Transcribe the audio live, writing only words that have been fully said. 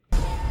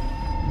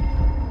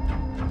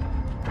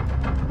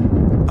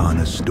On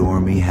a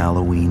stormy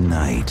Halloween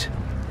night,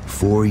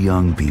 4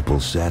 young people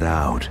set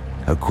out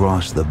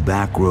across the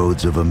back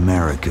roads of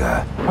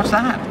America. What's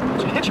that?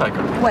 It's a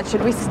hitchhiker. What,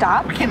 should we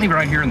stop? We can't leave her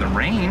out here in the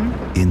rain.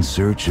 In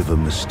search of a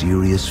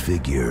mysterious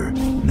figure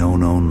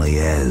known only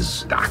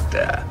as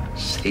Dr.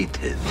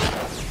 Satan.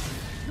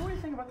 You know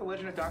anything about the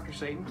legend of Dr.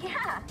 Satan? Yeah,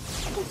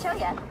 I can show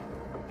you.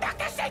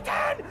 Dr.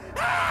 Satan!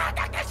 Ah,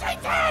 Dr.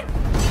 Satan!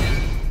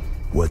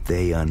 What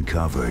they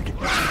uncovered You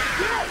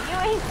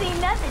ain't seen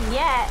nothing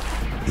yet.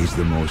 is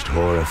the most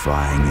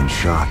horrifying and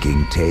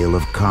shocking tale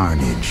of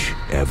carnage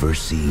ever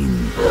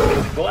seen.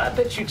 Well, I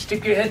bet you'd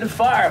stick your head in the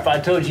fire if I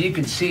told you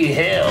could see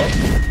hell.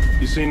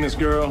 You seen this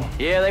girl?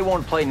 Yeah, they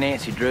want to play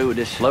Nancy Drew with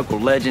this local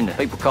legend that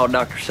people call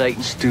Dr.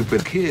 Satan.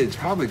 Stupid kids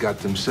probably got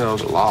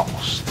themselves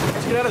lost.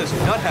 Let's get out of this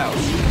nut house.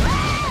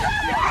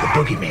 The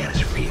boogeyman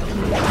is real.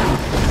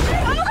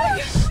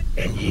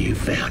 And you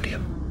found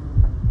him.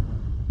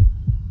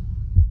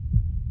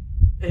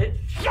 It's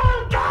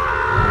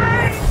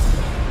showtime!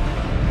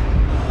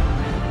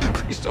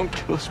 Please don't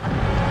kill us.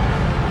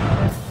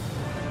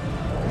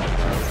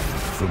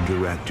 From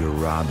director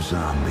Rob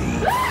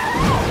Zombie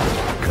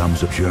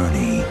comes a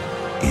journey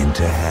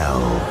into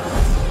hell.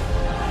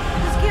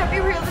 This can't be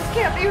real, this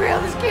can't be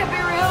real, this can't be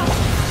real.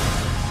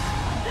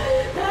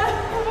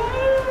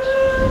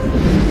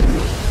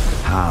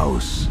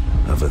 House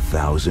of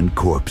 1,000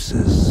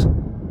 Corpses.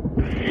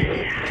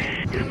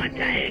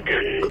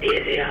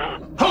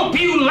 Hope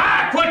you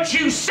like what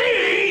you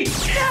see!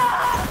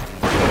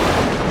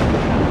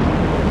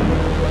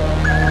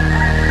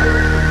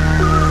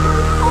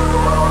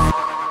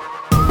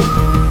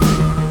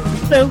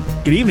 Hello,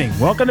 good evening.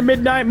 Welcome to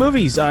Midnight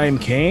Movies. I'm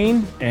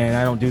Kane, and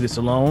I don't do this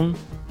alone.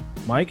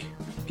 Mike,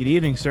 good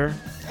evening, sir.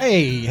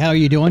 Hey, how are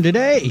you doing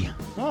today?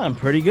 Oh, I'm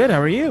pretty good. How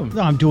are you?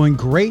 I'm doing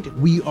great.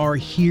 We are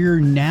here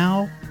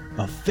now,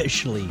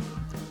 officially,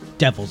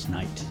 Devil's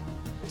Night.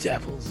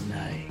 Devil's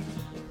Night.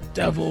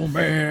 Devil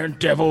Man.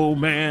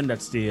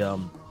 That's the,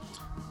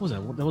 what was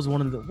that? That was one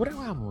of the, what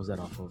album was that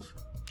off of?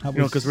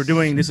 Because we're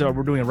doing this,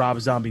 we're doing a Rob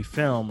Zombie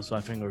film, so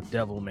I figured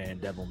Devil Man.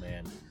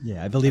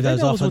 Yeah, I believe that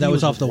was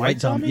off the White Zombie.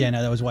 Zombie? Yeah,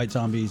 no, that was White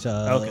Zombie's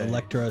Okay.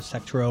 Electra,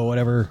 Sectro,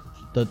 whatever.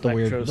 The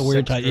weird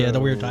Electro, title. Yeah,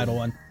 the weird Sectro. title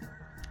one.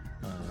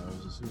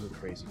 It was a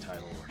crazy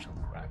title or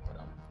something crap,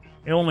 but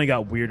it only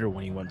got weirder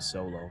when he went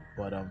solo.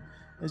 But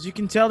as you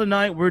can tell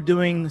tonight, we're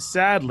doing,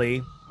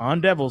 sadly,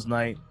 on Devil's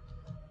Night,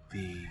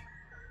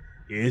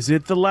 is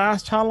it the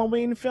last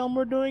Halloween film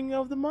we're doing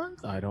of the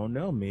month? I don't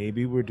know.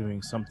 Maybe we're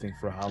doing something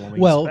for Halloween.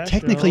 Well, special.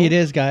 technically it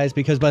is, guys,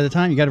 because by the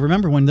time you got to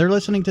remember when they're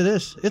listening to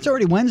this, it's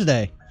already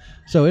Wednesday,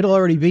 so it'll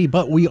already be.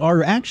 But we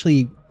are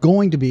actually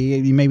going to be.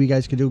 Maybe you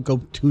guys could go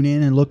tune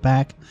in and look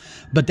back,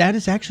 but that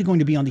is actually going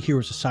to be on the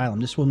Heroes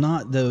Asylum. This will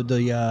not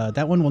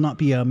that one will not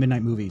be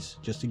Midnight Movies.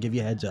 Just to give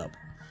you a heads up,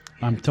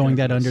 I'm throwing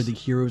that under the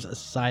Heroes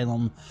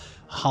Asylum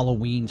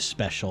Halloween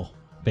special.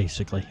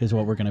 Basically, is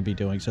what we're going to be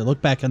doing. So look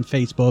back on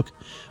Facebook,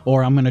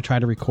 or I'm going to try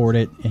to record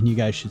it, and you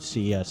guys should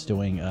see us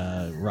doing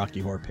a Rocky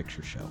Horror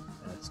Picture Show.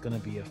 It's going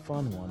to be a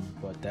fun one,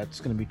 but that's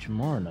going to be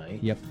tomorrow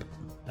night. Yep.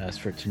 As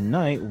for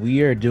tonight,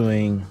 we are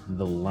doing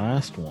the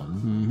last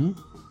one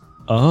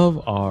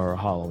of our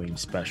Halloween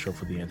special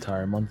for the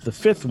entire month. The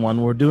 5th one,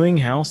 we're doing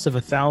House of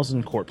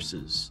 1,000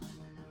 Corpses.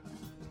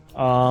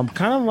 Kind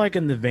of like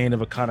in the vein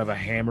of a kind of a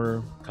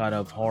Hammer kind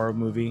of horror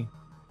movie.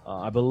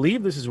 I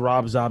believe this is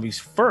Rob Zombie's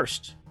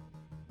first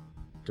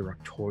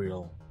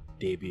directorial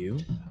debut.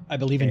 I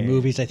believe in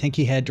movies. I think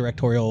he had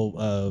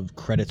directorial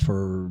credits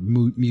for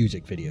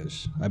music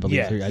videos. I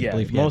believe. I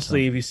believe he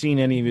mostly, if you've seen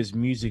any of his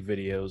music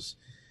videos,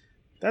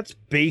 that's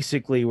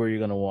basically where you're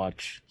going to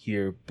watch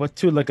here, but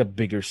to like a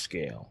bigger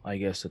scale. I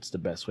guess that's the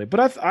best way.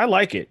 But I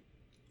like it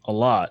a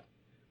lot,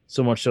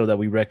 so much so that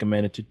we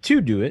recommended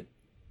to do it.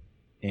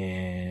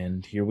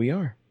 And here we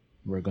are.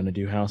 We're going to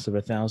do House of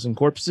 1,000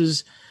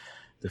 Corpses,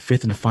 the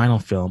 5th and final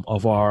film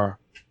of our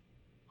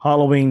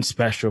Halloween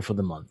special for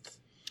the month.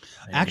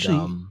 And,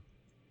 actually,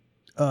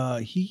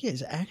 he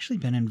has actually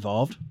been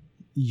involved.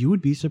 You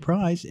would be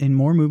surprised in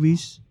more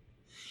movies.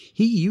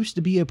 He used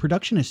to be a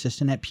production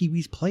assistant at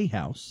Pee-wee's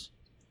Playhouse.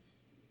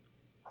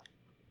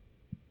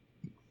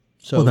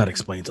 So well, that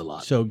explains a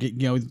lot. So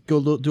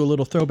go do a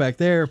little throwback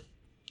there.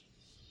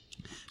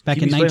 Back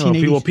Pee-wee's in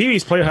 1980. Well,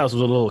 Pee-wee's Playhouse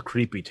was a little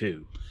creepy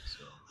too.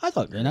 I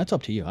thought, and that's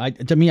up to you.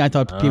 To me, I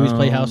thought Pee-wee's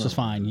Playhouse was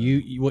fine.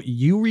 What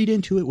you read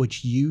into it,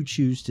 what you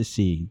choose to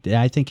see.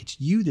 I think it's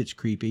you that's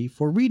creepy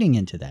for reading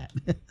into that.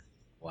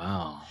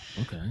 Wow.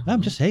 Okay.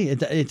 I'm just saying,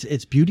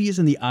 it's beauty is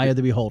in the eye of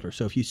the beholder.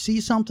 So if you see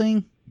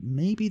something,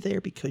 maybe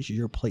there because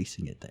you're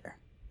placing it there.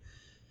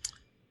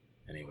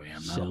 Anyway,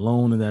 I'm not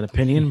alone in that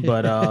opinion,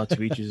 but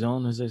to each his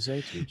own, as they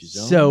say, to each his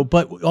own. So,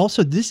 but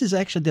also, this is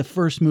actually the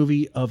first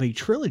movie of a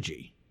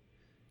trilogy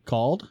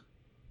called.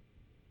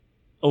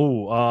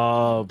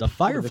 The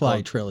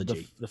Firefly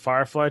trilogy. The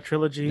Firefly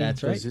trilogy.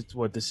 That's right.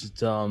 This is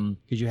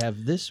because you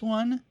have this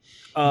one,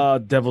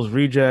 Devil's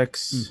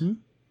Rejects,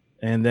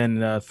 and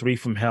then 3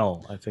 from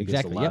Hell. I think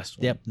is the last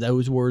one. Yep.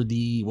 Those were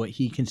what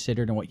he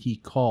considered and what he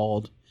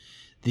called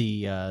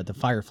the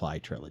Firefly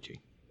trilogy.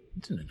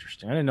 It's an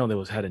interesting. I didn't know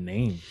there had a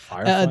name.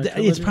 Firefly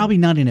Trilogy? It's probably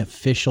not an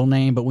official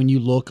name, but when you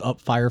look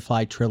up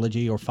Firefly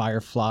Trilogy or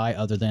Firefly,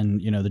 other than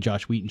the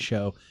Josh Whedon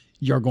show,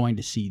 you're going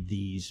to see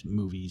these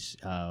movies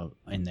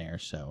in there.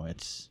 So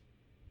it's,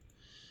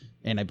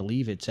 and I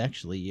believe it's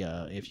actually,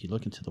 if you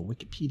look into the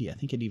Wikipedia, I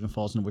think it even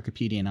falls in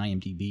Wikipedia and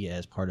IMDb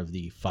as part of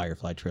the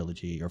Firefly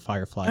Trilogy or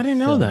Firefly. I didn't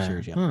know film that.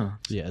 Series, yeah. Huh.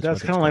 Yeah,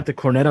 that's kind of like the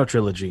Cornetto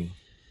Trilogy.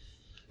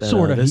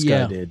 Sort of, this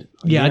yeah. guy did.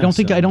 Yeah, I don't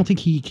think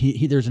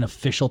he there's an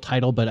official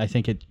title, but I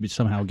think it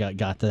somehow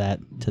got to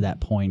that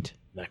point.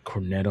 That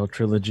Cornetto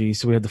Trilogy.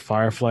 So we had the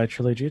Firefly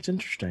Trilogy. It's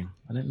interesting.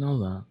 I didn't know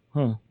that.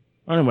 Huh.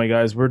 Anyway,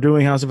 guys, we're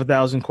doing House of a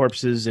Thousand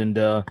Corpses, and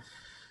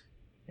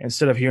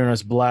instead of hearing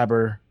us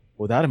blabber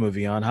without a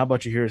movie on, how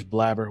about you hear us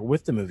blabber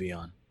with the movie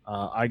on?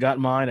 I got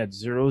mine at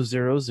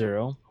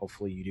 000.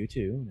 Hopefully you do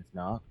too. And if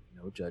not,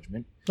 no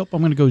judgment. Nope,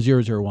 I'm going to go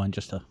 001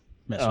 just to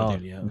mess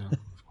with you. Yeah. No,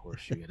 of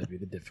course, you got to be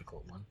the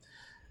difficult one.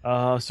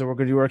 So we're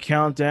going to do our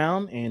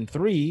countdown in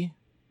 3,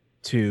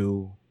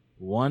 2,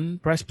 1.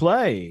 Press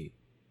play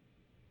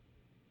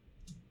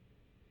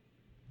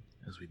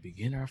as we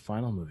begin our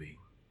final movie,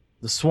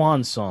 the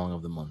swan song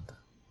of the month.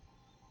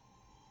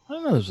 I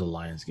don't know. There's a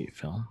Lionsgate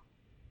film.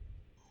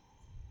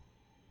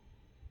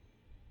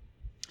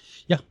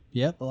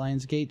 Yeah, the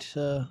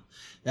Lionsgate,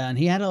 and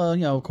he had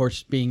of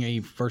course, being a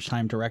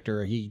first-time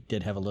director, he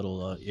did have a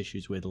little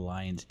issues with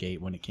Lionsgate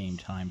when it came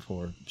time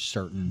for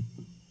certain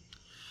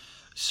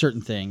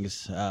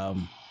things.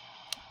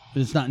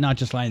 It's not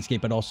just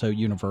Lionsgate, but also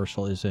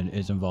Universal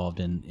is involved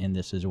in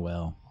this as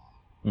well.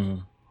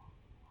 Mm-hmm.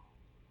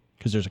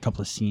 Because there's a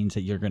couple of scenes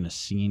that you're going to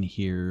see in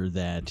here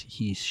that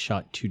he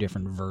shot 2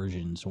 different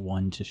versions.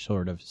 One to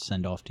sort of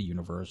send off to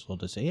Universal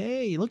to say,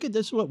 hey, look at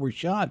this is what we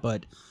shot,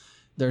 but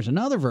there's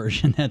another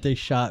version that they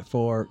shot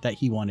that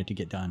he wanted to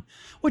get done.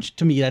 Which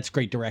to me, that's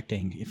great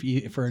directing.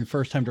 For a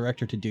first-time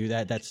director to do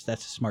that,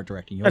 that's smart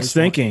directing. That's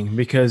thinking,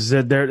 because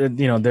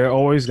they're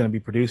always going to be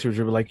producers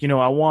who are like,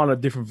 I want a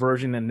different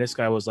version, and this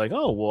guy was like,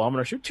 oh well, I'm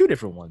going to shoot 2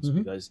 different ones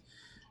because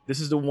this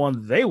is the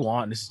one they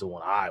want, and this is the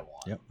one I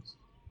want. Yep.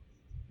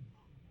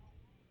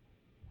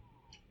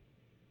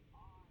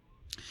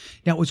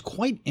 Now, it was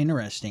quite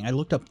interesting. I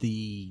looked up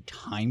the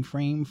time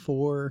frame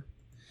for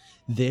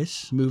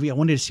this movie. I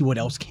wanted to see what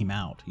else came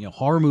out.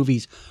 Horror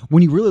movies,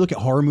 when you really look at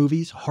horror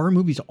movies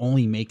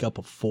only make up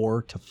a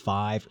 4 to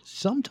 5,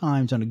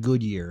 sometimes on a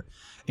good year,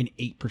 an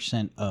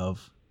 8%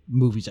 of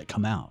movies that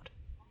come out.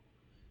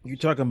 You're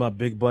talking about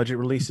big budget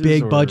releases?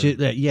 Big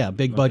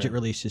budget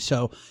releases.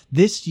 So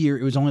this year,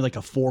 it was only like a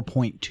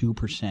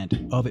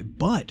 4.2% of it,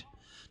 but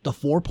the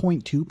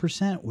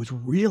 4.2% was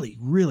really,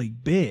 really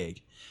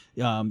big.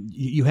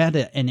 You had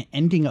an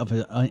ending of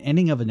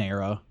an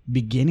era,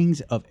 beginnings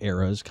of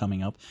eras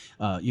coming up.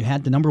 You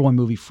had the number 1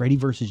 movie, Freddy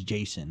vs.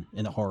 Jason,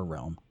 in the horror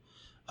realm.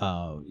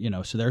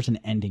 So there's an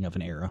ending of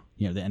an era.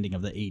 The ending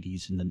of the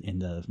 80s and in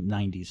the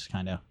 90s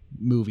kind of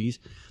movies.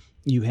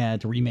 You had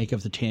the remake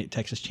of the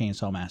Texas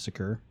Chainsaw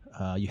Massacre.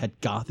 You had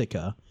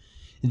Gothica.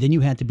 And then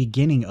you had the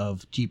beginning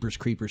of Jeepers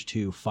Creepers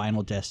 2,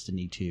 Final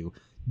Destiny 2,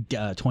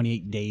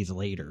 28 Days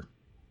Later.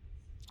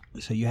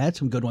 So you had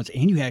some good ones,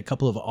 and you had a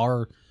couple of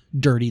our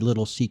dirty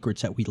little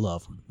secrets that we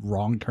love.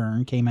 Wrong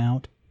Turn came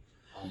out.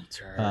 Wrong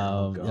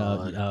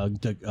Turn.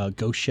 The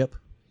Ghost Ship.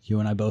 You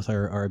and I both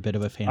are a bit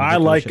of a fan. I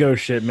like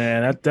Ghost Ship,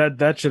 man.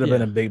 That should have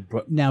been a big.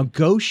 Now,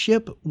 Ghost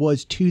Ship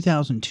was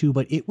 2002,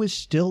 but it was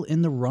still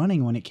in the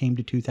running when it came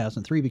to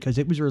 2003 because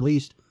it was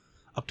released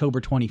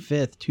October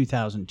 25th,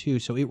 2002.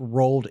 So it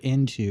rolled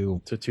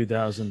into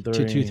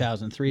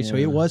 2003. Yeah. So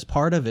it was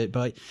part of it.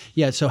 But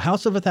yeah, so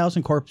House of a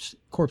Thousand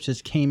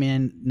Corpses came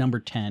in number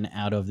 10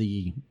 out of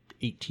the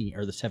 18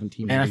 or the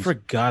 17 and movies. I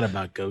forgot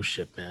about Ghost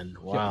Ship, man.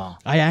 Wow.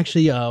 I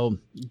actually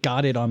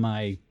got it on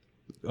my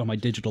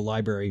digital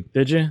library.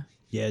 Did you?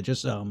 Yeah,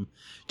 just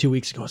 2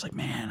 weeks ago. I was like,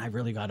 man, I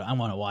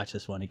want to watch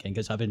this one again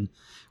because of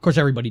course,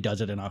 everybody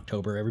does it in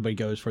October. Everybody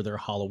goes for their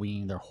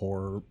Halloween, their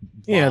horror.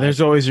 Yeah, there's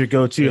always your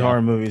go-to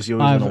horror movies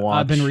you always want to watch.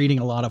 I've been reading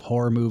a lot of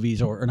horror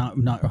movies, or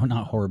not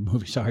horror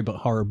movies, sorry, but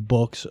horror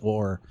books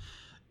or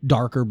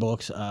darker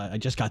books. I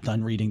just got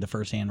done reading the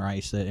first Anne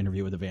Rice, The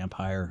Interview with the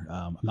Vampire.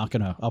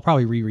 I'll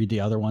probably reread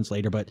the other ones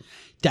later, but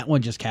that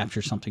one just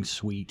captures something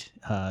sweet.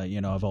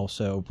 I've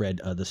also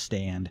read The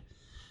Stand.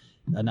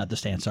 Not The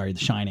Stand, sorry, The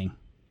Shining.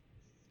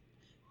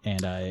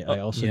 And I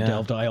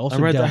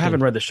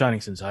haven't read The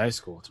Shining since high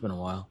school. It's been a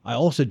while. I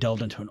also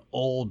delved into an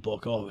old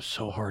book. Oh, it was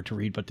so hard to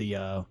read, but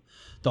the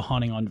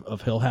Haunting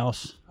of Hill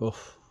House.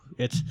 Oof.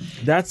 It's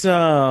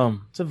a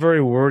very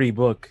wordy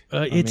book.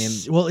 It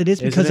is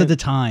because of the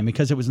time,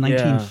 because it was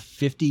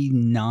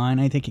 1959,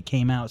 I think it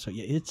came out. So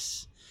yeah,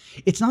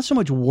 it's not so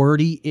much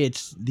wordy.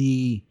 It's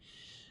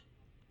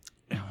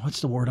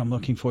what's the word I'm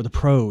looking for? The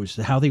prose,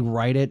 how they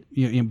write it.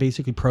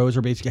 Basically, prose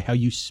are basically how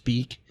you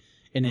speak.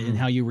 And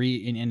how you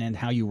read and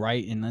how you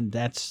write, and then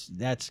it's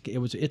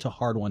a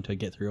hard one to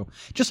get through.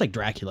 Just like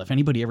Dracula. If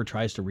anybody ever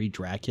tries to read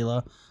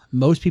Dracula,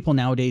 most people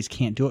nowadays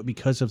can't do it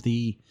because of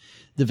the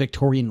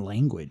Victorian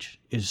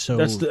language is so.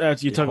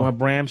 That's you're talking about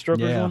Bram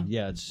Stoker's one.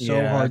 Yeah, it's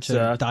so hard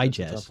to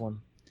digest. That's a tough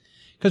one.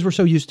 Because we're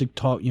so used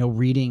to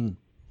reading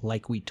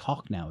like we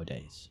talk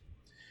nowadays.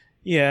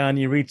 Yeah, and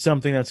you read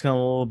something that's kind of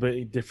a little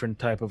bit different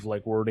type of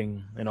like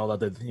wording and all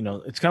that.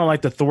 It's kind of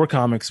like the Thor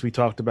comics we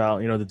talked about.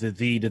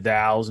 The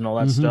thous, and all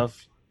that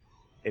stuff.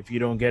 If you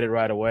don't get it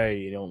right away,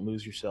 you don't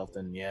lose yourself.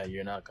 Then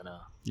you're not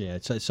gonna. Yeah,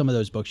 it's some of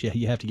those books.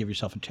 You have to give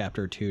yourself a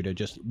chapter or two to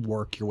just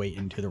work your way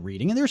into the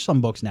reading. And there's some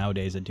books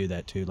nowadays that do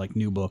that too, like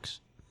new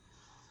books.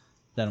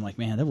 That I'm like,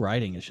 man, the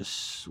writing is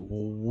just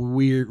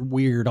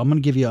weird. I'm gonna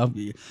give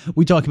you.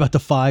 We talk about the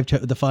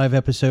five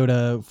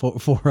episode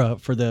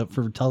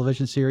for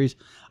television series.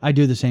 I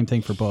do the same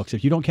thing for books.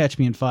 If you don't catch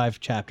me in 5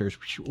 chapters,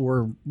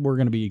 we're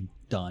gonna be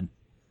done.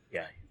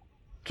 Yeah,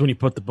 it's when you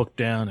put the book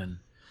down. And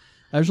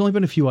there's only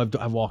been a few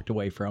I've walked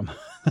away from.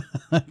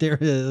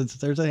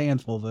 There's a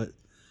handful, but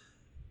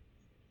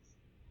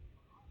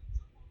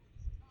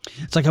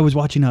it's like I was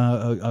watching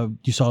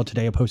you saw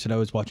today. I posted I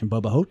was watching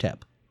Bubba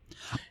Hotep.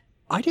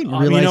 I didn't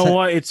realize. You know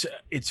what?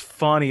 It's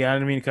funny. I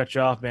didn't mean to cut you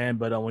off, man.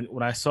 But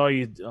when I saw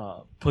you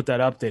put that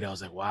update, I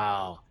was like,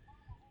 wow.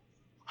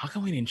 How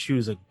come we didn't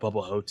choose like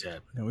Bubba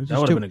Hotep? That would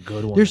have been a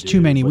good one. There's too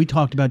many. We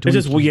talked about doing.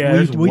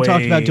 We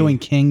talked about doing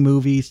King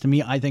movies. To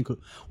me, I think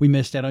we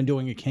missed out on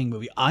doing a King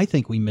movie. I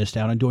think we missed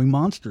out on doing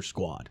Monster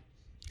Squad.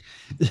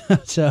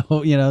 So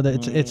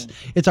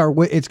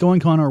it's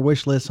going on our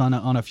wish list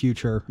on a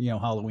future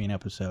Halloween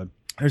episode.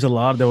 There's a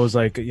lot. There was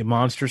like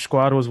Monster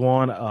Squad was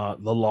one.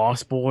 The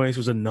Lost Boys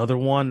was another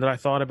one that I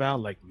thought about.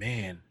 Like,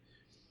 man.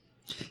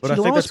 But I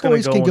think Lost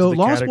Boys can go.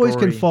 Lost Boys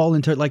can fall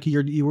into like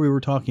we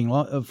were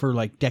talking for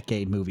like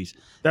decade movies.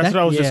 That's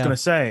what I was just gonna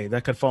say.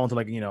 That could fall into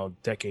like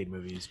decade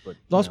movies. But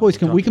Lost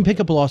Boys we can pick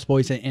up Lost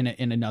Boys in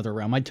another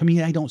realm. To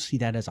me, I don't see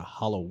that as a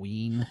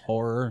Halloween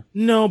horror.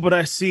 No, but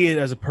I see it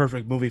as a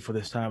perfect movie for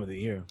this time of the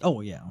year.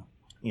 Oh yeah.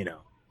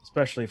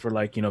 Especially for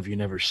like if you've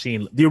never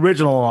seen the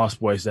original Lost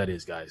Boys, that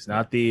is, guys,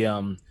 not the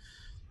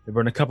there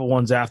were a couple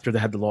ones after that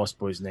had the Lost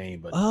Boys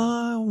name, but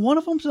one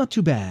of them's not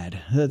too bad.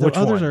 The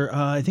others are.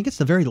 I think it's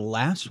the very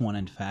last one.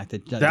 In fact,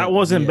 that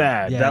wasn't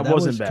bad. That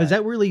wasn't bad because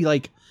that really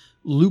like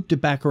looped it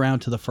back around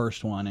to the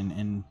first one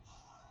and.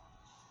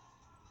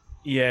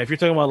 Yeah, if you're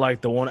talking about like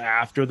the one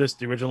after this,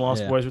 the original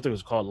Lost Boys, I think it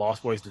was called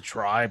Lost Boys: The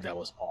Tribe. That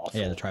was awful.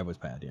 Yeah, The Tribe was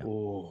bad. Yeah.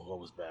 Oh, that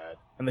was bad.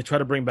 And they tried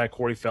to bring back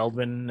Corey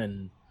Feldman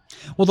and.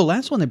 Well, the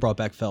last one they brought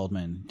back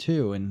Feldman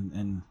too,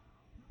 and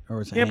or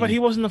was it but he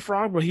wasn't the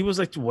frog, but he was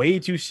like way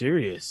too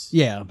serious.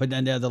 Yeah, but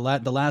then the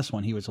last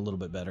one he was a little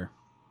bit better.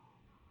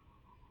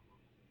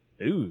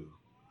 Ooh,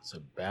 it's a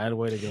bad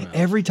way to go.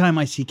 Every time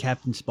I see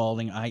Captain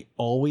Spaulding, I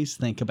always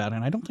think about it.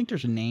 And I don't think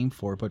there's a name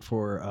for it, but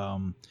for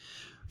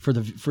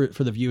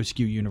the View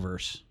Askew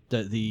universe,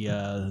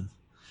 the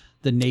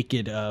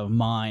naked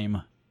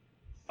mime.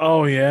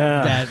 Oh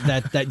yeah,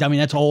 that I mean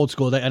that's old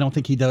school. I don't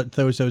think he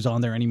throws those on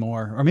there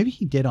anymore, or maybe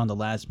he did on the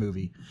last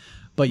movie.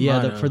 But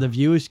yeah, for the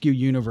View Askew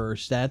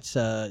universe, that's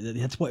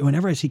what.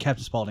 Whenever I see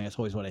Captain Spaulding, that's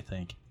always what I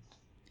think.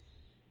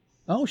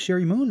 Oh,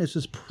 Sherry Moon, this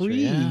is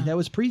that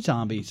was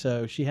pre-zombie,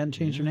 so she hadn't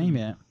changed her name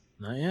yet.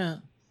 Not yet.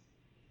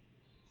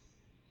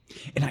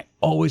 And I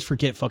always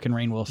forget fucking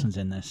Rainn Wilson's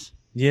in this.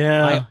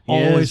 Yeah,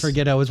 I always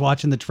forget. I was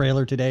watching the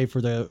trailer today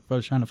I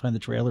was trying to find the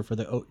trailer for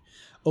the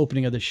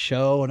opening of the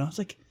show, and I was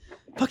like.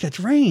 Fuck, that's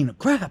Rainn.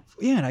 Crap.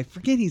 Yeah, and I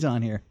forget he's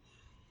on here.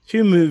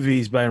 2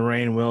 movies by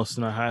Rainn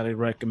Wilson I highly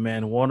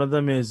recommend. One of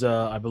them is,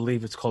 I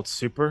believe it's called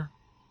Super.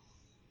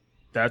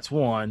 That's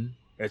one.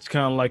 It's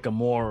kind of like a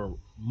more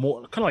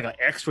kind of like an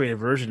X-rated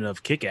version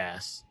of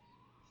Kick-Ass.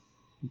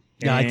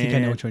 Yeah, I think I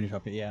know which one you're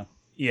talking about. Yeah.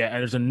 Yeah,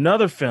 and there's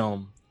another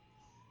film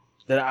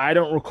that I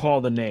don't recall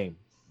the name,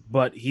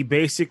 but he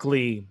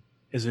basically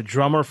is a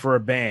drummer for a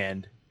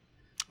band.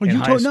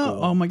 Well,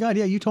 oh my god,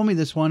 yeah, you told me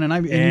this one, and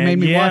you made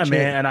me watch it. Yeah,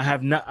 man, and I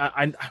have not.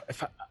 I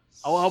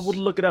would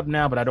look it up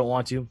now, but I don't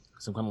want to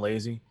because I'm kind of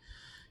lazy.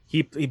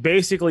 He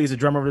basically is a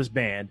drummer of this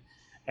band,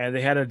 and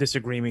they had a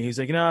disagreement. He's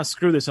like,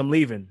 screw this, I'm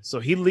leaving. So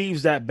he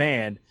leaves that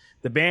band.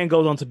 The band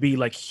goes on to be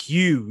like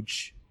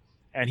huge,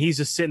 and he's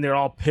just sitting there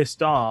all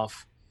pissed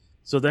off.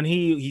 So then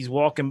he's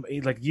walking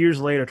like years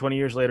later, 20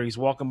 years later, he's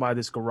walking by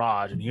this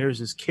garage, and here's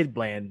this kid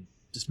band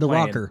just the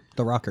playing.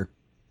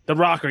 The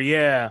Rocker,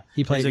 yeah.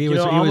 He played. Like, he was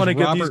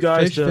get these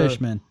guys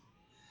Fishman.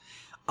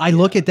 I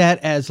look at that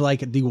as like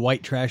the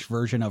white trash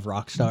version of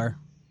Rockstar,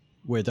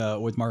 with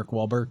Mark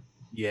Wahlberg.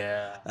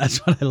 Yeah,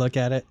 that's what I look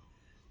at it.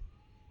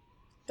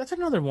 That's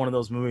another one of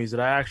those movies that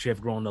I actually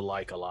have grown to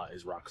like a lot.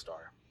 Is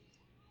Rockstar.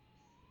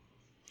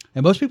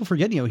 And most people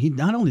forget, he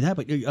not only that,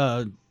 but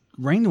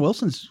Rainn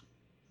Wilson's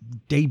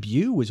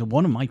debut was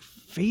one of my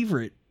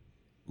favorite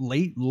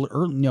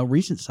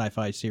recent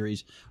sci-fi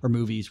series or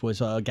movies was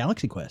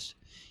Galaxy Quest.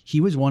 He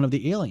was one of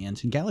the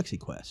aliens in Galaxy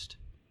Quest.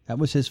 That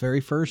was his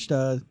very first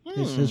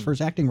his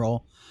first acting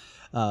role.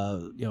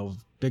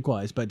 Big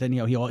wise, but then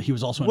he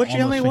was also which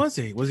alien was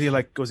he? Was he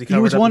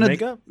covered up in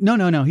makeup?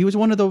 No. He was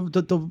one of the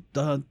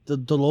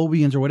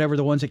Lobians or whatever,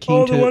 the ones that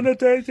came to. The one that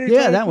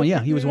that one.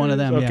 Yeah, he was one of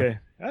them. Okay,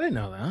 I didn't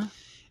know that.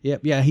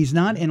 Yep. Yeah, he's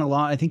not in a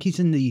lot. I think he's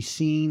in the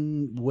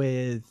scene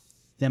with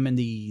them in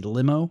the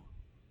limo.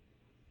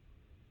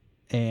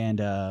 And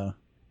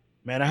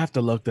Man, I have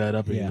to look that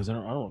up again Yeah. because I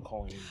don't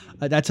recall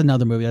anything. That's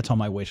another movie that's on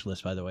my wish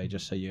list, by the way.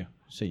 Just so you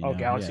know.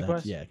 Galaxy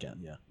Quest? Yeah.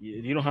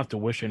 You don't have to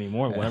wish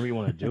anymore. Whenever you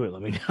want to do it,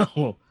 let me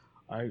know.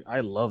 I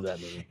love that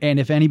movie. And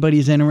if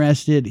anybody's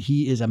interested,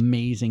 he is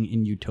amazing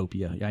in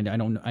Utopia. I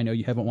know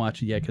you haven't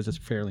watched it yet because it's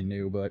fairly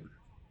new, but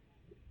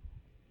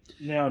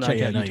No, not check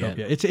yet, out not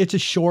Utopia. yet. It's a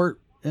short,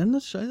 and I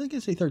think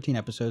it's 13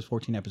 episodes,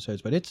 14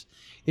 episodes, but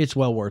it's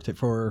well worth it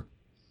for.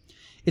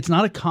 It's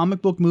not a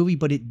comic book movie,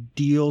 but it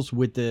deals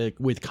with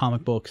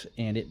comic books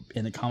and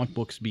the comic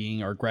books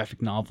being, or graphic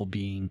novel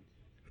being,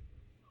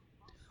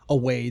 a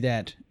way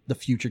that the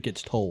future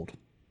gets told.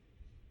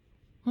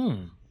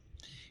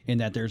 And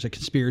that there's a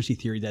conspiracy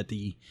theory that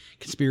the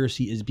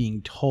conspiracy is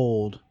being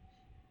told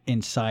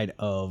inside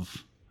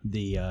of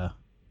the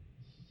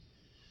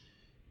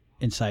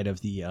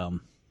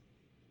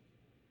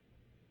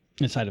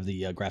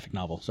graphic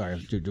novel. Sorry, I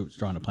was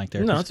drawing a blank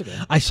there. No, it's okay.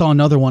 I saw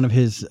another one of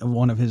his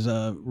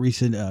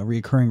recent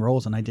reoccurring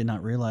roles, and I did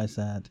not realize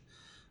that.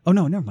 Oh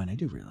no, never mind. I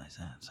do realize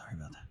that. Sorry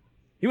about that.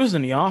 He was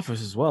in The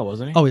Office as well,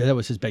 wasn't he? Oh yeah,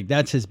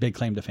 that's his big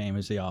claim to fame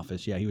is The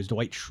Office. Yeah, he was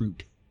Dwight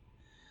Schrute.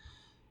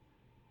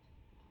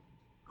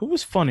 Who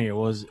was funnier?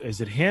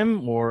 Is it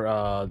him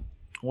or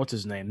what's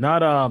his name?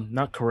 Not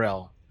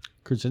Carell.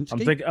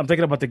 Krasinski. I'm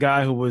thinking about the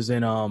guy who was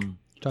in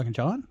Talking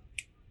John.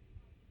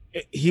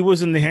 he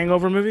was in the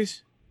Hangover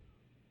movies.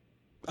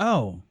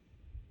 Oh,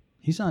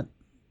 he's not.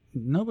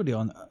 Nobody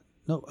on.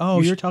 No.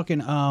 Oh, you're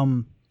talking.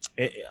 I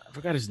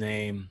forgot his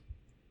name.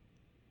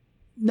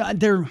 No,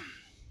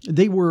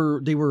 they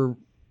were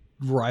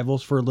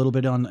rivals for a little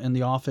bit in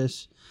The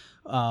Office.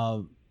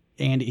 And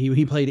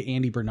he played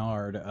Andy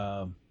Bernard.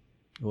 I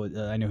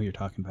know who you're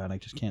talking about. I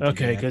just can't.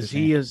 Okay, because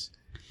he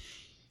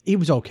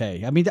was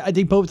okay. I mean,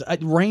 they both.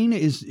 Rain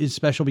is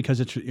special because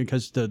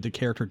the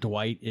character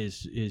Dwight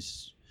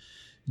is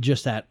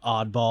just that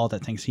oddball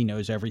that thinks he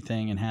knows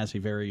everything and has a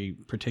very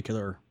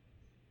particular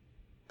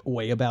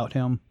way about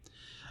him.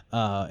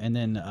 And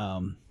then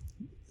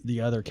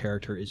the other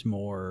character is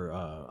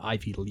more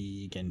Ivy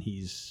League, and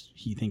he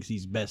thinks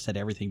he's best at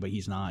everything, but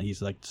he's not.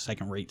 He's like the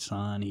second-rate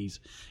son. He's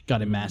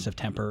got a massive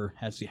temper.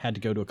 Had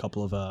to go to a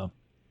couple of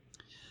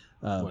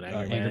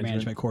anger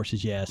management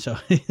courses. Yeah, so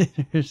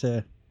there's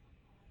a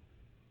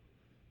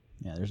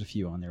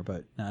few on there,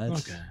 but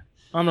that's okay.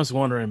 I'm just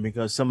wondering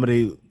because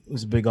somebody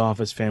who's a big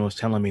Office fan was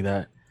telling me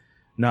that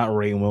not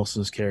Ray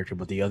Wilson's character,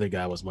 but the other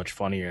guy was much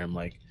funnier. I'm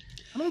like,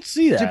 I don't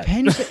see that.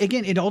 Depends.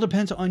 Again, it all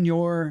depends on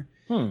your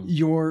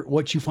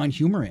what you find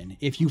humor in.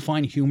 If you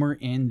find humor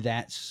in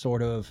that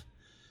sort of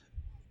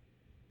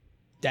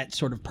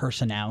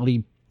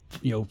personality,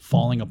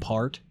 falling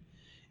apart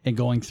and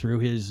going through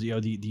his,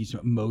 these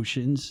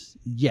emotions,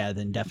 yeah,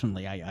 then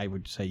definitely I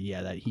would say,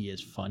 yeah, that he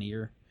is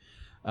funnier.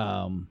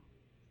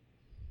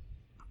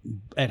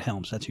 Ed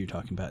Helms, that's who you're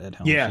talking about. Ed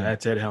Helms. Yeah,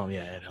 that's Ed Helms.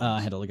 Yeah, Ed Helms.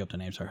 I had to look up the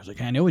name. Sorry, I was like,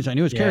 I knew his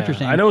character's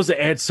name. I know it's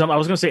Ed. I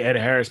was going to say Ed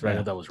Harris, but I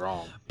thought that was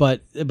wrong.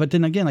 But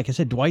then again, like I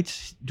said,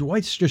 Dwight's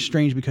just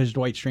strange because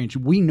Dwight's strange.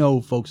 We know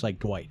folks like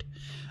Dwight.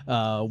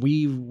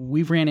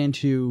 We've ran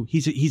into.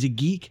 He's a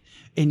geek,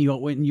 and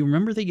when you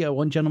remember the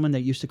one gentleman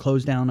that used to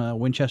close down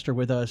Winchester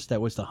with us,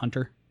 that was the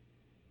Hunter.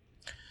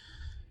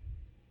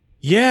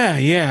 Yeah,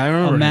 I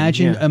remember.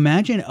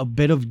 Imagine a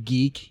bit of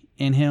geek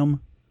in him.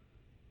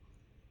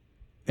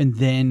 And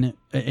then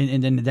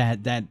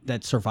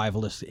that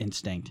survivalist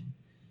instinct.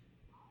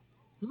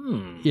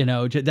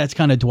 That's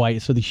kind of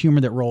Dwight. So the humor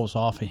that rolls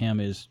off of him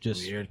is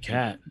just weird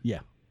cat.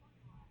 Yeah.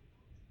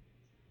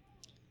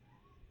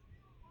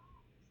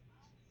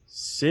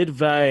 Sid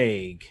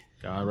Vaig,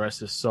 God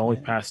rest his soul.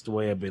 He passed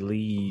away, I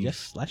believe.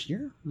 Yes, last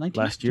year, I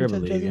believe.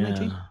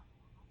 2019? Yeah.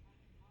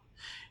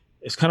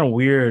 It's kind of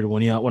weird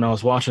when I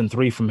was watching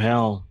 3 from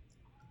Hell.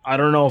 I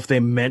don't know if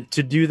they meant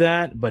to do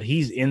that, but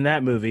he's in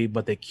that movie,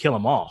 but they kill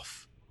him off.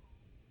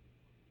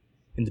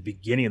 In the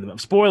beginning of the movie.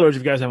 Spoilers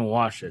if you guys haven't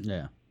watched it.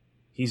 Yeah.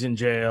 He's in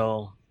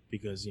jail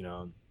because,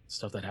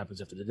 stuff that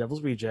happens after the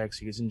Devil's Rejects.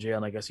 He gets in jail,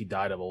 and I guess he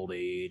died of old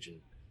age. And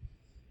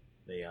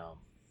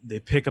they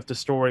pick up the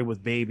story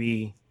with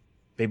Baby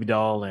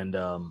Doll, and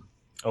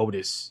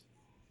Otis.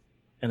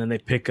 And then they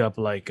pick up,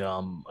 like,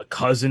 a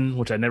cousin,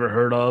 which I never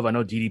heard of. I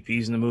know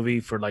DDP's in the movie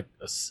for, like,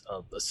 a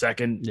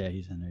second. Yeah,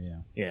 he's in there, yeah.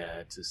 Yeah,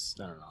 it's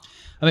just, I don't know.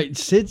 I mean,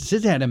 Sid's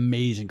had an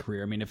amazing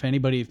career. I mean,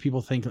 if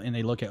people think and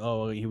they look at,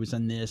 he was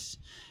in this.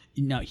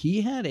 No,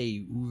 he had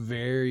a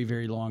very,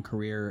 very long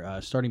career,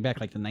 starting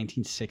back like the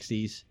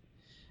 1960s.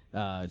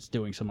 It's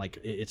doing some like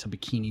It's a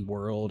Bikini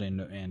World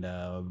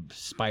and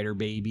Spider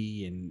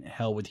Baby and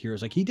Hell with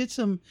Heroes. Like he did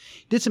some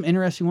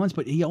interesting ones,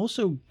 but he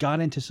also got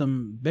into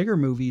some bigger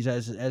movies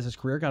as his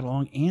career got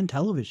along, and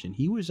television.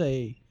 He was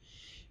a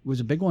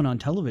big one on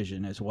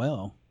television as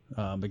well.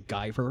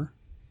 MacGyver,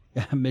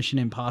 Mission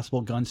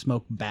Impossible,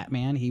 Gunsmoke,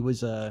 Batman. He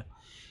was a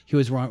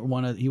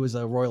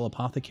Royal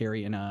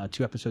Apothecary in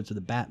 2 episodes of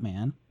the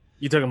Batman.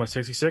 You talking about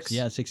 66?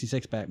 Yeah,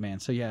 66 Batman.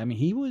 So yeah, I mean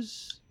he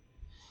was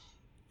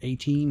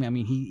 18. I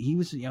mean he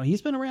was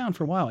he's been around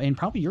for a while, and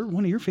probably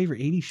one of your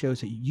favorite 80s shows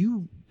that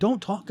you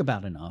don't talk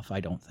about enough, I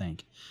don't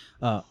think.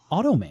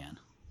 Automan.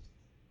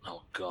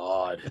 Oh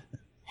God.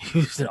 He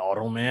was an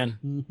auto man.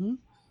 Mm-hmm.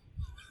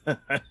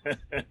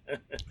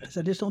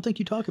 I just don't think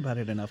you talk about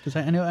it enough because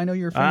I know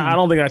you're a fan. I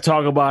don't think I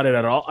talk about it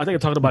at all. I think I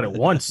talked about it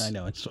once. I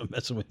know, it's what I'm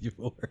messing with you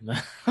for.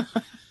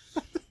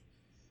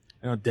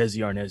 I know Desi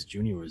Arnaz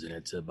Jr. was in it.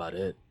 That's about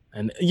it.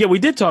 And yeah, we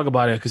did talk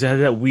about it because it had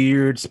that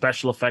weird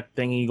special effect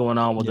thingy going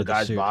on with the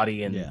guy's suit.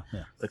 body and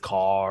the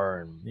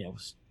car, and it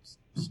was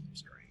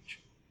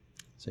strange.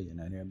 So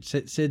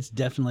Sid's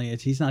definitely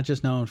he's not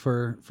just known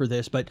for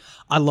this, but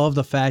I love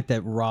the fact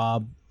that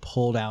Rob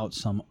pulled out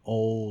some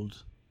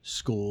old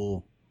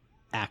school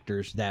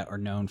actors that are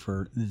known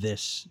for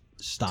this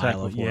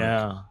style of work.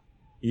 Yeah,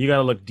 you got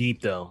to look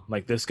deep though.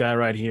 Like this guy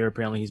right here,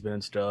 apparently he's been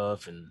in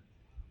stuff, and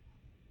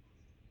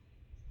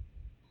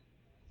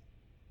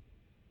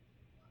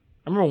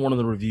I remember one of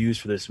the reviews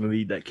for this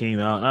movie that came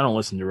out, and I don't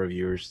listen to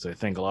reviewers, so I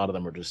think a lot of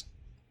them are just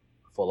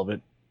full of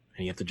it,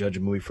 and you have to judge a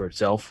movie for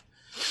itself.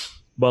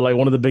 But like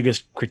one of the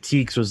biggest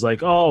critiques was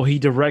like, "Oh, he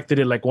directed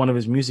it like one of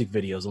his music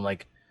videos." I'm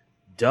like,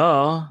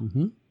 "Duh."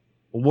 Mm-hmm.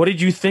 What did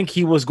you think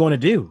he was going to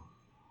do?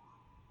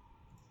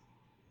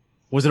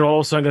 Was it all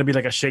of a sudden going to be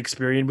like a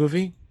Shakespearean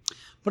movie?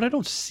 But I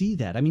don't see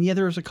that. I mean, yeah,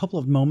 there was a couple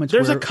of moments.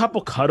 There's a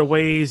couple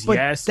cutaways, but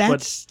yes.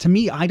 That's to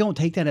me, I don't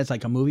take that as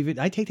like a movie.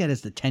 I take that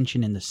as the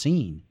tension in the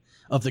scene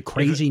of the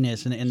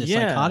craziness and the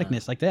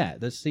psychoticness, like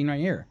that. This scene right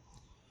here.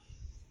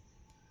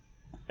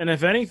 And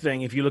if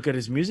anything, if you look at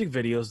his music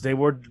videos, they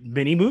were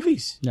mini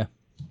movies. Yeah.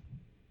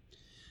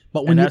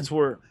 But when that's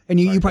where, and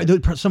you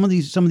probably some of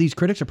these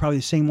critics are probably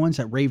the same ones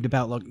that raved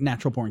about like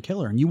Natural Born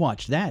Killer, and you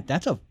watch that.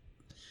 That's a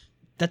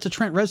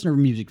Trent Reznor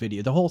music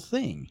video. The whole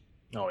thing.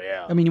 Oh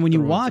yeah. I mean, when you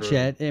watch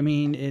it, I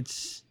mean,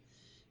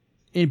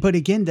 but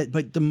again,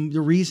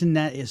 the reason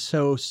that is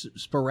so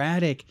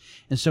sporadic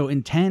and so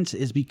intense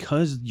is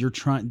because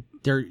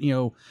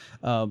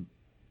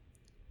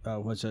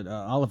what's it?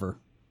 Oliver,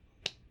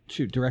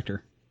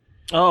 director.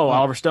 Oh,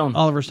 Oliver Stone.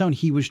 Oliver Stone.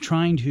 He was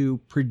trying to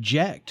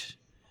project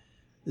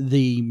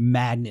the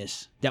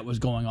madness that was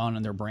going on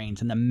in their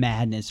brains and the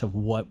madness of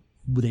what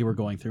they were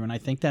going through. And I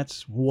think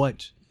that's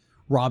what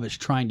Rob is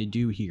trying to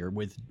do here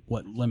with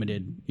what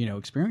limited,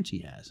 experience he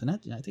has. And I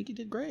think he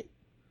did great.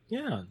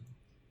 Yeah.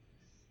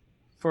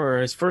 For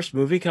his first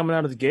movie coming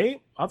out of the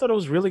gate, I thought it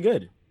was really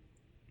good.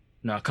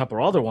 Now, a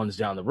couple other ones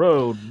down the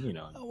road,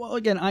 Well,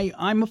 again,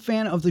 I'm a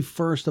fan of the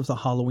first of the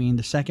Halloween.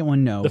 The second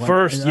one, no. The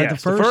first, yes.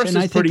 The first and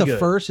is I think the good.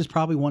 first is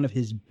probably one of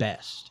his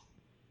best.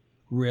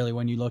 Really,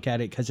 when you look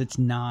at it, because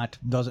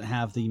doesn't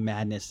have the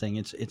madness thing.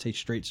 It's a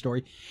straight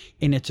story,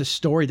 and it's a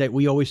story that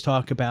we always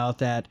talk about.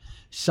 That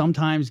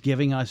sometimes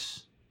giving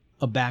us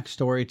a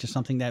backstory to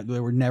something that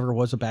there never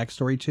was a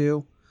backstory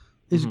to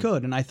is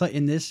good. And I thought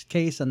in this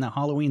case, on the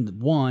Halloween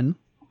one,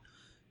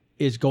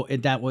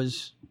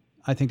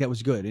 I think that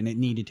was good, and it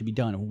needed to be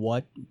done. And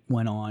what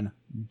went on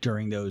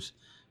during those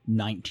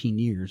 19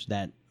 years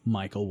that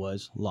Michael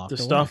was locked away.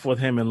 The stuff with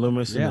him and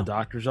Loomis in the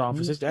doctor's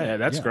office.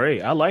 That's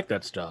great. I like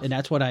that stuff. And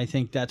that's what I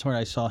think. That's where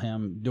I saw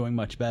him doing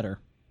much better.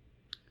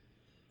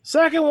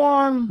 Second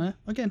one.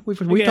 Again,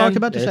 we talked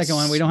about the second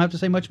one. We don't have to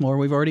say much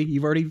more. You've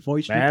already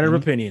voiced your matter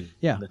of opinion.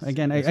 Yeah.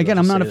 Again,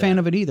 I'm not a fan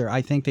of it either.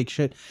 I think they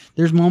should.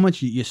 There's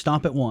moments you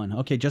stop at one.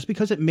 Okay, just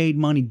because it made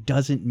money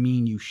doesn't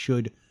mean you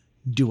should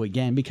do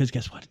again. Because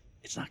guess what?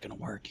 It's not going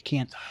to work. You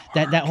can't.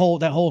 That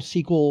whole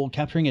sequel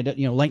capturing it.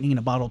 Lightning in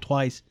a bottle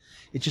twice.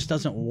 It just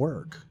doesn't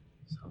work.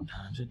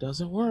 Sometimes it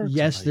doesn't work.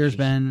 Yes, there's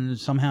been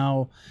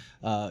somehow,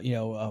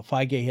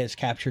 Feige has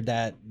captured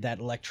that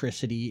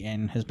electricity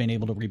and has been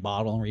able to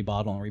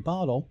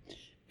rebottle.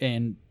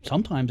 And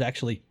sometimes,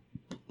 actually,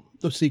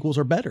 the sequels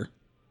are better.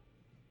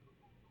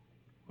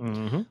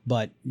 Mm-hmm.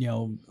 But,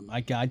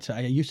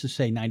 I used to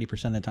say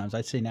 90% of the times.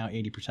 I'd say now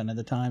 80% of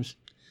the times.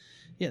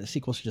 Yeah, the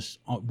sequels just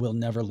will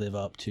never live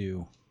up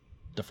to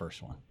the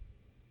first one.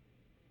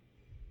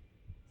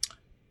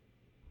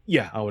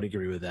 Yeah, I would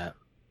agree with that.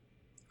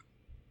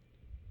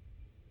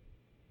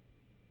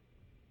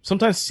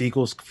 Sometimes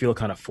sequels feel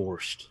kind of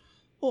forced.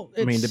 Well,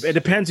 I mean, it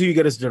depends who you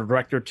get as the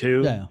director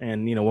too,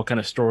 and what kind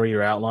of story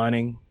you're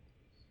outlining,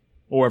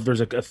 or if there's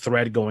a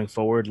thread going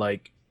forward.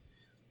 Like,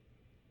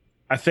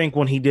 I think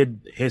when he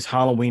did his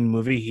Halloween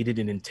movie, he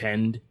didn't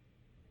intend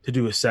to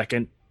do a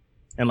second,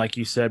 and like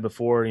you said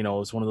before,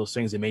 it's one of those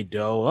things that made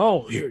dough.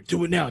 Oh, here,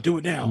 do it now.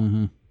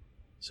 Mm-hmm.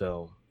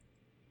 So.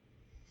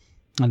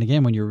 And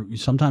again, when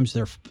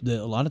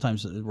a lot of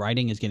times the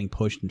writing is getting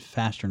pushed and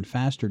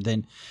faster,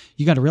 then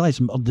you got to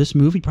realize this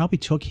movie probably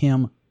took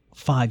him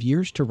 5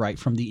 years to write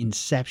from the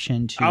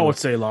inception to. I would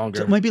say longer.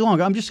 So it might be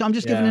longer. I'm just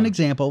giving an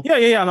example.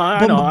 Yeah. No,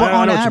 I know.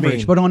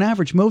 But on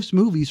average, most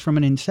movies from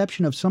an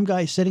inception of some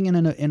guy sitting in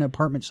an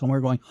apartment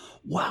somewhere going,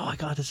 "Wow, I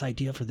got this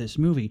idea for this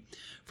movie,"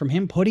 from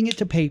him putting it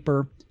to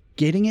paper,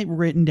 getting it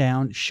written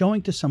down,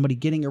 showing to somebody,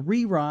 getting a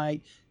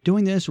rewrite.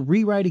 Doing this,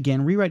 rewrite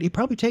again, it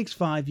probably takes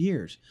 5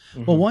 years.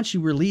 Mm-hmm. Well, once you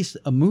release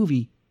a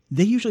movie,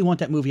 they usually want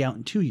that movie out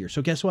in 2 years.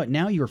 So guess what?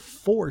 Now you're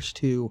forced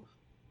to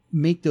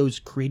make those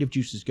creative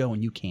juices go,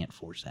 and you can't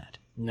force that.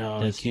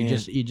 No, you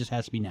can't. It just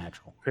has to be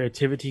natural.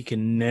 Creativity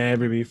can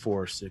never be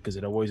forced because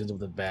it always ends up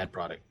with a bad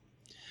product.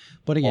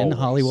 But again, Always.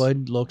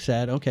 Hollywood looks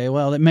at, okay,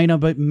 well, it may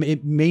not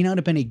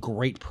have been a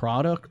great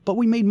product, but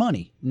we made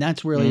money, and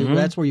that's really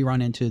that's where you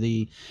run into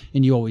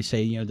and you always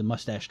say, the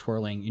mustache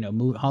twirling,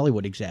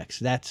 Hollywood execs.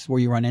 That's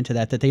where you run into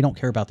that they don't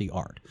care about the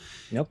art.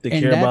 Yep, they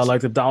care about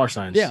like the dollar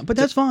signs. Yeah, but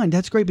that's fine.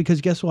 That's great because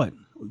guess what?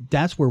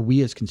 That's where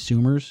we as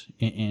consumers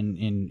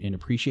and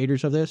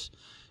appreciators of this,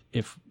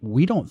 if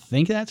we don't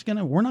think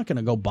we're not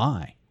gonna go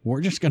buy.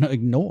 We're just gonna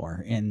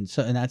ignore, and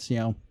that's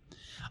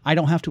I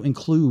don't have to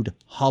include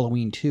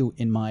Halloween 2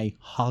 in my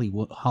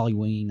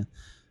Halloween,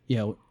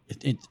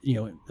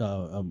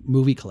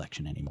 movie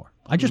collection anymore.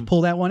 I just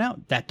pull that one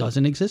out. That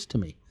doesn't exist to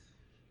me.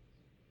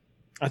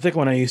 I think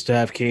when I used to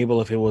have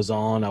cable, if it was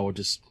on, I would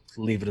just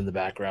leave it in the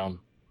background.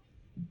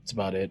 That's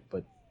about it.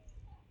 But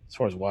as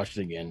far as watch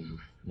it again,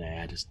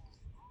 nah,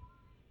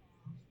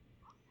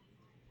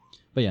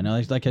 But yeah,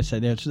 no, like I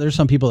said, there's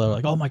some people that are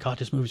like, "Oh my god,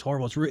 this movie's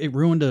horrible. It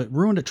ruined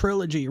a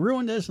trilogy. It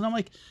ruined this," and I'm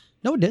like,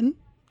 "No, it didn't.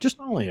 Just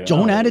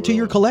don't add it to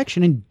your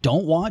collection and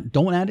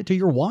don't add it to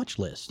your watch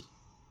list.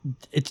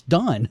 It's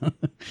done.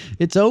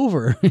 It's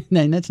over.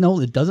 And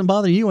it doesn't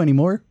bother you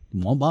anymore.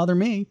 It won't bother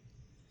me."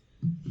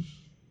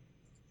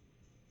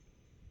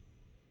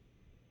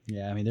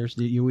 Yeah, I mean,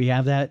 we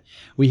have that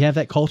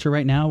culture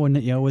right now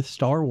when with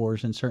Star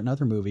Wars and certain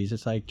other movies.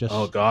 It's like just,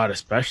 oh god,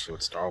 especially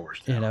with Star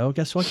Wars. Now.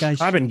 Guess what, guys?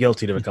 I've been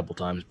guilty of it a couple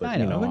times, but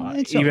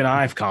even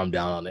I've calmed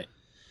down on it.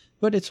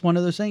 But it's one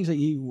of those things that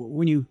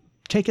when you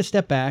take a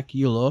step back,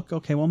 you look,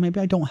 okay, well, maybe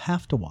I don't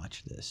have to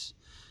watch this.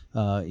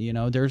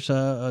 There's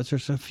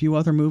a few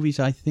other movies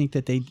I think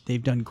that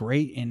they've done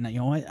great, and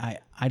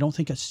I don't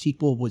think a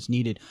sequel was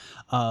needed.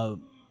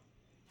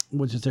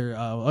 Was there?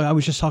 I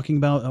was just talking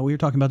about. We were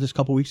talking about this a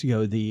couple weeks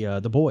ago.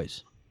 The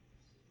Boys,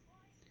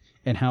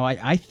 and how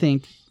I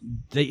think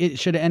it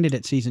should have ended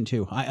at season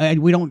 2.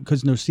 We don't,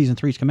 because no season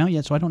 3's come out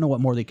yet, so I don't know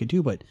what more they could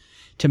do. But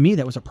to me,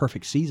 that was a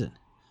perfect season.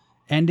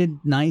 Ended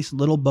nice,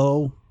 little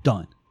bow,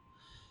 done.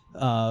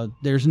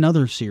 There's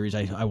another series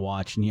I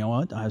watched, and you know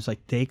what? I was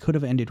like, they could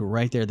have ended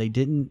right there. They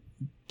didn't.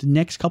 The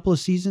next couple of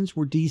seasons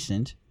were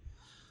decent.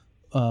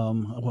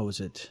 What was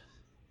it?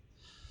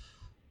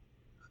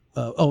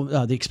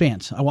 The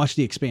Expanse. I watched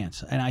The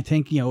Expanse, and I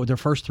think their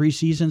first 3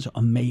 seasons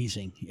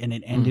amazing, and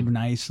it ended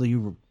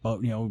nicely.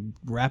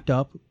 Wrapped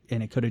up,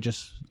 and it could have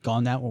just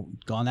gone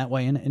that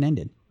way and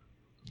ended.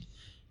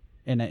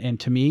 And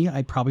to me,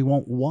 I probably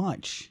won't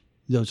watch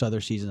those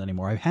other seasons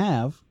anymore. I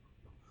have,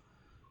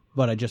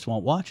 but I just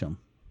won't watch them.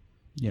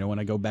 When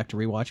I go back to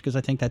rewatch, because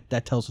I think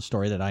that tells a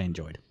story that I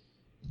enjoyed.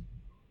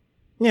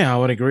 Yeah, I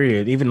would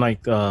agree. Even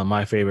like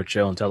my favorite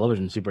show on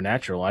television,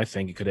 Supernatural, I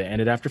think it could have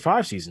ended after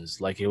 5 seasons,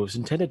 like it was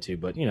intended to.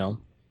 But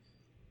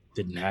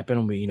didn't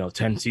happen. We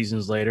 10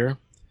 seasons later,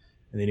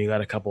 and then you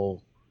got a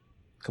couple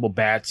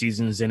bad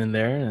seasons in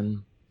there,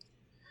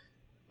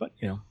 but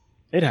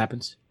it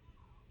happens.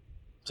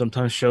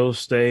 Sometimes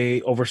shows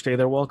overstay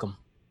their welcome.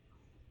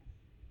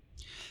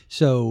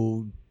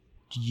 So,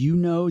 do you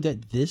know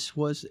that this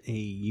was a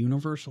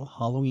Universal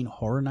Halloween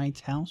Horror Nights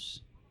house?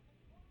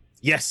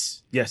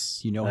 Yes.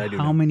 You know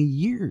how many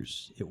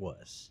years it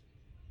was?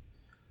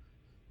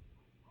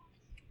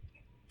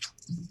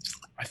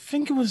 I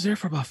think it was there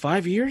for about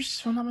 5 years,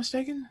 if I'm not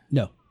mistaken.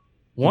 No.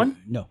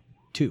 1? No.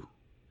 2.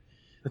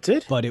 That's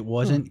it? But it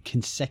wasn't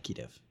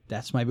consecutive.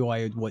 That's maybe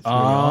why what threw you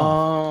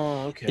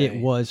off. Okay.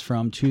 It was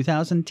from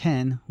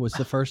 2010 was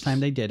the first time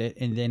they did it,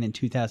 and then in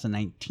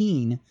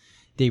 2019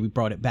 they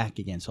brought it back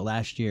again. So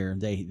last year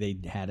they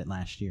had it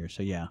last year.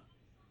 So yeah.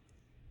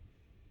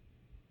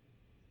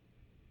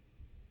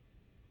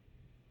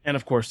 And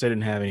of course, they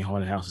didn't have any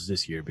haunted houses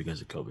this year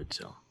because of COVID,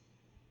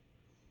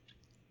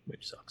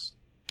 which sucks.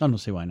 I don't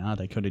see why not.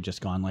 They could have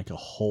just gone like a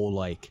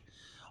whole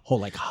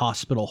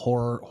hospital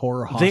horror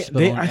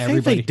hospital. I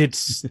think they did.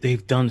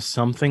 They've done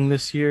something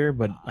this year,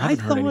 but I haven't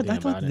heard anything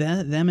about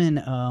it. Them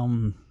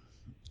and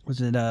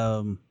was it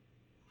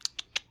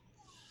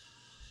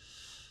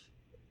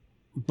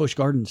Busch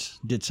Gardens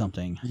did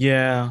something.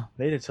 Yeah,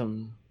 they did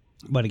something.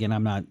 But again,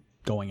 I'm not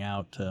going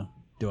out to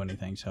do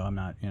anything, so I'm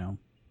not. Yeah,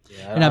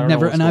 and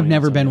I've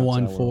never been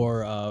one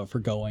for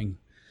going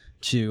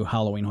to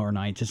Halloween Horror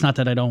Nights. It's not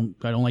that I don't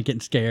like getting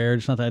scared.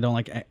 It's not that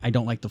I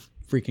don't like the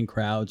freaking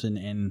crowds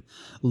and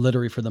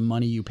literally for the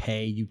money you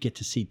pay, you get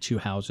to see 2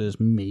 houses,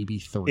 maybe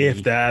 3.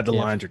 If the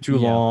lines are too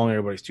long,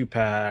 everybody's too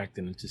packed,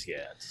 and it's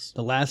just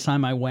the last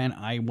time I went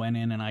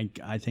in and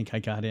I think I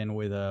got in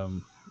with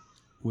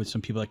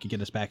some people that could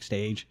get us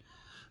backstage.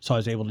 So I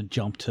was able to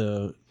jump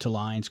to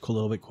lines a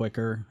little bit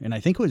quicker. And I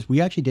think we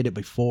actually did it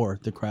before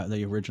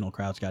the original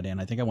crowds got in.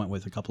 I think I went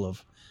with a couple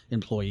of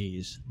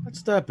employees.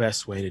 That's the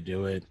best way to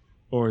do it.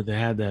 Or they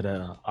had that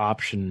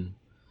option.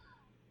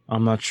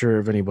 I'm not sure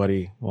if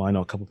anybody, well, I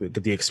know a couple people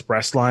get the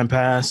Express Line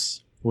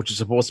pass, which is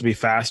supposed to be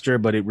faster,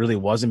 but it really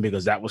wasn't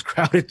because that was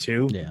crowded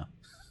too. Yeah.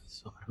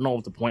 So I don't know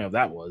what the point of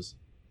that was.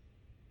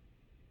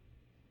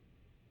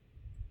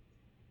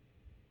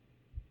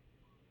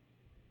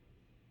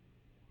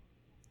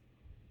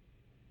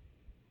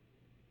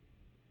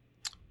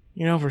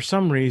 For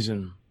some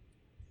reason,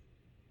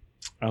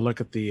 I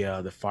look at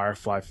the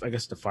Firefly, I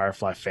guess the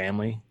Firefly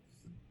family,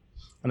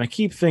 And I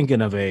keep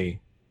thinking of a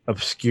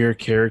obscure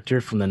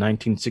character from the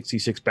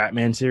 1966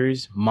 Batman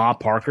series, Ma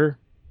Parker.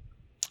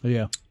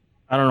 Yeah.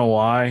 I don't know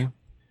why.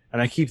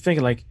 And I keep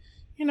thinking, like,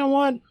 you know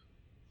what?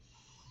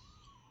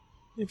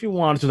 If you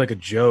wanted to, like, a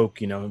joke,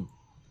 you know,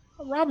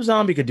 Rob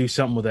Zombie could do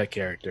something with that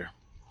character.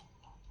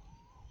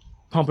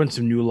 Pumping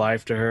some new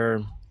life to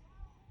her,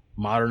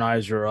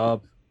 modernize her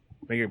up,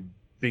 make her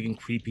big and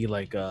creepy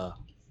like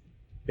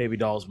Baby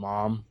Doll's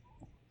mom.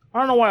 I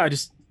don't know why I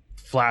just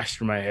flashed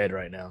through my head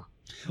right now.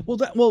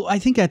 Well, I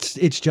think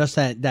it's just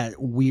that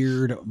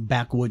weird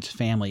backwoods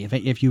family.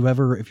 If you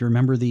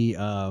remember the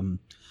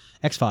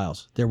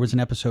X-Files, there was an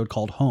episode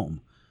called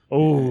Home.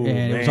 Oh,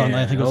 and it was on,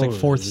 I think it was like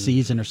 4th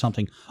season or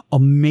something.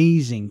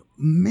 Amazing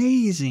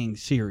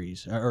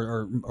series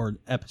or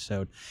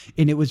episode.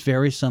 And it was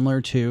very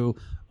similar to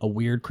a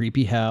weird,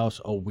 creepy house,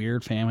 a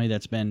weird family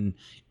that's been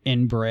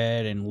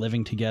inbred and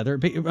living together.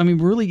 But, I mean,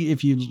 really,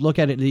 if you look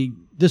at it,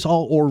 this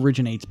all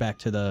originates back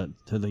to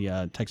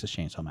the Texas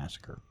Chainsaw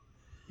Massacre.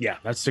 Yeah,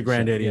 that's the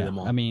granddaddy of yeah, them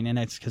all. I mean, and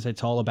it's because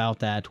it's all about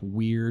that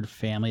weird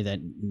family that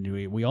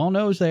we all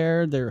know is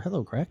there.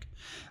 Hello, Craig.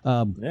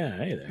 Yeah,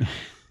 hey there.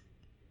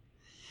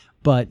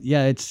 But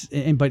yeah,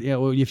 but you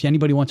know, if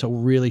anybody wants a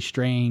really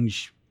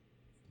strange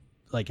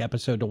like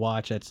episode to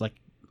watch, that's like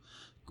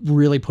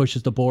really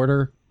pushes the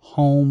border.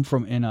 Home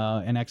from in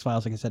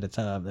X-Files, like I said, it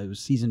was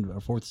season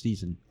 4th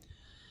season.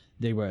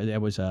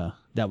 That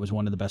was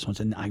one of the best ones,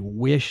 and I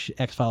wish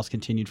X-Files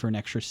continued for an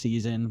extra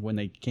season when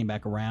they came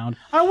back around.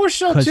 I wish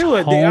so too.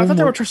 I thought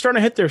they were starting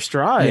to hit their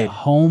stride. Yeah,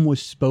 Home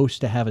was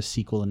supposed to have a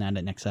sequel in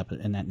that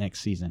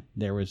next season.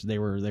 They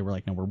were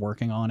like, no, we're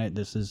working on it.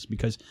 This is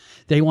because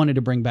they wanted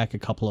to bring back a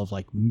couple of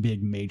like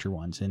big major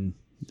ones, and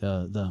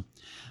the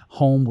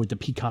Home with the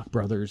Peacock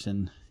brothers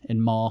and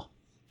Ma.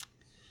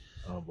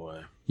 Oh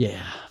boy.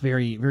 Yeah,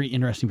 very very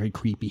interesting, very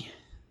creepy.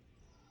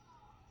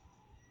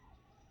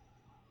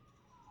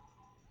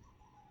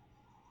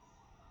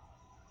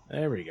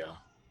 There we go.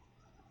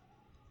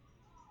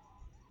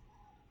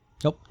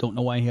 Nope, don't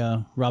know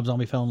why Rob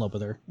Zombie fell in love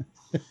with her.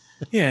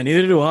 Yeah,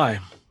 neither do I.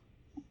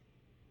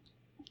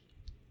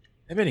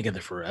 They've been together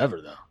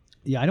forever, though.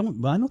 Yeah, I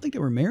don't think they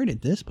were married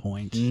at this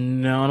point.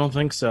 No, I don't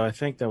think so. I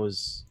think that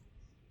was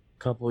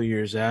a couple of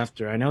years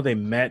after. I know they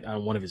met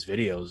on one of his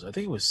videos. I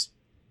think it was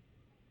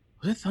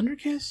it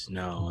Thunderkiss?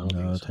 No, I don't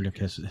think it was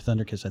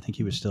Thunderkiss. I think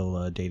he was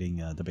still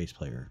dating the bass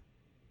player.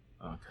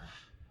 Okay.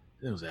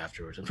 It was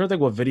afterwards. I'm trying to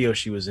think what video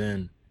she was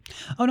in.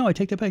 Oh no, I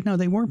take that back. No,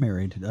 they were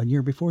married a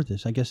year before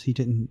this. I guess he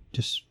didn't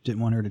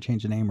want her to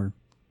change the name or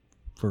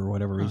for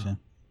whatever reason.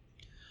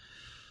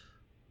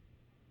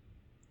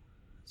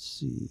 Let's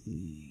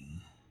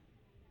see.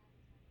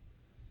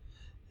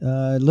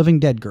 Living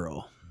Dead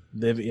Girl.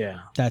 Yeah.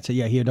 That's it.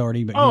 Yeah, he had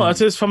already been. Oh,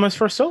 that's from his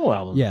first solo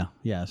album.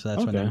 Yeah. So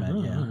that's what I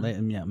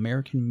meant. Yeah,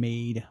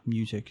 American-made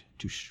music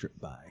to strip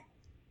by.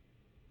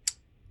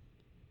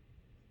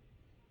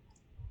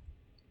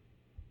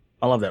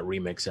 I love that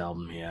remix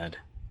album he had.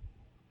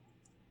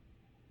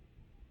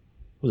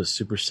 It was a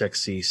super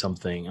sexy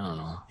something. I don't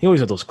know. He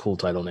always had those cool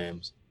title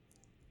names.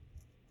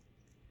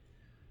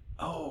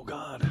 Oh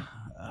God.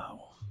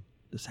 Oh,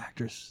 this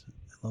actress.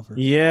 I love her.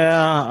 Yeah,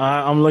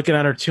 I'm looking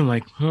at her too. I'm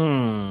like,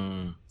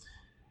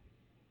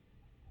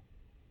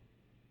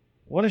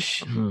 What is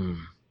she?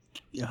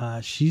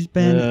 She's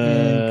been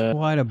in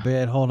quite a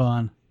bit. Hold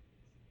on.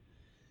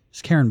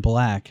 It's Karen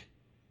Black.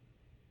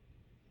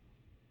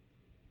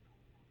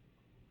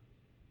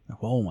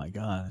 Oh my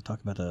God! Talk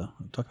about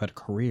a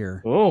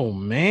career. Oh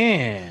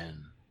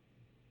man!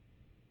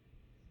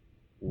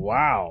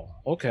 Wow.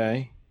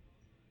 Okay.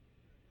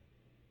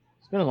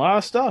 It's been a lot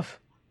of stuff.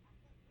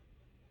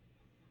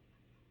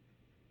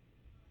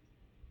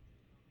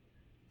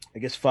 I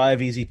guess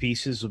 5 Easy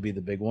Pieces would be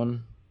the big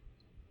one.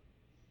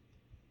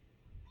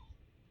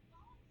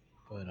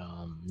 But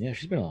yeah,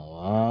 she's been in a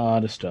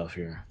lot of stuff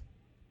here.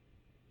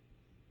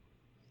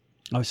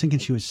 I was thinking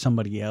she was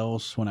somebody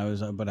else when I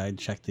was, but I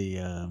checked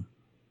the.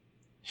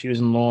 She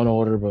was in Law and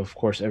Order, but of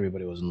course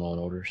everybody was in Law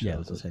and Order, so yeah,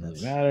 it doesn't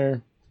really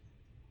matter.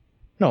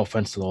 No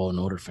offense to Law and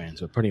Order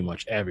fans, but pretty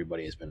much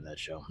everybody has been in that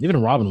show.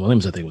 Even Robin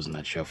Williams, I think, was in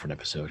that show for an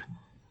episode.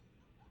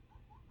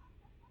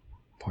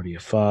 Party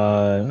of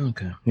 5.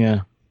 Okay,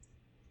 yeah.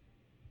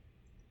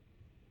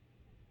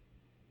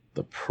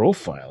 The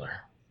Profiler.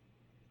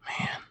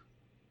 Man.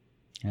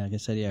 Yeah, like I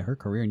said, yeah, her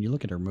career, and you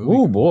look at her movie.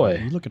 Oh boy.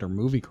 You look at her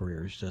movie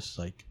career, it's just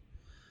like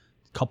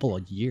a couple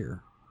a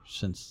year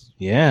since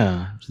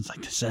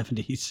like the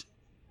 70s.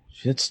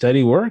 She had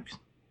steady work.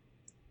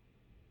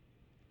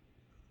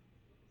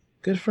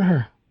 Good for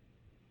her.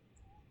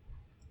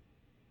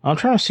 I'm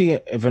trying to see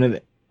if anything.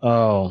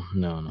 Oh,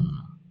 no.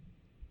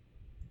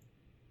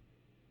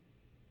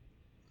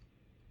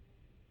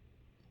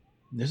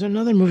 There's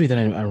another movie that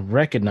I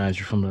recognize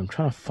her from, but I'm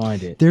trying to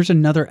find it. There's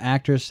another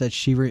actress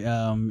that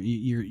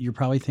you're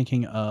probably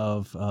thinking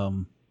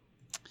of.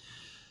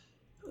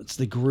 It's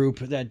the group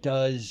that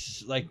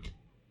does like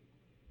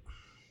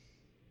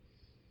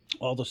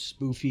all the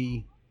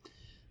spoofy.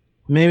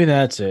 Maybe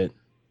that's it.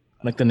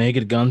 Like the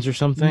Naked Guns or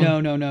something?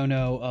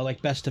 No.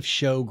 Like Best of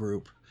Show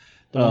group.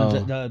 The ones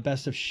that, the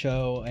best of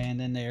show, and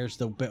then there's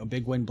the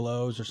Big Wind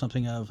Blows or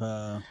something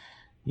of.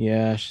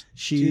 Yeah,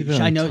 she. been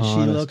on I a know she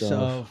ton of looks.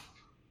 stuff.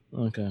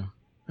 Okay.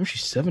 Oh,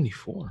 she's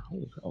 74.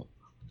 Holy cow. I'm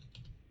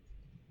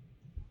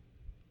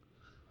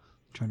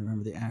trying to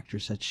remember the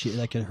actress that she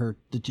like her.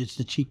 It's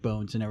the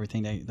cheekbones and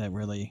everything that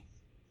really.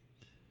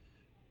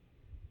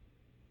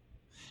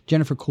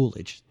 Jennifer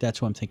Coolidge.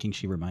 That's what I'm thinking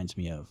she reminds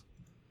me of.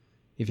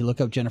 If you look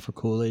up Jennifer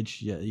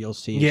Coolidge, you'll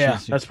see. Yeah,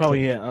 that's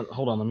probably it.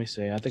 Hold on, let me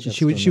see. I think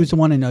she was the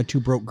one in Two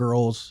Broke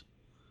Girls.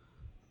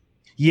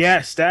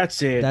 Yes,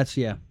 that's it. That's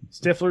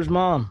Stifler's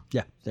mom.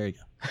 Yeah, there you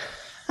go.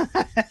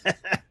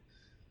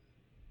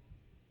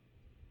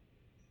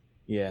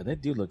 Yeah, they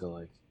do look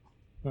alike.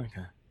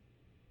 Okay.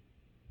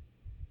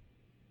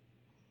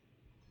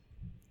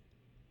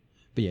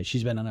 But yeah,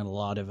 she's been on a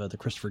lot of the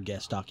Christopher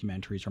Guest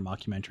documentaries or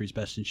mockumentaries.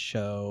 Best in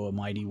Show, A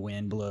Mighty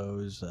Wind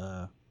Blows.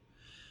 If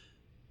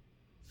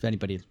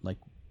anybody like,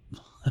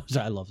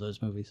 I love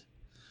those movies,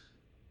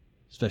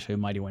 especially A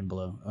Mighty Wind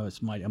Blow. Oh, it's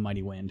A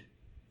Mighty Wind.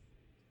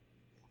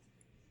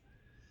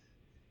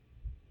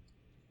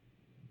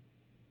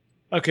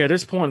 Okay, at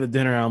this point of the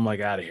dinner, I'm like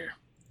out of here.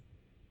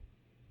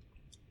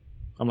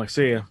 I'm like,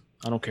 see ya.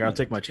 I don't care. I'll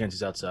take my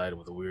chances outside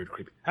with a weird,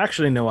 creepy.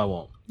 Actually, no, I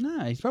won't.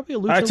 Nah, he's probably a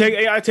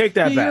lucha. I take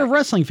that back. You're a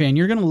wrestling fan.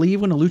 You're gonna leave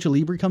when a lucha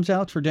libre comes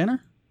out for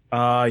dinner?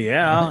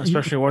 Yeah,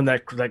 especially when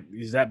that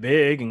he's that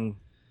big and.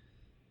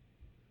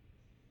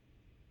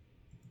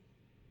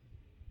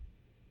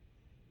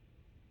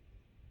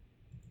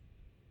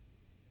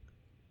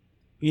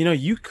 You know,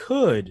 you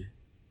could.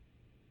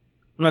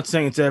 I'm not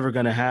saying it's ever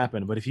going to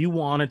happen, but if you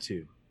wanted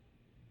to,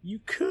 you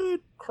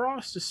could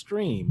cross the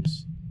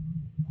streams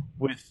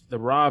with the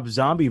Rob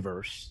Zombie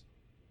verse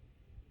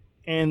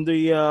and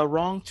the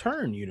Wrong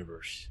Turn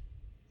universe.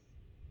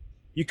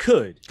 You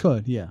could,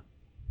 yeah.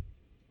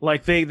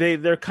 Like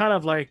they're kind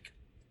of like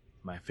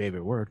my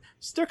favorite word.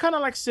 They're kind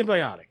of like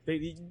symbiotic.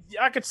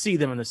 I could see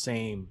them in the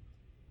same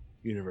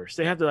universe.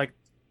 They have the like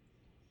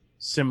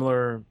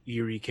similar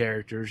eerie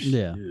characters.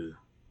 Yeah. Ew.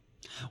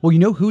 Well, you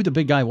know who the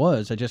big guy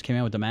was that just came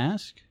out with the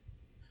mask?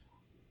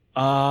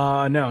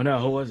 No,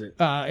 who was it?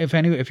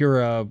 If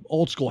you're a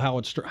old school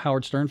Howard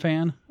Stern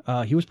fan,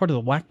 he was part of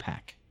the Whack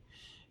Pack.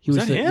 He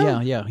was that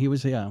him? Yeah, he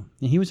was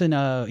he was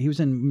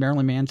in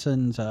Marilyn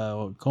Manson's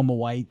Coma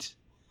White.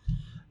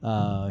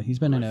 He's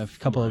been in a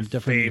couple of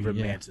different favorite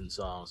Manson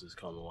songs is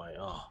Coma White.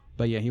 Oh,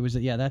 but yeah, he was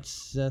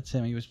that's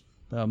him. He was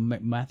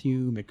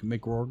Matthew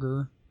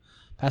McGregor,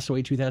 passed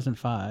away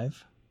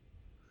 2005.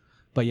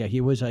 But yeah, he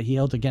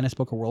held the Guinness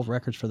Book of World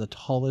Records for the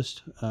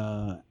tallest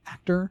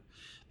actor,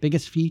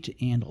 biggest feet,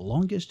 and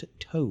longest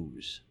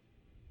toes.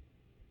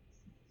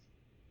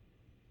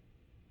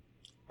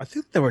 I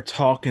think they were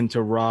talking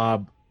to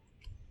Rob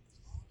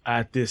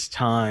at this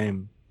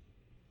time.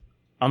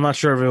 I'm not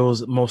sure if it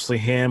was mostly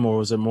him or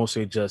was it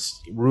mostly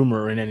just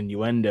rumor and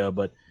innuendo,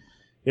 but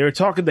they were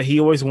talking that he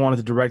always wanted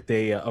to direct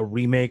a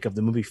remake of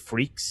the movie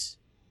Freaks.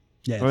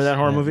 Yes. Remember that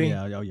horror movie?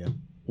 Yeah, oh yeah.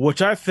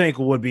 Which I think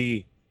would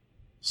be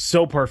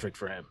so perfect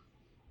for him.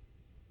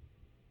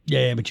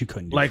 Yeah, but you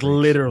couldn't do like Freaks.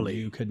 literally.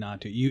 You could not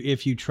do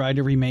if you tried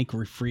to remake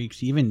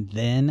Freaks, even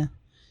then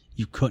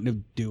you couldn't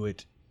have do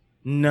it.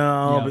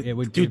 No, Yeah, but it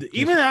would dude,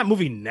 even that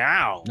movie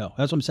now No,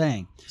 that's what I'm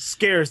saying.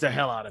 scares the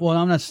hell out of me. Well,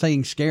 I'm not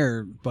saying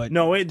scared, but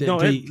No, it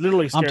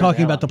literally scares I'm talking the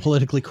hell about out the of me.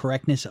 politically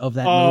correctness of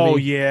that Oh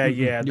movie. yeah, Mm-mm.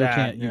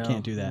 yeah, You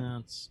can't do that. No,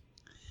 it's-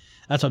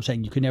 That's what I'm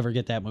saying. You could never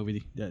get that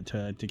movie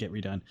to get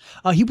redone.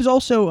 He was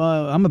also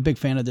I'm a big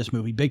fan of this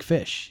movie, Big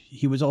Fish.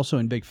 He was also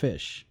in Big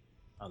Fish.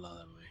 I love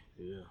that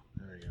movie. Yeah,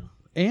 there you go.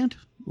 And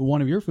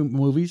one of your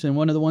movies, and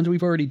one of the ones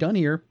we've already done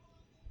here,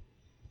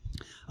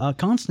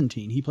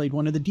 Constantine. He played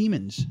one of the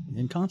demons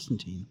in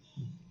Constantine.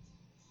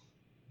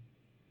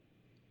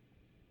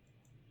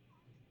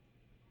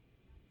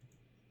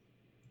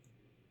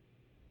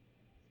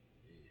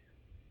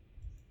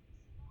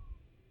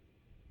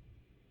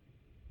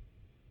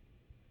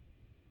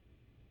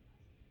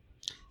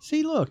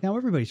 See, look, now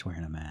everybody's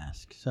wearing a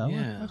mask, so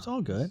Yeah. that's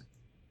all good.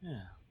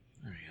 Yeah,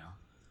 there you go.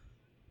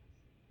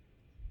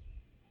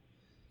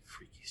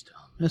 Freaky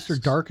stuff. Mr.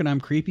 Dark and I'm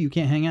creepy. You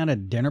can't hang out at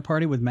a dinner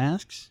party with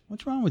masks?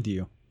 What's wrong with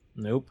you?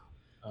 Nope,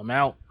 I'm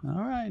out. All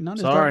right, not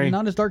Sorry.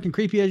 as dark and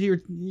creepy as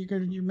you're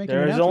making it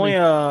There's out to only be.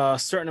 a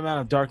certain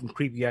amount of dark and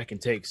creepy I can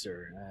take,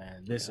 sir,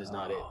 and this is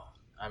not it.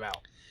 I'm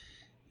out.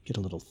 Get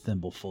a little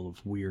thimble full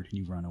of weird and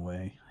you run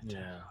away.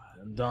 Yeah,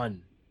 I'm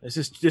done. This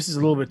is a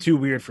little bit too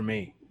weird for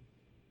me.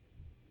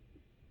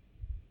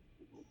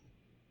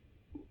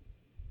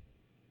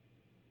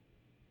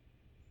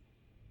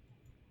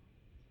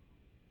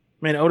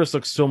 Man, Otis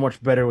looks so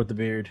much better with the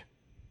beard.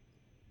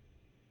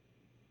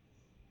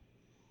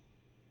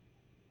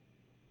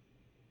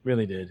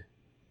 Really did.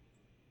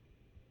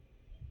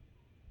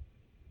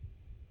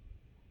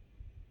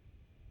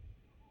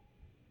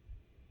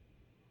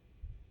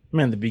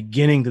 Man, the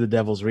beginning to The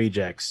Devil's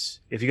Rejects.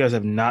 If you guys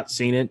have not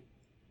seen it,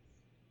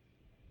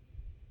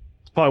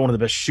 it's probably one of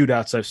the best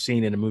shootouts I've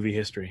seen in a movie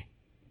history.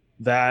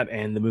 That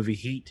and the movie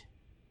Heat,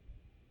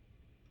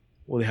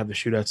 where they have the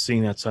shootout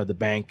scene outside the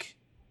bank.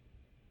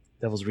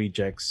 Devil's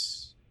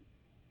Rejects.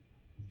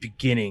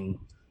 beginning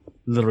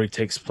literally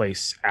takes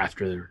place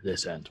after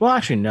this ends. Well,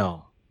 actually,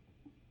 no.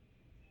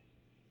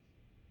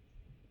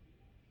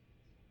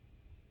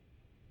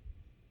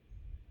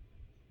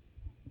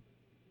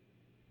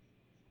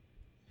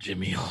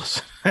 Jimmy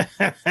Olsen.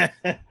 I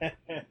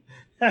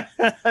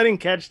didn't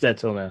catch that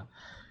till now.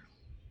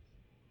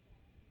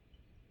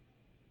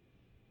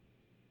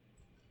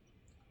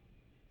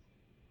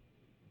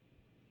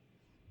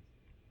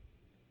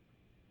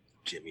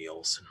 Jimmy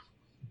Olsen.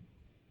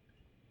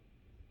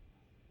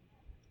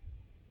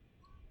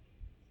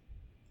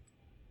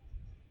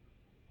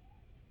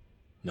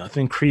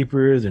 Nothing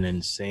creepier than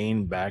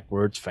insane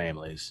backwards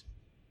families.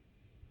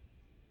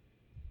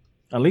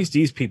 At least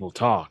these people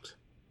talked.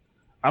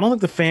 I don't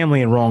think the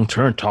family in Wrong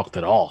Turn talked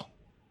at all.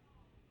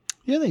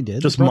 Yeah, they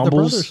did. Just the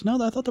mumbles? brothers.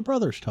 No, I thought the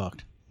brothers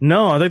talked.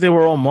 No, I think they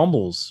were all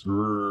mumbles.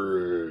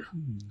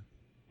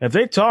 If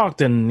they talked,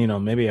 then,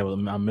 maybe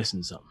I'm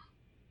missing something.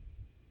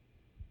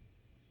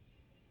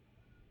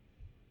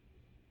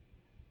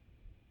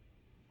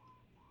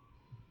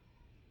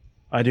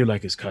 I do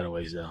like his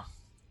cutaways, though.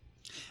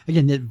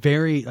 Again,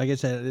 like I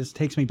said, this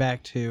takes me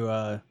back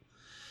to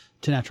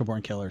Natural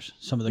Born Killers.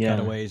 Some of the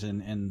cutaways,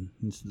 and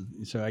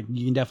so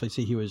you can definitely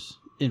see he was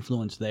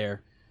influenced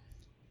there.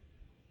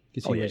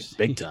 Oh, yeah,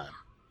 big time.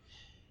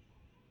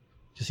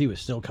 Because he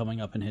was still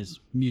coming up in his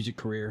music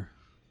career.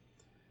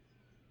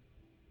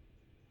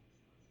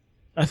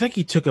 I think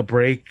he took a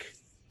break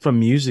from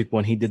music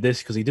when he did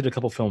this, because he did a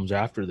couple films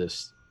after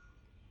this,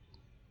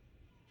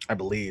 I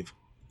believe.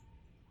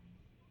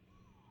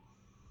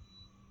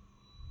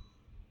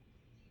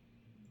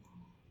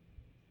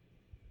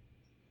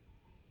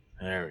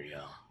 There we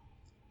go.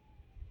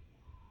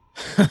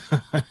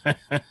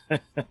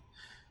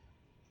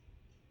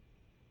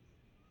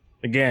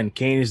 Again,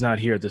 Kane is not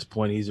here at this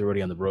point. He's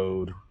already on the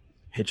road,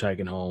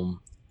 hitchhiking home.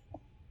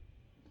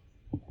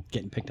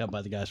 Getting picked up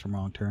by the guys from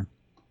Wrong Turn.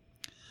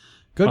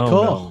 Good Oh,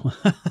 call.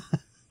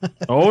 No.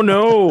 Oh,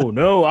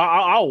 no.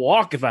 I'll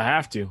walk if I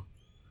have to.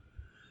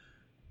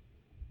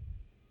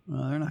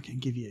 Well, they're not going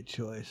to give you a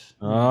choice.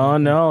 Oh,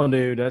 no,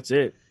 dude. That's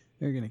it.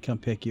 They're going to come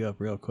pick you up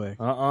real quick.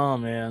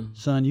 Man.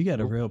 Son, you got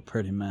a real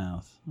pretty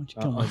mouth. Why don't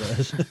you come with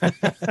us?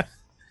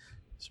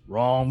 It's the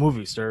wrong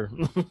movie, sir.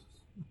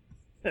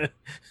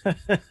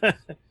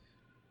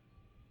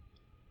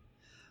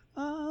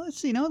 Let's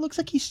see. No, it looks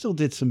like he still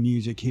did some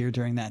music here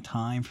during that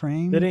time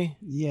frame. Did he?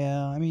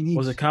 Yeah. I mean,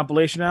 Was it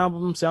compilation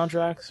album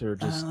soundtracks or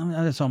just?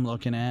 That's what I'm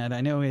looking at.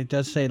 I know it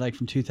does say like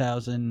from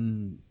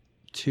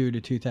 2002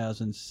 to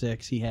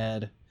 2006 he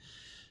had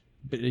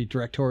a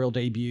directorial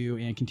debut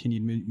and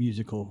continued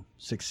musical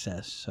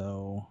success.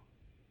 So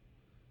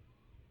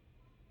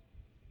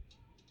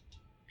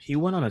he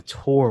went on a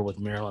tour with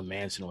Marilyn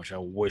Manson, which I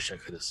wish I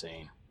could have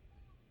seen.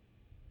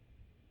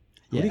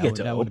 Yeah,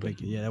 that would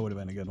have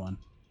been a good one.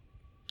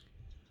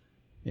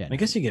 Yeah, I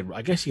guess you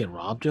get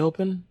robbed to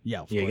open.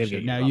 Yeah, of course.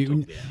 Course. Now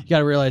you got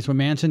to realize when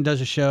Manson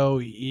does a show,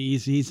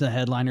 he's the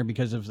headliner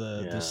because of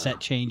the set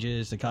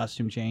changes, the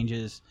costume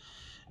changes,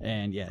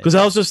 and yeah. Because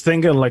I was just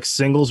thinking, like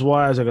singles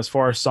wise, like as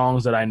far as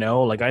songs that I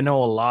know, like I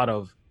know a lot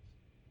of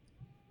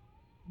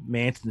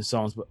Manson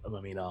songs, but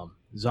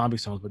zombie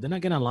songs. But then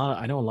again,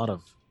 I know a lot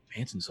of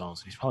Manson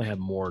songs. He's probably had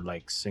more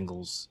like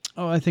singles.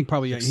 Oh, I think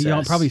probably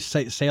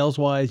sales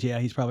wise, yeah,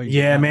 he's probably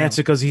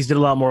Manson, because he's did a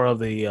lot more of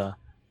the.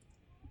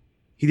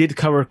 He did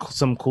cover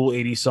some cool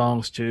 80s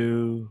songs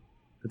too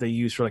that they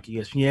used for like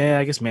ESPN. Yeah,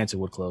 I guess Manson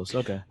would close.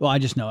 Okay. Well, I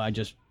just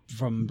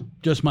from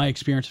my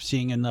experience of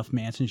seeing enough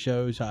Manson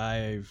shows,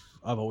 I've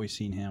always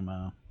seen him.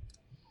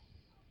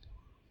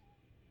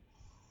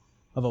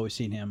 I've always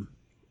seen him,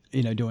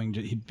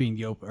 being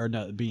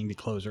the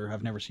closer.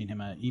 I've never seen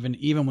him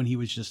even when he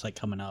was just like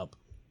coming up.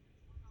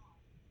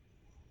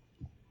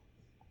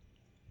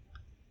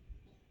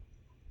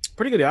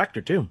 Pretty good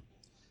actor too.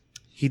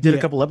 He did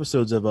a couple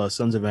episodes of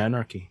Sons of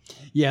Anarchy.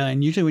 Yeah,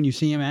 and usually when you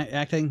see him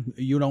acting,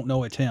 you don't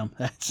know it's him.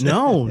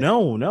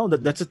 No.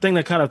 That's the thing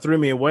that kind of threw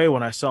me away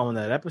when I saw him in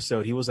that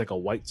episode. He was like a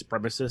white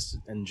supremacist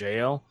in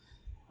jail.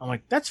 I'm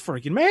like, that's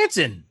freaking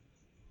Manson.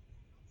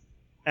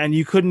 And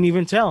you couldn't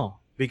even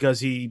tell because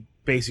he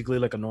basically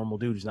like a normal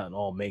dude. He's not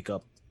all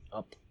makeup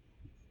up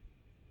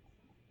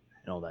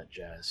and all that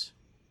jazz.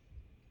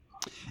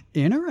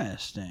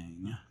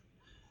 Interesting.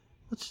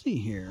 Let's see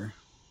here.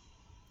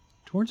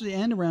 Towards the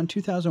end, around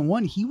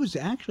 2001, he was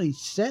actually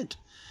set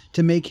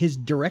to make his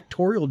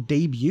directorial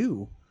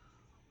debut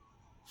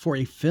for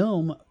a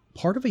film,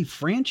 part of a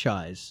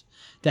franchise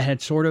that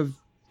had sort of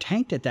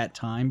tanked at that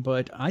time.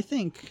 But I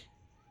think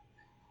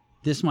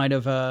this might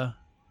have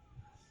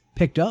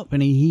picked up,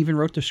 and he even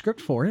wrote the script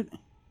for it.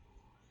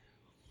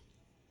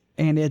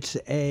 And it's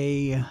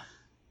a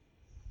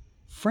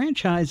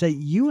franchise that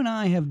you and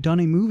I have done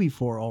a movie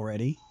for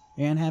already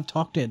and have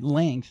talked at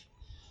length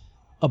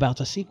about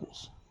the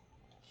sequels.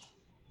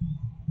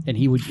 And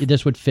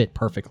this would fit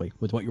perfectly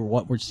with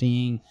what we're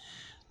seeing,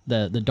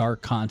 the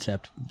dark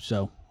concept.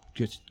 So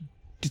just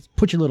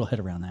put your little head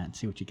around that and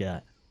see what you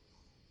got.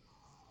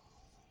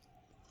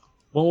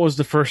 What was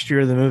the first year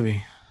of the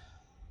movie?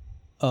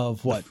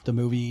 Of what? The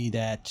movie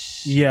that...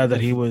 Yeah,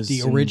 that he was...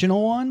 The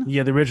original one?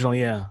 Yeah, the original,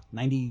 yeah.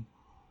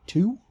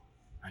 92?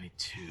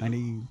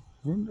 92.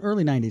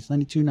 Early 90s,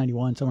 92,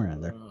 91, somewhere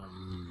around there.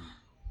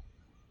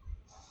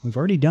 We've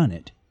already done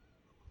it.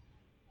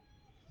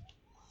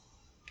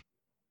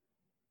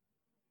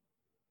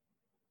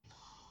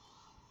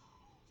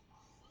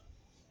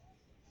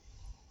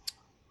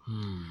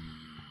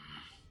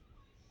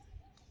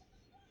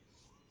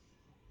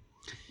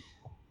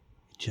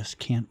 It just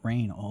can't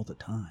rain all the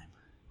time.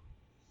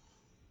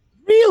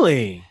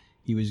 Really?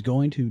 He was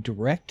going to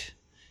direct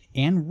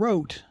and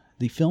wrote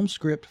the film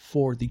script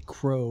for The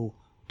Crow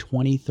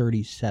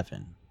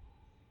 2037.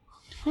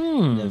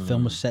 The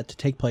film was set to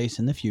take place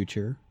in the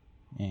future,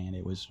 and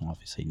it was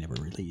obviously never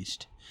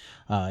released.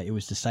 It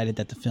was decided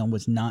that the film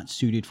was not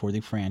suited for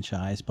the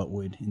franchise, but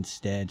would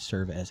instead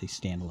serve as a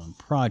standalone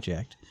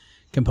project,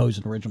 compose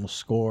an original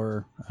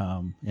score,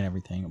 and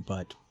everything,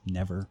 but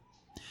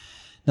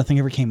nothing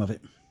ever came of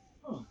it.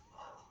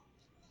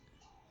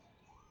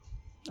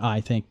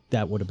 I think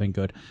that would have been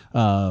good.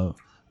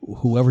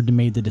 Whoever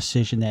made the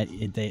decision that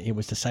it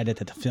was decided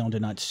that the film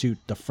did not suit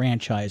the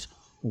franchise,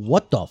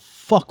 what the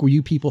fuck were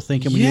you people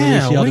thinking when you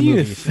released the other movies? What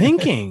are you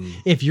thinking?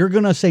 If you're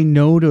gonna say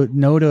no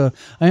to,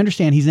 I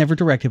understand he's never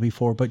directed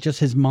before, but just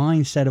his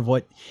mindset of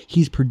what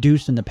he's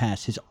produced in the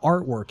past, his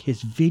artwork,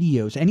 his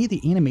videos, any of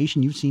the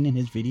animation you've seen in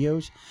his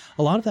videos,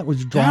 a lot of that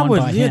was drawn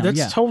by him.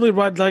 That's totally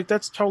right. Like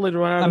that's totally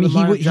right. Out I mean, of the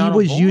mind of John he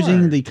was O'Born.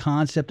 using the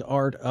concept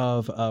art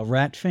of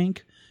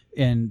Ratfink,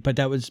 but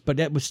that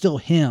was still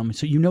him.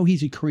 So you know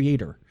he's a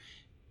creator.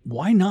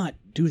 Why not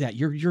do that?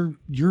 Your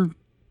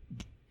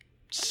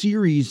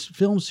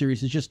film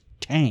series is just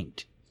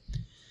tanked.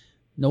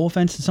 No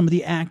offense to some of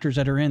the actors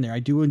that are in there. I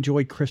do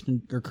enjoy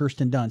Kirsten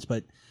Dunst,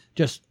 but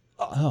just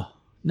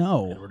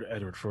no.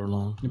 Edward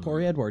Furlong.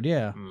 Poor Edward,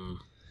 yeah.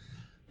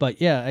 But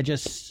yeah, it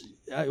just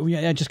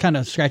kind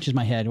of scratches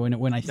my head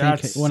when I think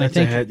that's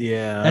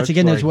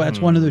again like, that's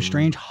one of those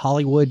strange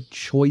Hollywood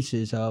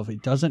choices of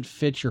it doesn't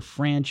fit your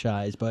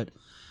franchise, but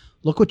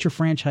look what your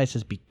franchise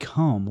has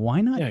become.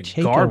 Why not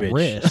take garbage. A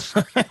risk?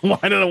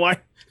 Why?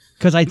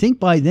 Because I think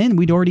by then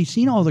we'd already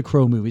seen all the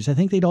Crow movies. I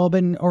think they'd all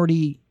been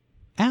already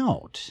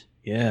out.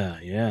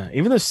 Yeah.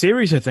 Even the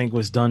series I think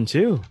was done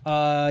too.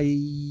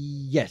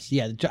 Yes,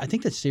 yeah. I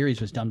think the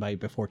series was done by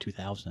before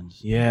 2000s.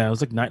 Yeah, it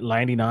was like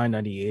 99,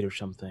 98 or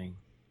something.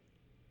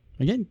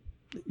 Again,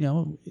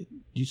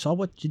 you saw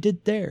what you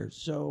did there,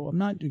 so I'm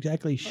not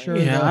exactly sure.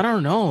 Yeah, I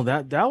don't know.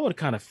 That would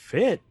kind of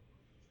fit.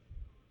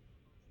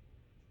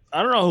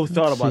 I don't know who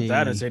thought about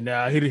that and said,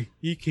 "Nah,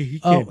 he can't."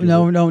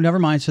 Oh no, never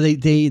mind. So they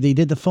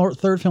did the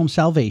third film,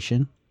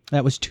 Salvation.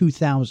 That was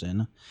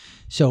 2000.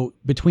 So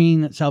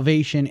between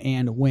Salvation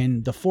and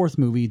when the fourth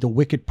movie, The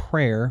Wicked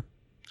Prayer,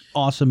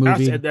 awesome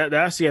movie.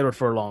 That's the Edward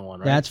Furlong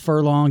one, right? That's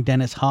Furlong,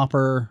 Dennis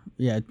Hopper,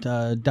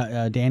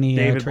 Danny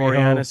David Trejo,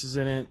 Boreanaz is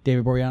in it.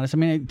 David Boreanaz. I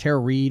mean, Tara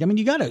Reid. I mean,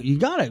 you got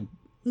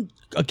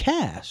a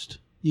cast.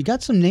 You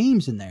got some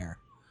names in there.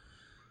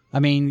 I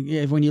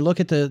mean, when you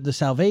look at the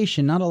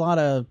Salvation, not a lot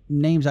of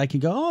names I can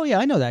go, oh yeah,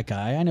 I know that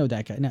guy.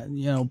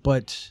 Now,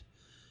 but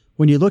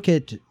when you look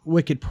at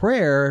Wicked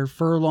Prayer,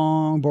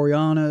 Furlong,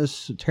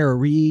 Boreanaz, Tara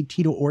Reid,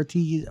 Tito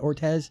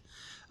Ortiz,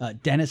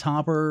 Dennis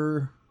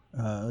Hopper,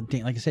 like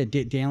I said,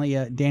 Danny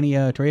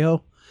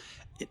Trejo.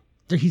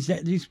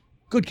 He's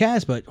good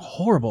cast, but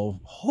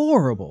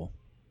horrible,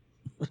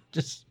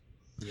 just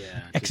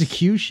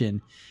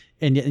execution.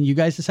 And you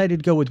guys decided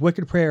to go with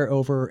Wicked Prayer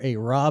over a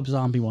Rob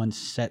Zombie one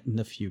set in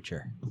the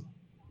future.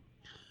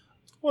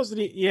 Wasn't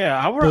it?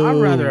 Yeah, I'd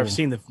rather have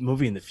seen the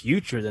movie in the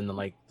future than the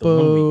one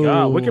we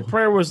got. Wicked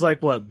Prayer was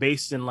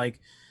based in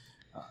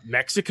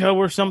Mexico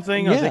or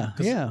something. Yeah.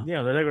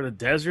 They're in the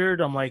desert.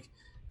 I'm like,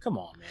 come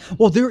on, man.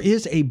 Well, there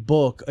is a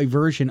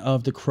version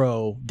of The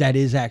Crow that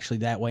is actually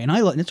that way, and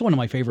it's one of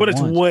my favorite. But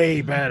it's ones.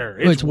 way better.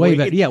 It's way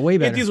better. Yeah, way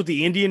better. It deals with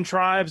the Indian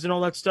tribes and all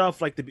that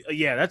stuff.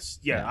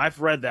 I've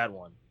read that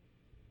one.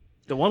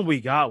 The one we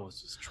got was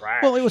just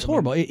trash. Well, it was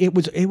horrible. It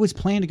was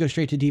planned to go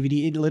straight to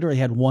DVD. It literally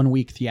had 1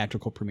 week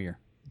theatrical premiere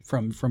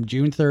from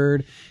June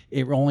 3rd.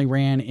 It only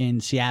ran in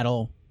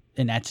Seattle,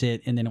 and that's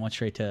it. And then it went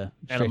straight to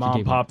a mom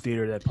and pop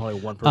theater that probably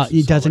one person.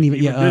 It doesn't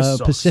even.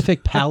 this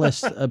Pacific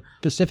Palace,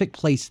 Pacific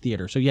Place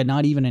Theater. So yeah,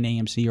 not even an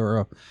AMC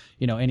or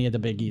any of the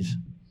biggies.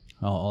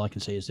 All I can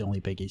say is the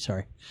only biggie.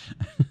 Sorry.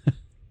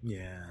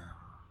 Yeah.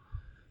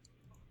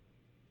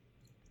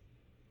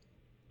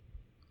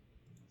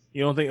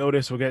 You don't think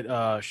Otis will get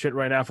shit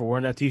right now for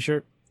wearing that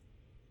T-shirt?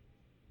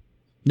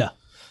 No.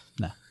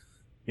 You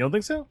don't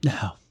think so?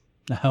 No.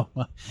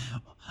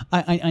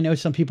 I know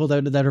some people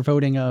that are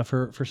voting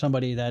for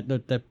somebody that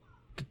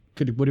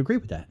would agree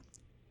with that.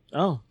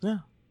 Oh yeah.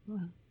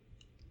 Right.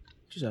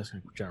 Just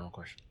asking a general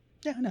question.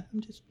 Yeah, no, I'm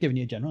just giving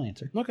you a general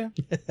answer. Okay.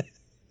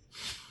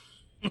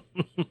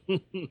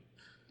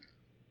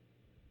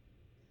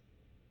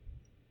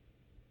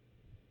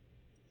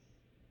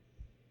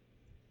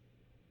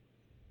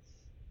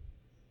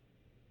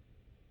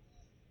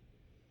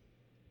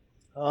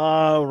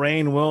 Oh,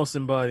 Rainn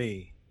Wilson,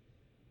 buddy.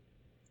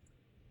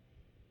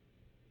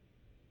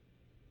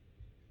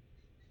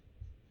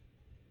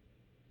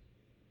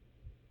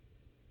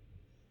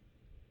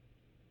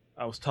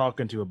 I was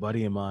talking to a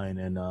buddy of mine,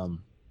 and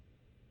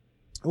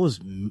it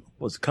was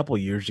a couple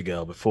of years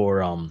ago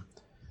before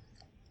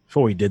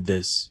we did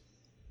this,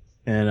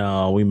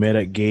 and we met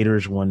at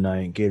Gators one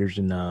night. Gators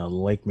in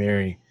Lake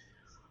Mary,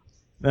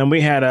 and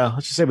we had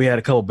let's just say we had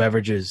a couple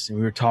beverages, and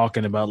we were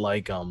talking about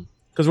like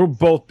because we're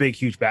both big,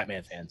 huge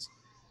Batman fans.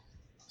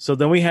 So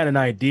then we had an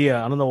idea.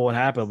 I don't know what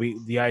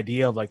happened. The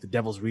idea of like the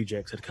Devil's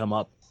Rejects had come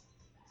up,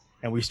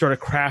 and we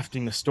started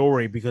crafting a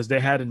story because they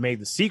hadn't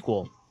made the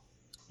sequel,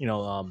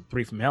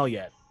 Three from Hell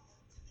yet.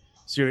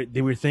 So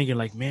they were thinking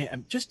like,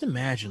 man, just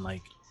imagine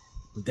like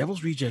the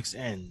Devil's Rejects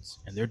ends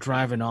and they're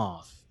driving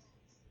off.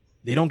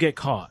 They don't get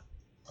caught.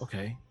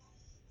 Okay.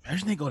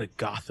 Imagine they go to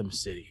Gotham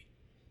City.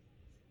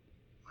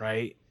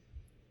 Right?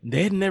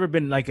 They had never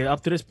been, like,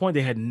 up to this point,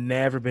 they had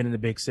never been in the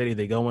big city.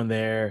 They go in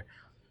there,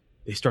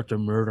 they start their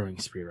murdering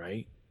spree,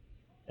 right?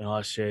 And all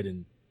that shit.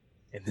 And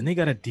then they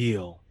got to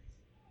deal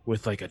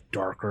with like a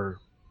darker,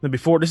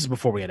 this is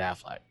before we had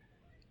Affleck.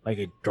 Like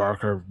a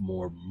darker,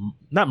 more,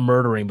 not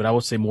murdering, but I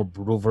would say more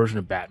brutal version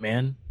of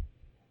Batman.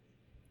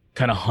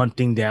 Kind of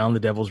hunting down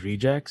the Devil's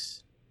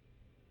Rejects.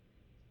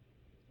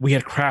 We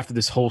had crafted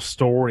this whole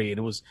story, and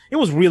it was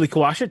really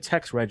cool. I should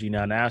text Reggie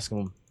now and ask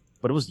him,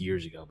 but it was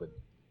years ago. But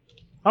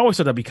I always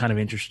thought that'd be kind of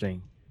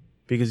interesting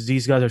because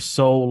these guys are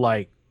so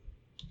like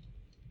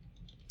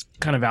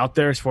kind of out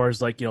there as far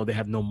as like, they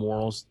have no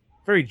morals.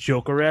 Very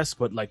Joker-esque,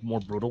 but like more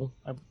brutal.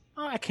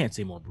 I can't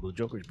say more brutal.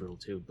 Joker's brutal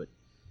too, but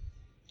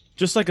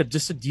just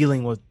a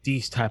dealing with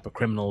these type of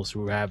criminals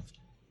who have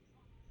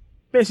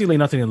basically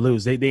nothing to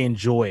lose. They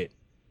enjoy it.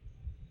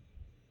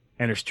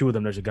 And there's two of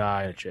them. There's a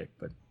guy and a chick,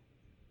 but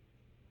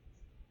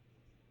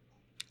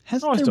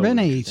has there been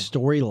a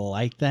story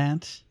like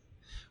that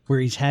where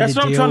he's had That's to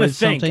what I'm deal trying with to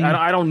think. something?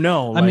 I don't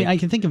know. I mean, I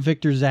can think of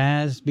Victor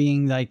Zsasz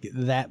being like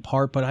that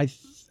part, but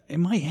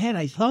in my head,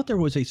 I thought there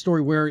was a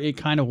story where it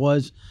kind of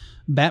was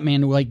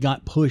Batman like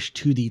got pushed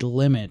to the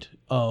limit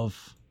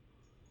of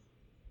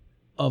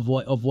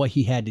what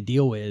he had to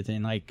deal with,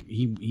 and like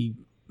he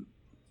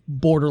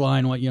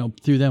borderline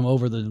threw them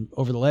over the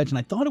ledge, and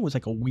I thought it was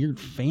like a weird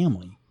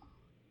family.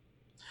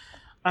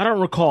 I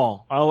don't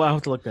recall. I'll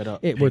have to look that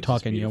up. We're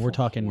talking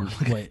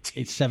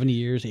it's 70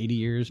 years, 80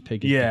 years.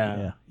 Pig.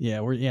 Yeah.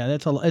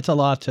 It's a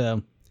lot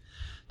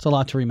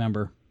to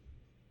remember.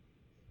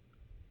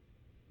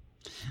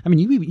 I mean,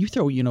 you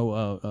throw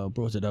what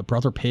was it,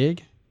 Brother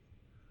Pig?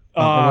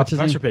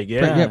 Professor Pig,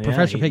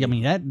 Professor Pig. I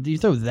mean, you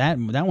throw that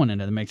one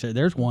into the mix.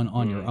 There's one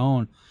on your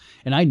own,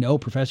 and I know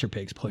Professor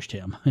Pig's pushed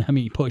him. I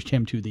mean, he pushed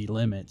him to the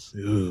limits.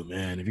 Ooh,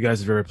 man! If you guys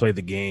have ever played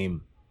the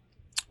game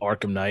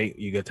Arkham Knight,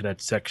 you get to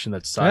that section,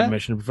 that side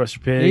mission of Professor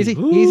Pig.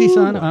 Easy,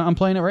 son. I'm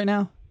playing it right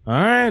now. All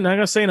right, not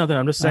gonna say nothing.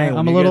 I'm just saying.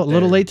 I'm a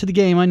little late to the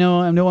game. I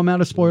know I'm out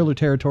of spoiler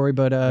territory,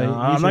 but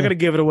I'm not gonna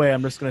give it away.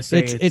 I'm just gonna say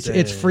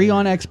it's free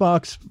on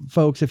Xbox,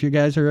 folks. If you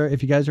guys are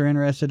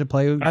interested to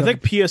play, I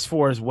think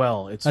PS4 as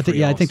well. I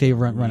think they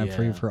run it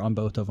free on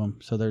both of them,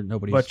 so they're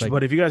nobody's.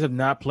 But if you guys have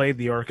not played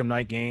the Arkham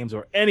Knight games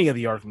or any of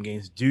the Arkham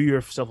games, do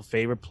yourself a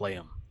favor, play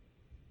them.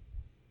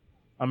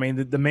 I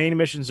mean, the main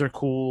missions are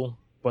cool,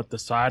 but the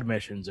side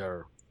missions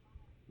are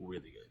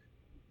really good.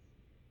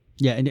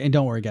 Yeah, and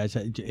don't worry, guys.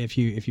 If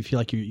you feel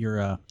like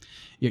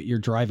your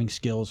driving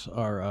skills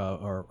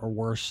are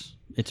worse,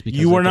 it's because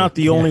you are not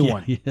the only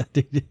one. Yeah.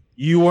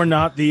 You are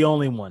not the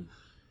only one.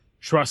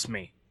 Trust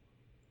me.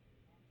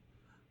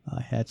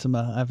 I had some.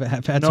 I've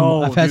had some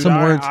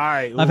words.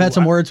 I've had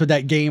some words with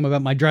that game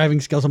about my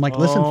driving skills. I'm like,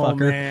 listen,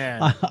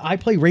 fucker. I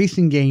play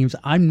racing games.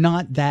 I'm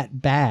not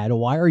that bad.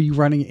 Why are you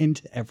running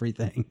into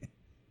everything?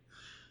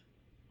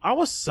 I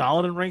was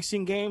solid in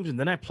racing games, and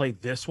then I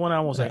played this one. I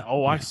was like,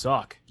 oh, I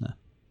suck. No.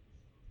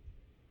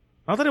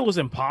 Not that it was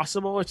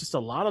impossible. It's just a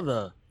lot of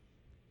the.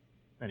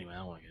 Anyway, I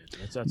don't want to get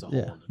into it. That's a whole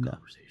other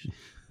conversation.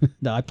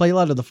 No, I play a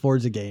lot of the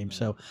Forza games,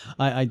 so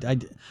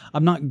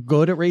I'm not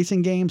good at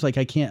racing games. Like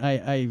I can't.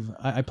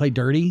 I play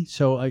dirty,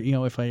 so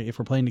if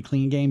we're playing a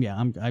clean game,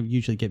 I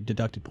usually get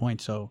deducted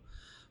points. So,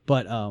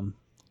 but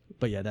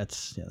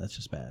that's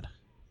just bad.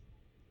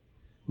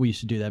 We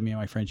used to do that. Me and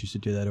my friends used to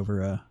do that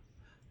over.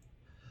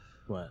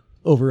 What?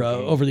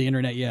 Over the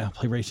internet,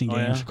 play racing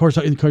games. Yeah? Of course,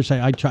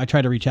 I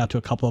try to reach out to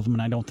a couple of them,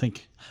 and I don't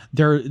think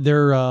their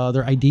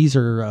IDs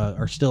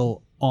are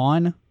still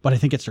on, but I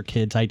think it's their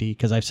kid's ID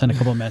because I've sent a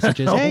couple of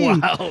messages. Hey,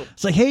 wow.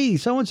 It's like, hey,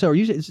 so and so,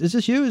 is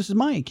this you? This is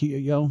Mike.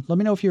 Let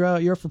me know if you're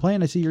up for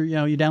playing. I see you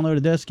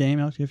downloaded this game.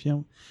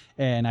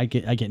 And I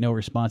get no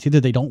response. Either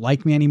they don't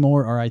like me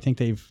anymore, or I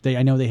think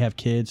I know they have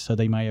kids, so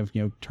they might have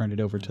turned it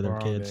over to their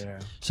kids,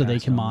 so they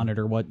can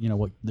monitor what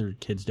their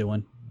kid's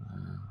doing.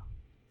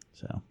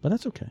 So, but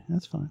that's okay.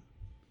 That's fine.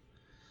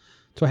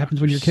 That's what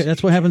happens when your kid.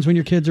 That's what happens when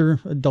your kids are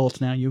adults.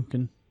 Now you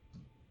can.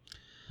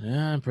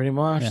 Yeah, pretty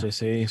much. Yeah. They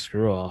say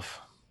screw off.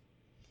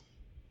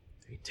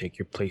 They take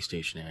your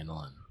PlayStation handle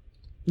and.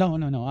 No.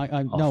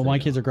 No, my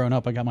kids are grown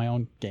up. I got my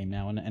own game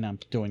now, and I'm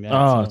doing that.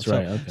 Oh, that's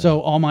right. Okay.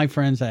 So all my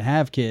friends that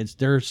have kids,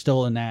 they're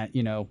still in that,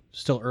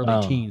 still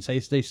early teens.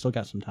 They still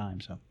got some time.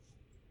 So.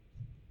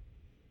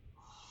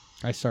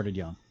 I started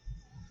young.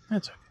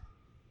 That's okay.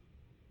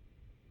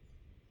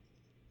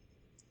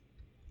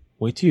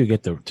 Wait till you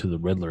get to the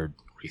Riddler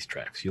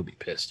racetracks. You'll be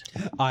pissed.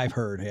 I've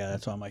heard. Yeah,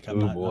 that's why I'm like,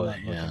 I'm Oh, not boy,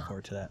 looking yeah.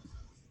 forward to that.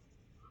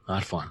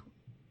 Not fun.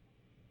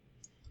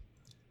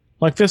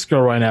 Like this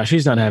girl right now,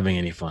 she's not having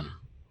any fun.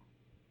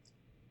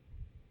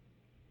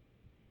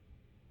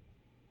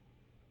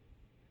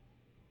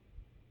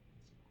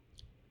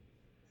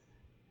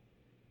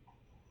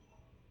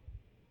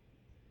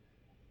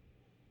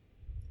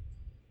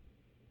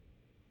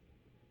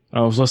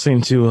 I was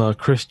listening to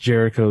Chris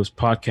Jericho's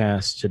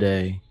podcast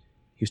today.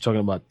 He was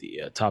talking about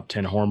the top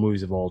 10 horror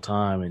movies of all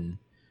time, and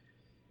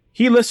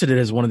he listed it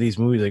as one of these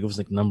movies. Like it was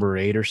like number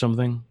 8 or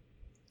something.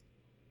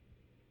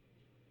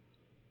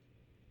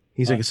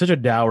 He's like, it's such a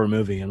dour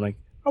movie. I'm like,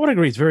 I would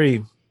agree. It's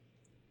very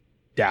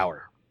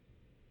dour.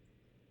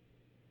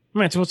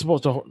 Man, it's what's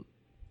supposed to...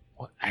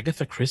 What,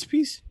 Agatha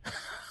Christie's?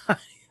 I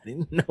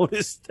didn't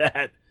notice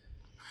that.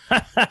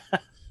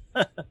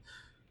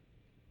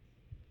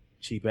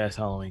 Cheap-ass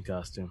Halloween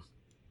costume.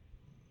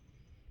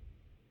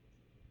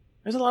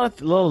 There's a lot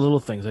of little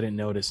things I didn't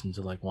notice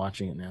until like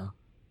watching it now.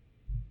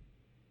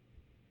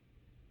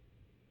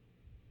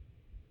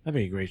 That'd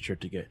be a great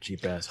shirt to get.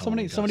 Cheap-ass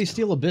Halloween Somebody costume.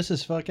 steal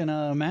Abyss's fucking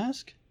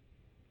mask?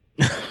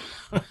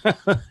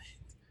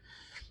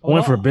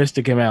 One for Abyss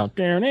to come out.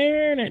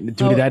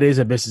 Dude, that is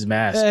Abyss's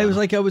mask. It was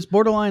like, it was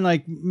borderline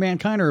like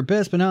Mankind or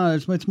Abyss, but no,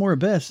 it's more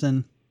Abyss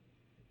than...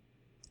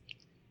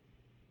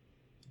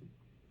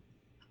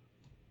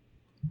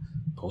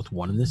 Both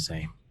one and the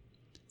same.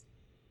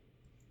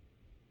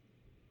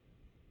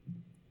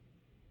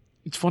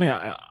 It's funny.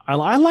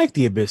 I like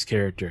the Abyss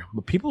character,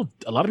 but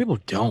a lot of people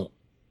don't.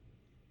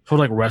 For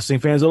like wrestling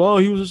fans, oh,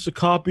 he was just a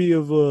copy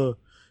of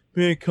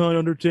Mankind,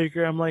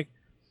 Undertaker. I'm like,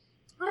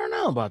 I don't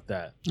know about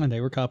that. And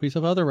they were copies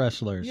of other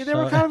wrestlers. Yeah, they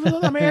were kind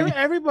of. I mean,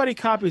 everybody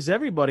copies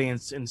everybody in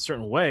a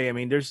certain way. I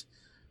mean, there's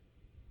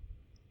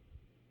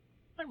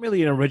not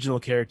really an original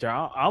character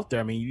out there.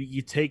 I mean,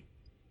 you take,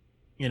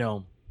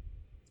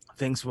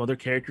 things from other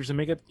characters and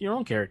make it your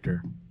own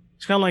character.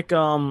 It's kind of like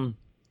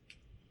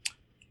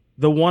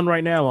the one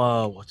right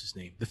now. What's his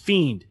name? The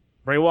Fiend,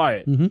 Bray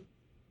Wyatt. Mm-hmm.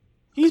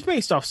 He's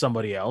based off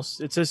somebody else.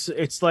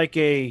 It's like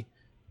I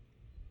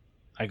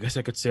guess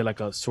I could say like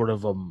a sort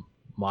of a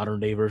modern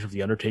day version of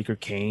the Undertaker,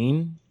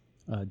 Kane,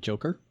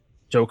 Joker.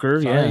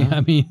 Joker. Sorry. Yeah,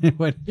 I mean,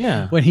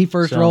 when he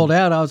first rolled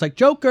out, I was like,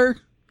 Joker.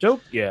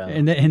 Yeah.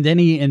 And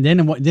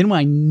then when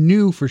I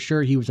knew for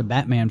sure he was a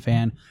Batman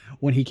fan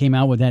when he came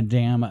out with that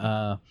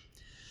damn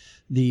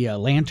the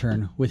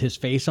lantern with his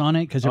face on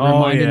it, because it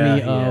reminded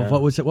me of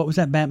what was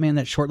that Batman,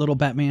 that short little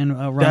Batman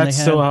run they had?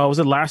 So was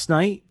it Last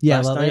Night?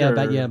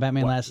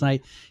 Batman Last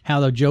Night.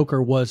 How the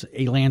Joker was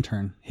a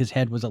lantern, his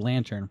head was a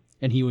lantern,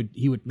 and he would.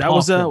 That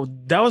was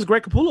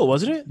Greg Capullo,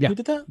 wasn't it? Yeah. Who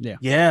did that?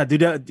 Yeah,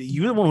 dude.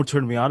 You were the one who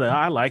turned me on.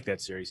 I like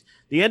that series.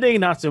 The ending,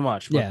 not so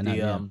much. But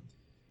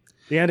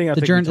the ending.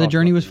 The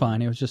journey was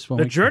fine. It was just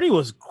journey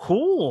was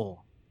cool.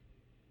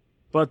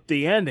 But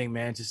the ending,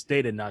 man,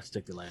 they did not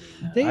stick the landing.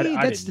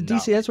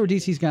 That's where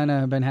DC's kind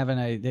of been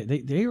having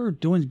they were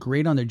doing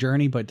great on their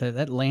journey, but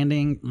that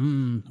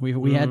landing,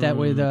 we had that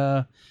with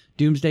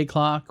Doomsday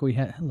Clock. We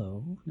had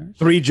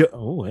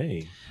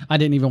hey. I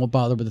didn't even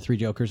bother with the Three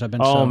Jokers. I've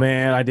been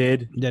man, I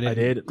did. I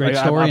did. Great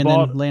story,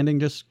 then landing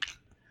just.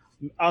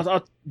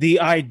 The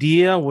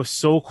idea was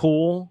so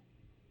cool,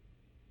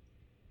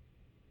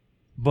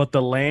 but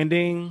the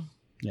landing,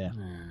 yeah.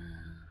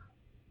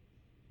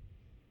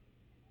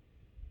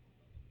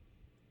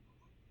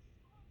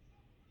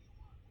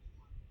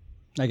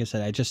 Like I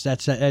said,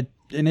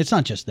 and it's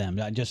not just them.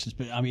 It's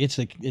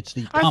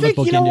the comic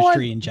book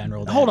industry in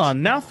general. Hold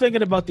on, now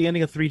thinking about the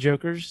ending of Three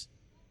Jokers.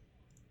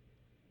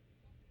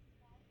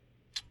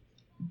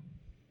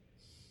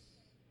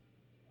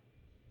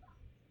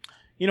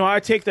 I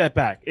take that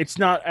back. It's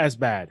not as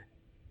bad.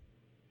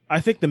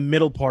 I think the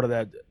middle part of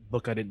that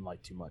book I didn't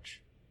like too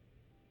much.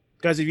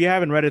 Because if you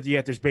haven't read it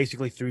yet, there's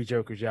basically 3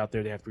 Jokers out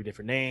there. They have 3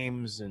 different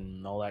names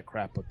and all that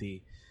crap. But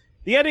the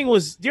ending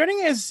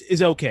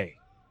is okay.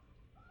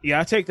 Yeah,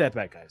 I take that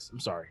back, guys. I'm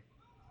sorry.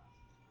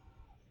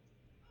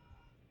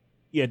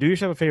 Yeah, do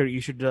yourself a favor.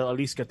 You should at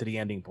least get to the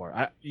ending part.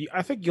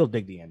 I think you'll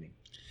dig the ending.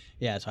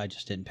 Yeah, so I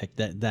just didn't pick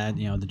that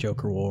the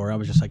Joker War. I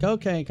was just like,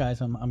 okay, guys,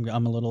 I'm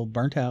a little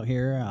burnt out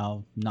here.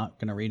 I'm not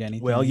gonna read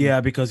anything. Well, yeah,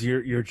 because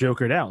you're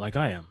Jokered out like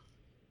I am.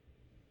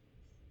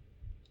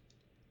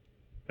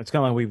 It's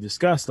kind of like we've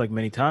discussed like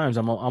many times.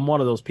 I'm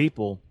one of those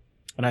people,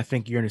 and I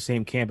think you're in the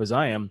same camp as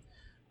I am.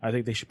 I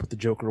think they should put the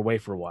Joker away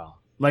for a while.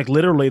 Like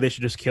literally, they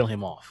should just kill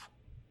him off.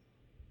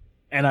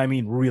 And I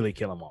mean really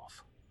kill him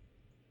off.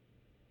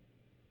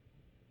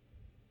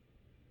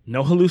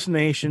 No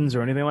hallucinations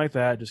or anything like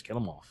that. Just kill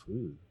him off.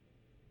 Ooh.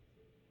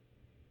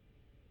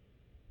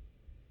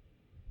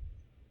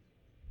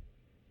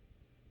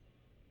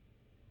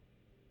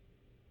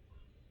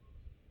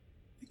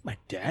 I think my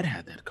dad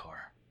had that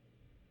car.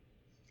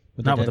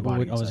 Not with the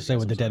body. I was to say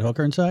with the dead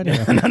hooker inside.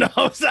 No.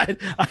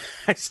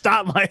 I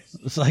stopped my.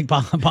 It's like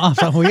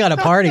Pops. We got a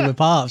party with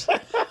Pops.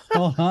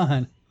 Hold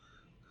on.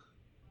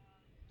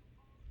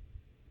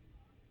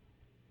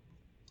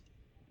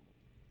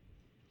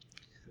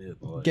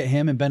 boy. Get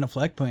him and Ben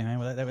Affleck playing.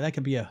 Man, that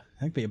could be a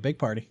big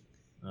party.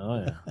 Oh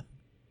yeah.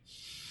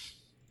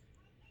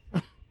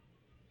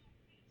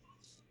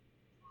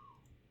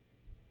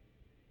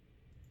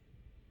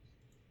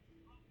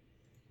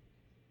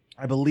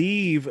 I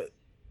believe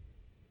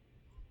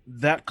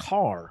that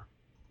car,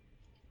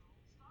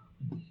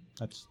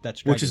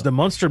 That's which is the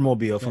Munster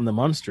Mobile from the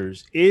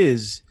Munsters,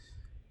 is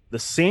the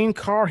same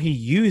car he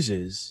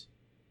uses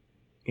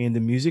in the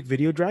music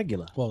video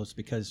Dragula. Well, it's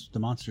because the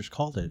Monsters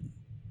called it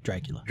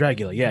Dragula.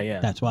 Dragula, yeah.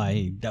 That's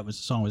why the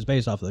song was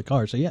based off of the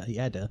car. So yeah, he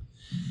had to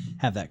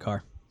have that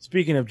car.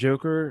 Speaking of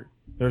Joker,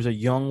 there's a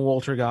young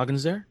Walter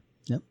Goggins there.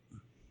 Yep.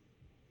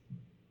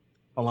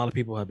 A lot of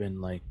people have been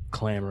like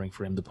clamoring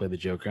for him to play the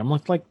Joker. I'm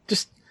like,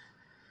 just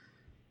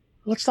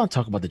let's not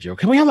talk about the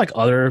Joker. Can we have like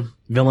other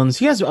villains?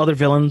 He has other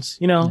villains,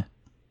 you know. Yeah.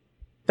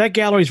 That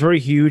gallery is very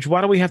huge. Why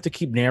do we have to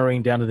keep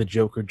narrowing down to the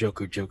Joker?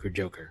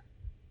 Kind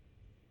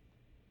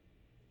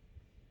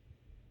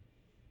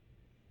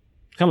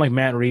of like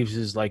Matt Reeves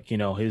is like, you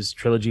know, his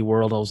trilogy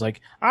world. I was like,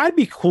 I'd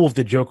be cool if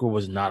the Joker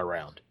was not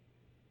around.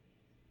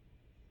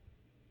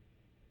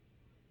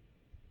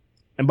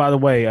 And by the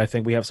way, I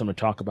think we have something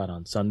to talk about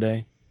on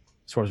Sunday.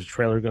 As far as the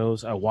trailer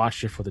goes, I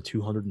watched it for the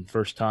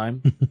 201st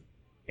time,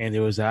 and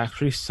there was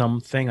actually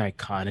something I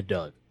kind of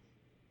dug.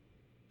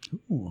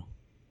 Ooh.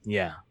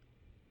 Yeah.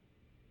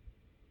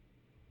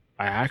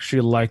 I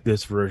actually like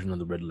this version of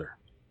the Riddler.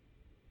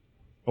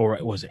 Or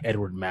it was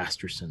Edward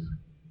Masterson.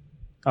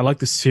 I like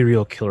the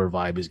serial killer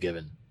vibe he's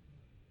given.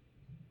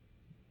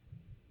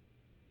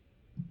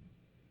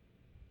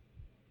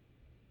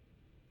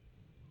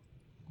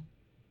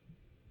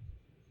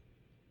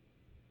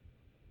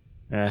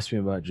 Ask me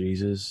about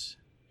Jesus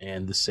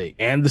and the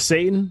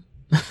Satan.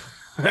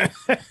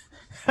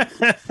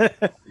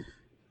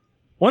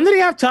 When did he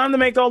have time to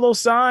make all those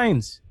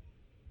signs?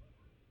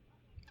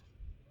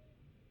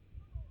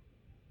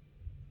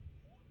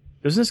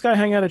 Doesn't this guy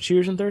hang out at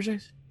Cheers on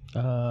Thursdays?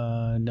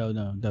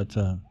 No, that's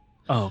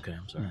Oh, okay.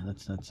 I'm sorry. Yeah,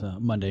 that's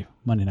Monday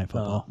Night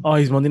Football. Oh,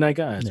 he's Monday Night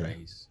guy. That's right.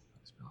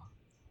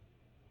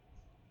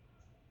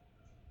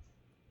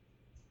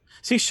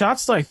 See,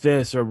 shots like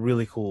this are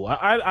really cool.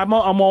 I'm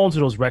all into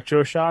those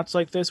retro shots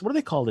like this. What do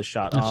they call this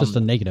shot? That's just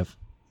a negative.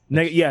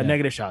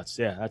 Negative shots.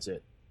 Yeah, that's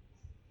it.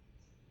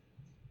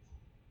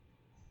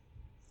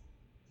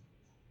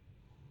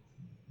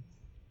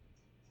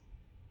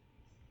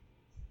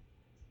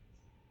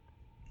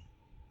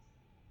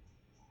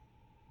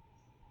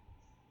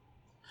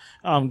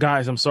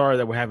 Guys, I'm sorry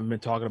that we haven't been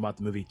talking about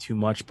the movie too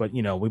much, but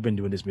you know, we've been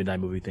doing this midnight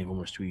movie thing for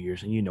almost 2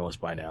 years, and you know us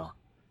by now.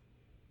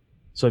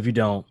 So if you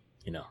don't,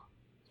 you know,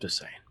 just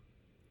saying.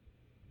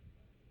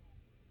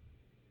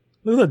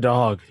 Look at the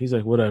dog. He's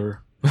like,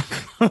 whatever.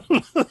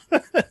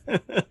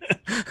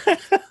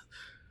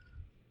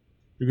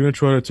 You're gonna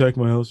try to attack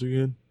my house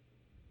again?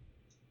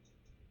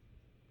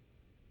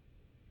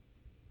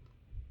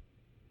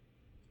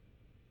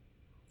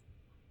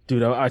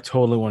 Dude, I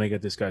totally want to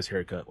get this guy's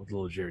haircut with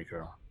little Jerry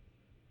curl.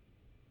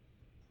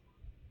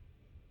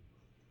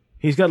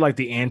 He's got like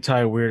the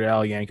anti-Weird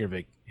Al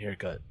Yankovic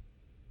haircut.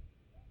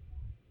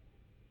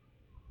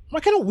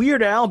 Why can't a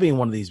Weird Al be in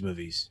one of these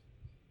movies?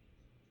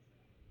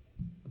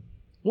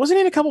 Wasn't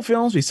he in a couple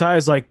films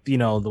besides like, you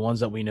know, the ones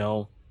that we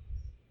know?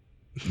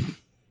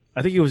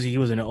 I think he was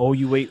in an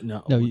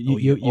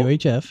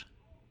UHF.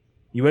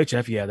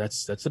 UHF, yeah,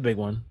 that's the big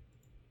one.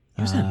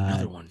 He was in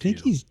another one too. I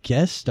think he's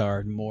guest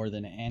starred more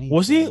than anything.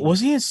 Was he in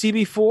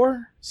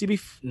CB4?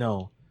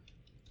 No.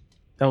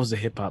 That was the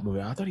hip hop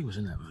movie. I thought he was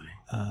in that movie.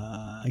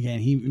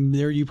 Again,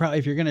 you probably,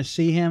 if you're going to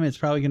see him, it's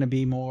probably going to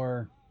be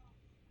more,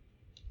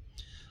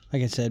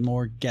 like I said,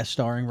 more guest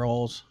starring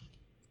roles.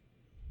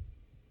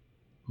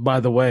 By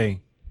the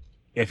way,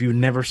 if you've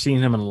never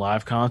seen him in a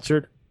live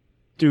concert,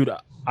 dude,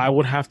 I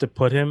would have to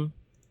put him,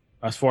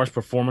 as far as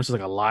performances,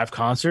 like a live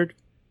concert,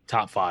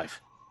 top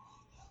 5.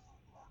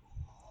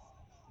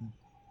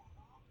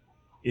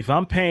 If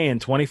I'm paying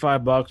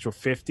 $25 or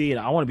 $50 and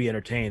I want to be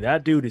entertained,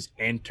 that dude is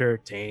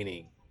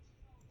entertaining.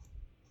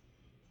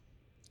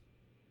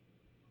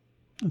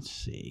 Let's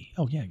see.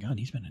 Oh, yeah, God,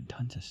 he's been in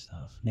tons of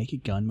stuff.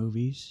 Naked Gun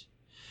movies,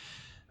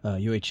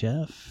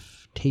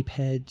 UHF,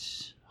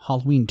 Tapeheads,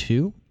 Halloween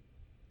 2.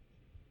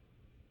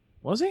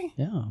 Was he?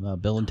 Yeah.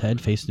 Bill and Ted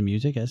Face the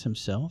Music as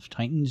himself.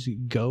 Titans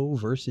Go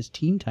versus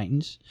Teen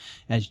Titans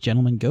as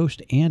Gentleman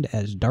Ghost and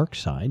as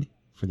Darkseid,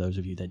 for those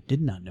of you that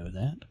did not know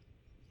that.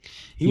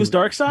 He was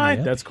Darkseid?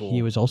 Yeah, that's cool.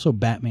 He was also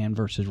Batman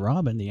versus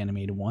Robin, the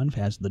animated one,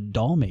 as the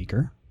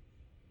Dollmaker.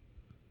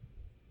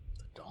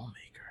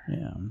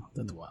 Yeah.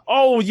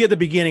 Oh, yeah, the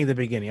beginning.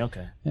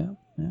 Okay. Yeah.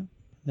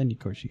 Then, of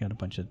course, you got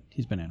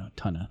he's been in a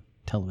ton of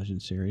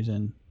television series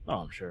and... Oh,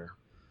 I'm sure.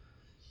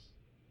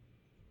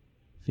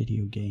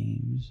 Video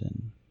games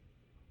and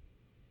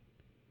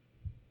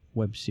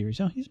web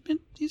series. Oh, he's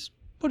put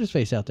his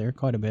face out there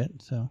quite a bit,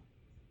 so...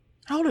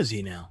 How old is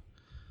he now?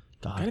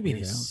 Gotta be in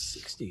his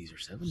 60s or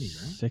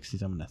 70s, right?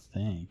 60s, I'm going to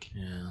think.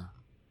 Yeah.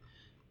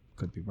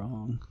 Could be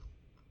wrong.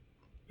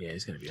 Yeah,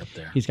 he's going to be up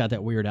there. He's got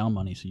that Weird Al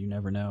money, so you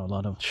never know. A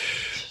lot of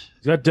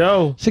He's got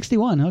dough.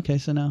 61. Okay,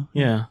 so now.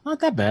 Yeah, not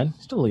that bad.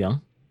 Still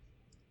young.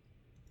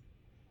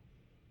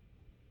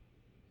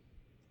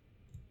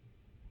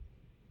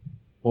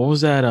 What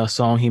was that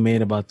song he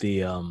made about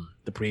the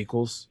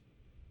prequels?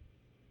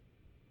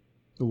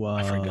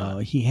 I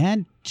forgot. He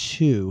had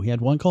two. He had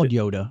one called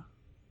Yoda.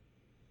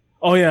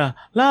 Oh yeah,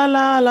 la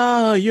la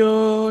la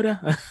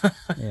Yoda.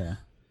 Yeah.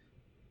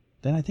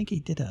 Then I think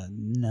he did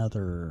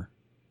another.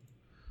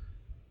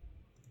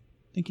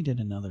 I think he did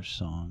another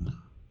song.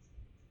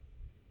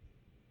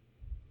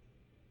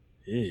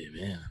 Hey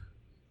man,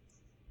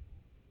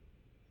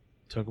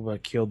 talk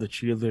about kill the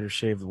cheerleader,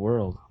 save the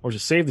world, or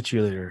just save the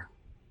cheerleader,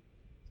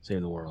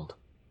 save the world.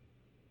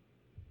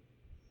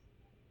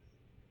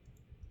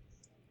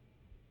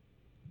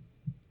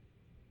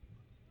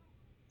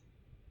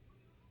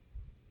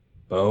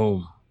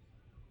 Boom.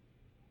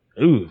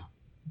 Ooh.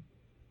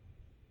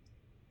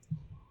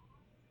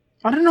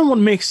 I don't know what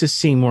makes this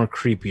scene more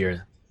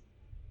creepier.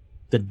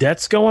 The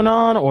deaths going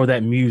on or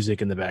that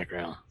music in the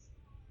background.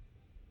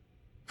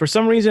 For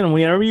some reason,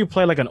 whenever you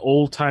play like an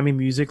old-timey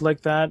music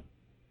like that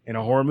in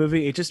a horror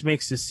movie, it just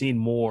makes this scene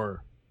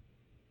more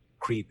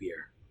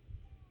creepier.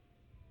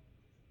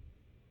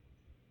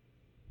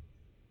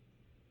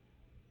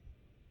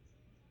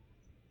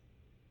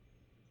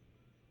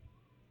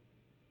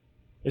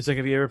 It's like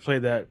if you ever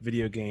played that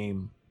video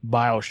game,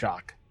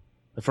 BioShock,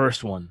 the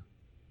first one.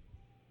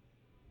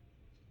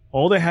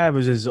 All they have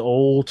is this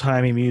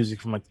old-timey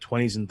music from like the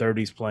 20s and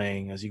 30s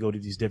playing as you go to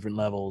these different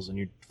levels and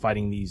you're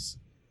fighting these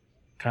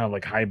kind of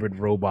like hybrid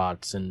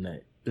robots, and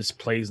it just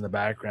plays in the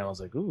background. I was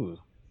like, ooh.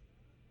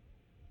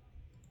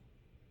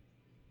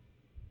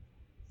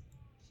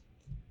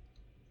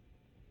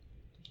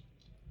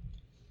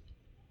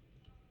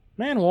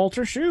 Man,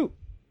 Walter, shoot.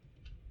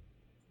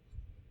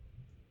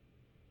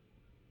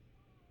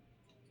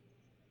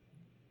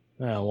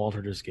 Yeah,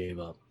 Walter just gave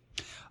up.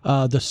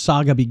 The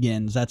Saga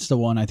Begins. That's the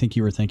one I think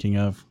you were thinking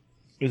of.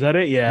 Is that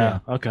it? Yeah.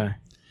 Okay.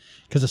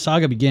 Because the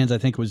Saga Begins, I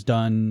think, was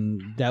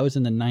done. That was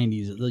in the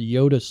 90s. The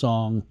Yoda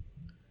song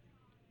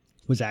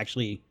was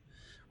actually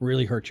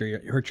really hurt your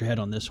head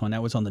on this one.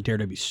 That was on the Dare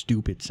to Be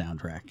Stupid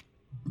soundtrack.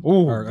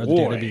 Ooh, or the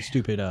Dare to Be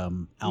Stupid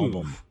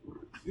album.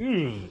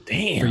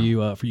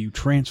 Damn. For you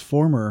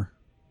Transformer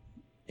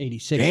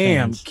 86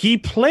 Damn. fans. He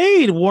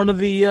played one of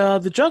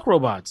the junk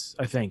robots,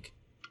 I think.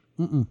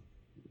 Mm-mm.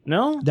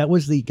 No? That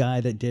was the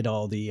guy that did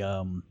all the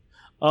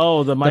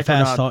the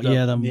fast talk,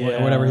 yeah,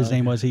 whatever his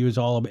name was. He was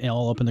all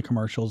up in the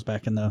commercials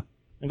back in the.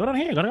 Go down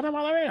here, go down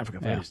there. I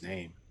forgot his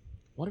name.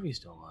 What if he's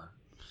still alive?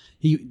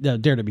 The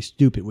Dare to Be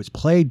Stupid was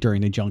played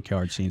during the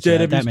junkyard scene. So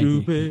Dare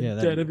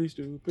to be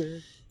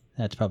stupid.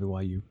 That's probably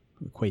why you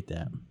equate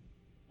that.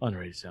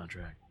 Underrated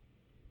soundtrack.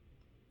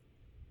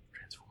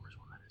 Transformers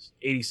one, that is.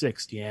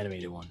 86, the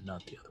animated one,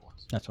 not the other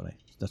ones. That's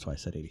why I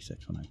said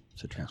 86 when I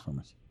said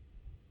Transformers.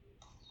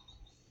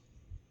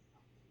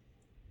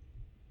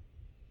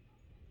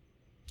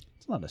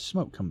 It's a lot of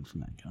smoke coming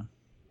from that gun.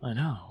 I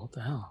know. What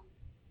the hell?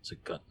 It's a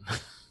gun.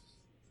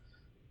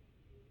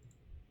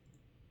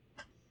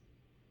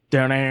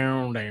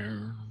 Down.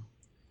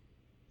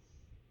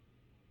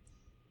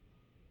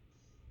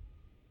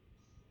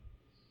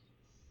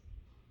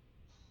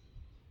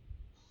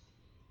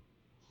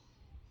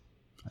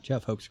 Watch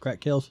out, folks.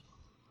 Crack kills.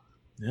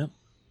 Yep.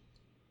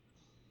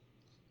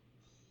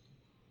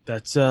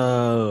 That's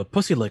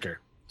Pussy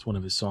Licker. It's one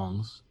of his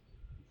songs.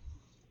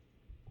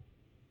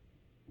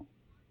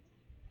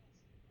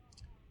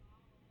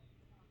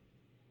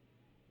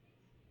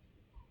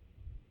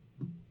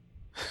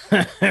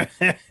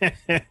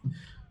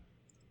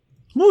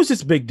 Who's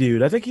this big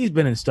dude? I think he's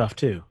been in stuff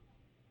too.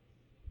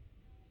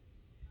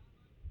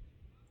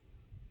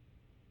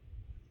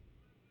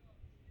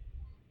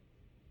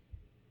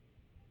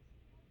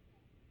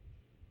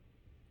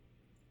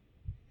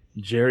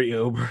 Jerry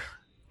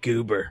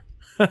Goober.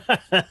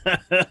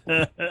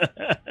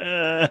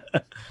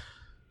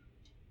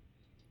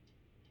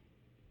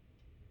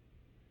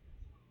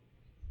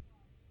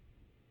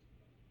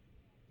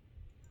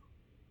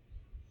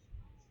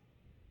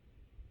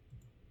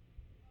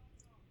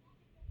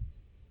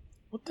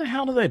 What the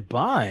hell do they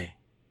buy?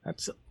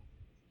 That's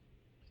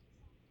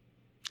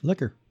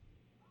liquor.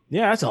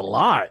 Yeah, that's a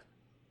lot.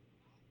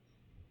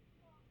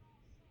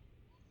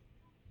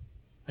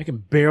 I can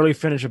barely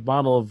finish a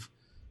bottle of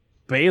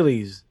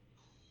Bailey's.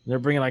 They're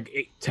bringing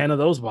like 10 of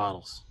those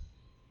bottles.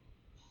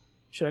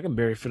 Shit, I can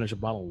barely finish a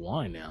bottle of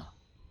wine now.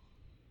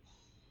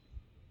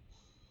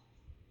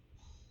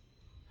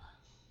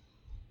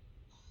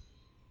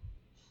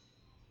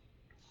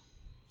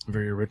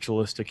 Very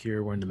ritualistic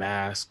here, wearing the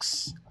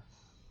masks.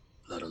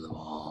 Blood on the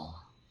wall.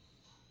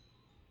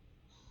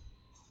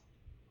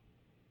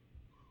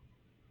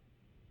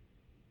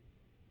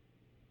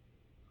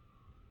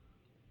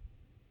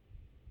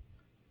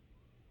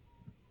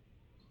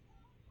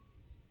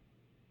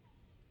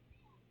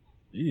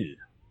 Ew.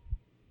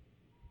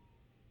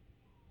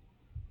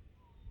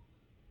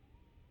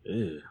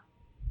 Ew.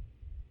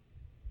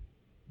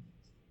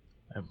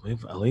 I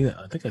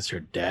think that's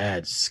your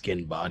dad's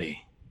skin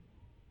body.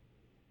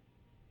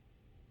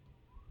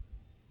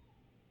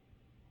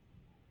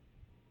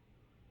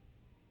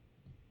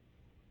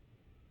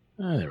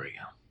 Oh, there we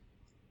go.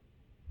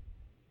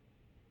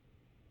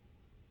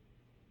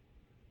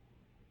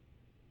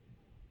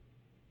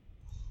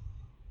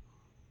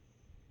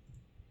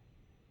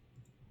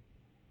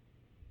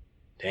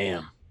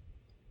 Damn.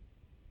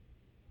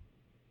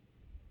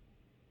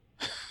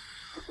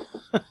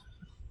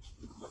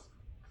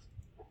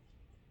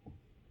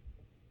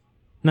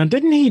 Now,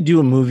 didn't he do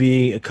a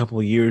movie a couple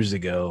of years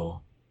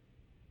ago?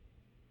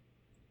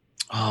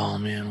 Oh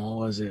man, what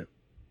was it?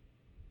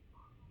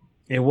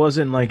 It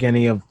wasn't like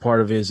any of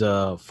part of his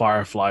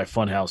Firefly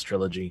Funhouse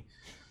trilogy.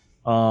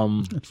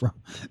 It's wrong.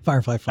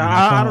 Firefly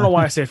Funhouse. I don't know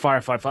why I say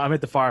Firefly. I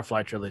meant the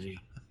Firefly trilogy.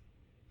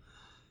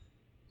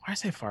 Why I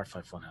say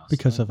Firefly Funhouse?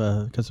 Because of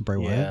Bray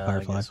Wyatt. Yeah,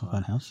 Firefly I guess so.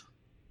 Funhouse.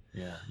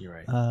 Yeah, you're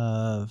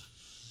right.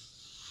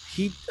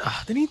 He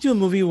didn't he do a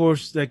movie where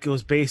that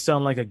was based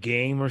on like a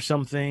game or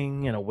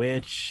something and a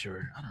witch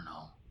or I don't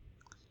know.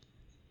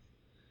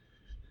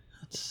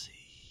 Let's see.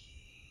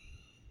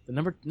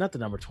 Not the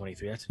number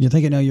 23. That's You're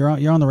thinking? No, you're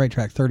on the right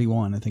track.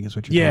 31, I think is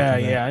what you're.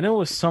 talking about. yeah. I know it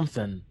was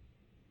something.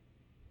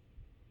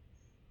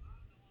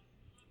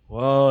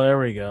 Well, there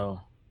we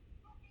go.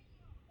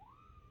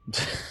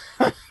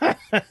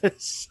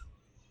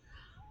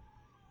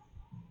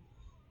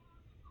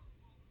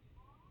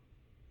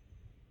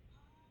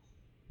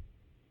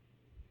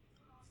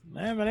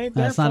 Man, but ain't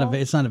No, that it's not far?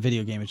 it's not a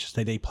video game. It's just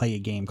they play a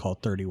game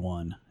called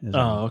 31.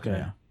 Oh, okay.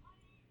 Yeah.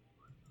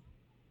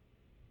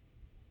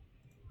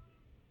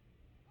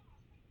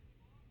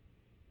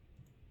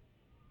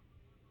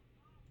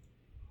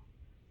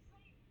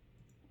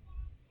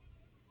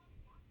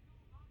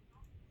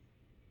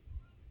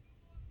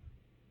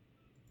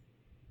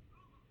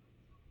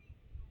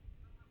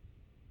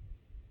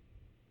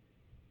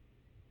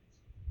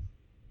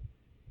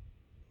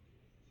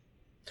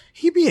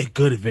 He'd be a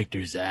good Victor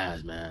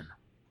Zaz, man.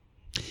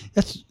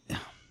 That's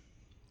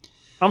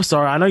I'm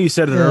sorry. I know you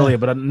said it Yeah. earlier,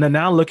 but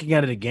now looking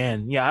at it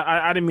again, yeah,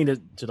 I didn't mean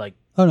to like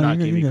Oh, no, not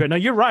you're give you good. credit. No,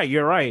 you're right.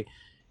 You're right.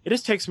 It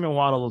just takes me a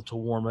while to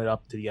warm it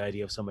up to the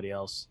idea of somebody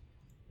else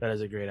that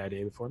has a great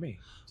idea before me.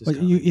 Just well,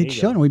 kinda like, there it's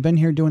you go. shown. We've been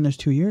here doing this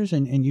 2 years,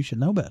 and you should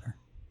know better.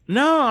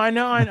 No, I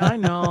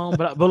know,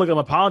 but look, I'm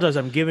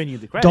apologizing. I'm giving you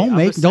the credit. Don't I'm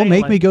make just saying,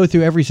 me like, go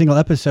through every single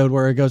episode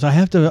where it goes. I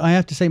have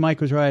to say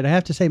Mike was right. I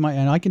have to say Mike,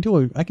 and I can do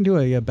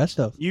a best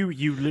of. You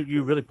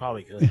really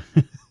probably could.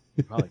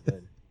 You probably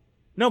could.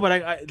 No, but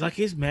I like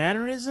his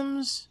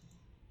mannerisms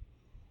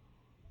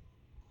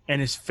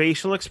and his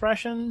facial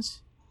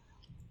expressions.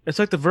 It's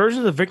like the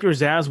versions of Victor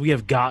Zaz we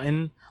have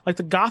gotten. Like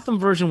the Gotham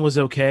version was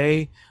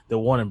okay. The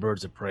one in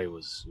Birds of Prey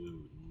was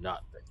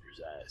not Victor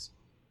Zaz.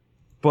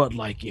 But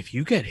like, if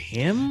you get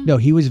him, No,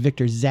 he was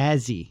Victor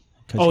Zazzy.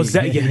 'Cause Oh,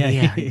 he- yeah,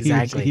 he was-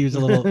 exactly. He was a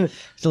little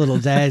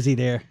Zazzy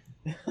there.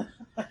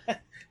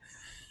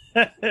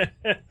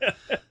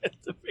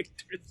 it's a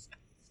Victor Zaz.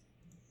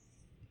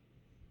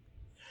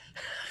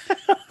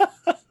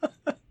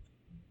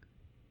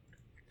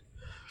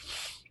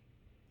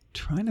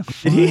 Trying to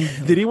Did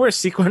find. he wear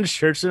sequin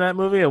shirts in that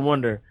movie? I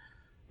wonder.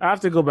 I have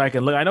to go back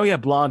and look. I know he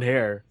had blonde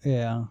hair.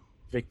 Yeah.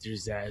 Victor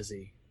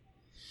Zazzy.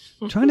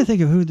 Trying to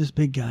think of who this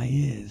big guy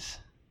is.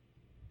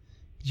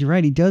 You're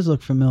right. He does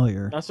look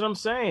familiar. That's what I'm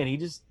saying. He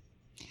just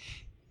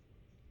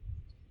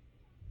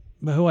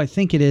But who I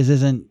think it is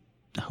isn't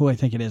who I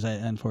think it is.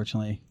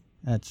 Unfortunately,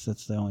 that's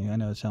the only. I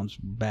know it sounds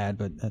bad,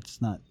 but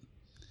that's not.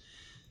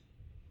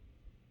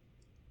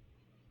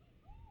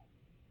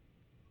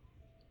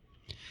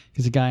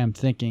 Because the guy I'm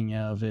thinking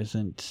of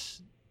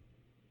isn't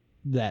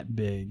that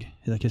big.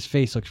 Like his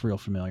face looks real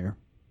familiar.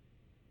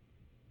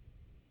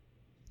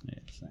 Yeah,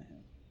 it's not him.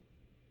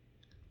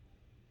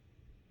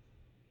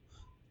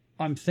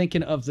 I'm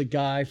thinking of the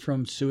guy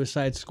from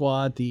Suicide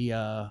Squad,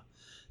 the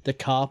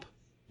cop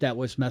that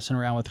was messing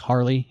around with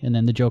Harley, and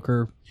then the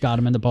Joker got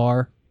him in the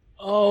bar.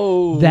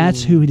 Oh,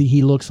 That's who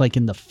he looks like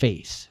in the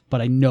face,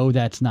 but I know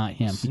that's not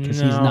him because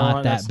he's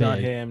not that that's big. Not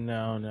him.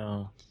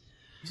 No.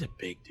 He's a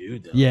big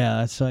dude though. Yeah,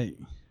 that's like.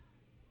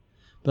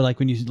 But like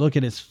when you look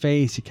at his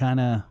face, you kind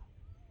of.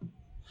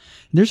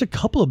 There's a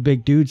couple of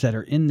big dudes that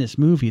are in this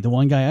movie. The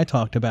one guy I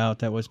talked about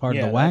that was part of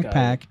Yeah, the that Whack guy.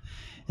 Pack,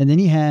 and then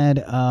he had.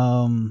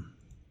 Let's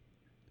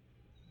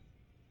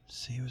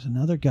see, there was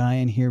another guy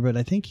in here, but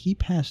I think he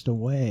passed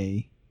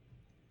away.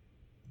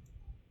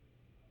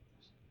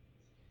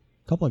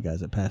 A couple of guys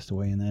that passed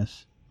away in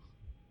this.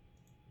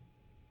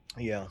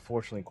 Yeah,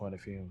 unfortunately, quite a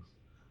few.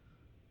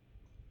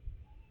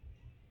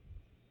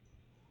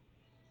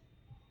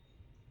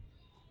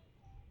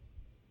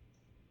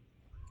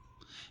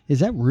 Is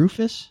that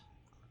Rufus?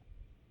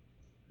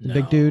 The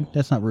big dude?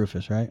 That's not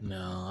Rufus, right?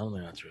 No, I don't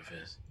think that's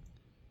Rufus.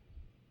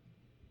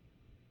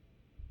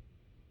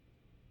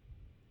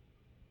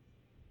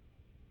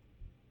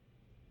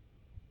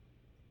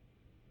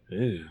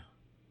 Ooh,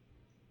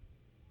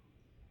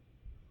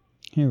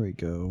 Here we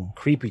go.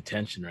 creepy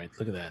tension, right?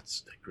 Look at that,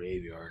 it's the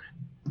graveyard.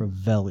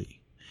 Ravelli.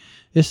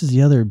 This is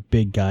the other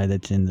big guy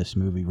that's in this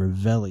movie,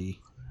 Ravelli.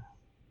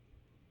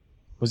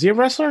 Was he a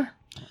wrestler?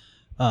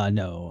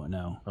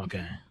 No.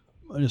 Okay.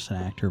 Just an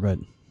actor, but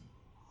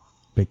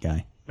big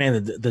guy.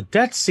 Man, the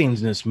death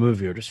scenes in this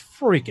movie are just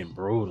freaking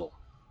brutal.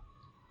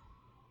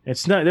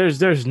 It's not.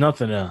 There's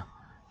nothing to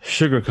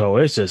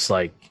sugarcoat. It's just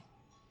like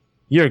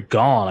you're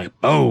gone.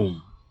 Like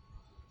boom,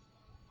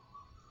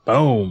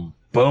 boom,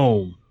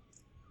 boom.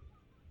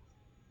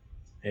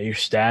 Yeah, you're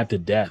stabbed to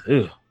death.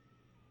 Ugh.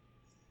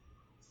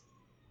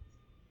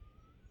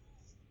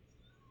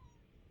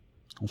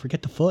 Don't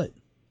forget the foot.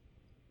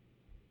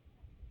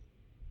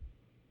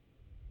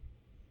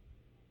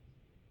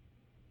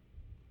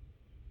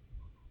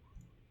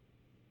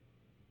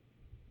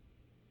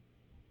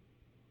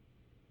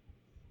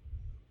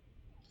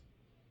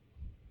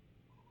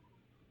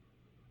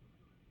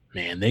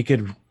 Man, they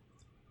could.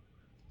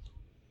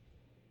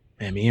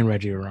 Man, me and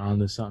Reggie were on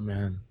to something,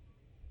 man.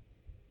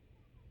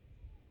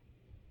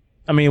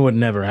 I mean, it would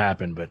never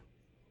happen, but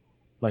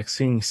like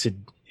seeing Sid,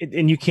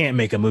 and you can't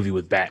make a movie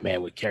with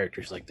Batman with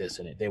characters like this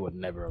in it. They would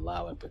never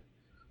allow it. But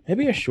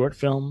maybe a short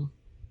film,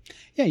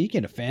 Yeah, you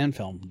get a fan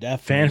film,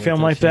 definitely. fan with film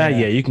this, like that.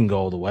 Yeah, you can go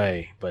all the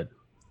way. But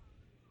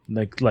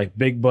like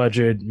big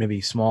budget,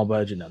 maybe small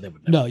budget. No, they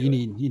would never. No, do you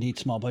it. need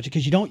small budget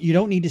because you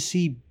don't need to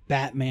see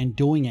Batman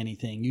doing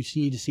anything. You just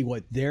need to see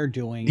what they're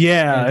doing.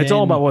 Yeah, And it's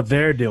all then about what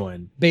they're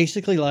doing.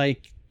 basically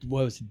like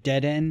what was it,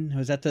 Dead End?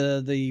 Was that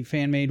the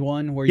fan made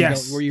one where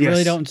Yes, you really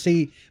yes. don't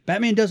see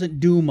Batman doesn't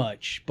do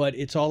much, but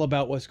it's all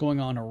about what's going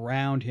on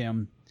around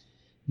him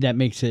that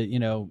makes it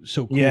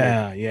so cool.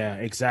 Yeah,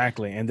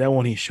 exactly. And then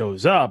when he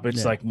shows up, it's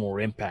Yeah. like more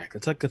impact.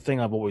 It's like the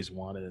thing I've always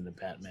wanted in the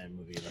Batman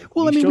movie. Like,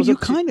 Well, when I he mean, shows you up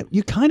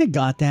to- kind of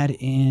got that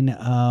in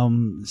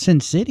Sin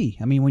City.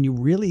 I mean, when you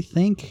really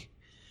think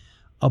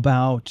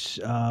about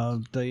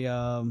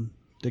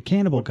the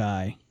cannibal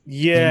guy.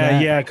 Yeah,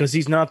 that. yeah, because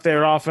he's not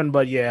there often,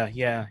 but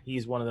yeah,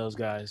 he's one of those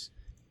guys.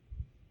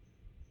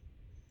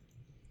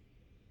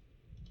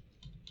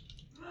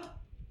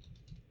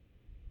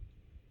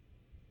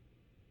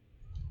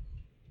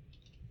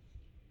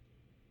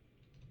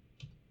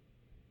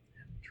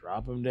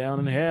 Drop him down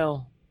in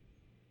hell.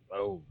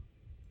 Oh.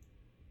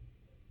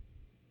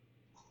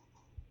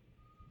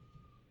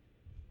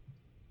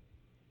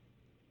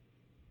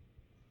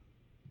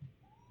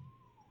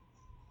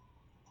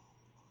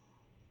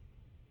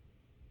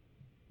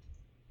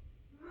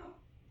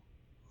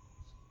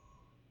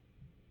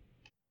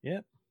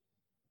 Yep.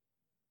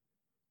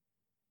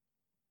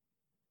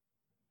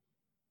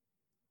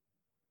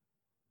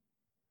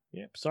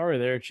 Yep. Sorry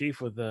there,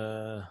 Chief, with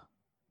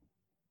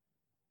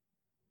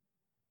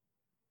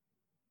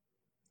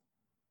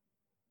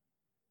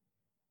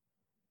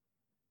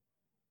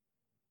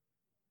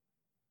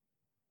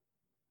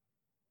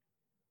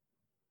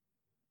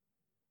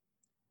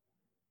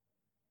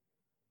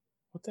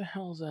what the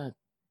hell is that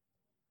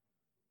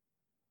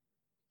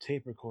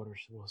tape recorder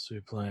supposed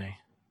to play?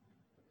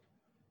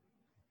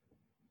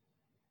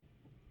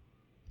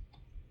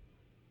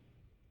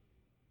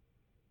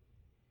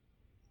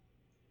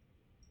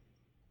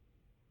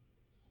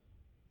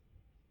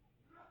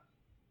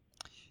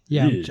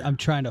 Yeah, Ew. I'm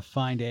trying to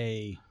find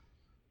a.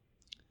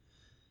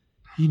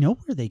 You know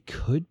where they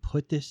could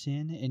put this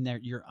in, and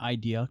that your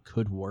idea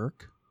could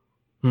work.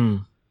 Hmm.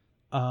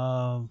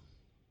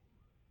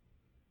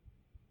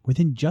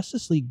 Within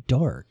Justice League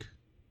Dark,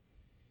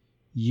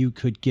 you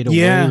could get away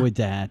Yeah. with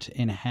that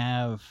and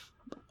have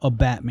a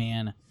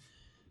Batman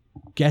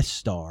guest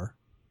star,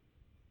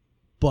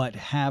 but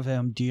have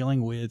him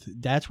dealing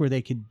with. That's where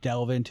they could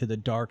delve into the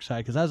dark side.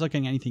 Because I was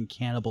looking at anything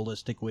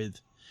cannibalistic with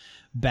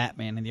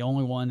Batman, and the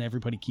only one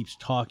everybody keeps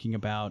talking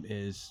about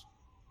is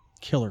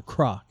Killer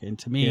Croc. And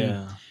to me,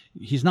 Yeah.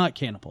 he's not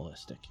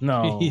cannibalistic.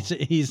 No.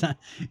 he's not.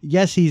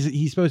 Yes,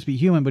 he's supposed to be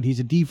human, but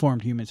he's a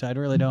deformed human. So I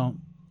really don't.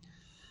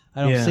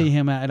 I don't Yeah. see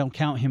him. I don't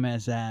count him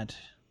as that.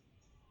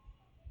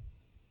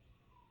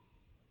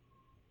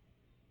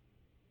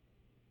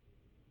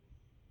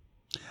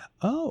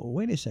 Oh,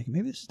 wait a second.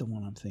 Maybe this is the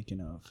one I'm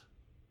thinking of.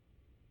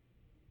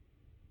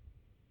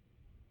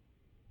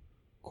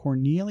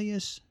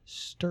 Cornelius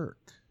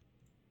Stirk.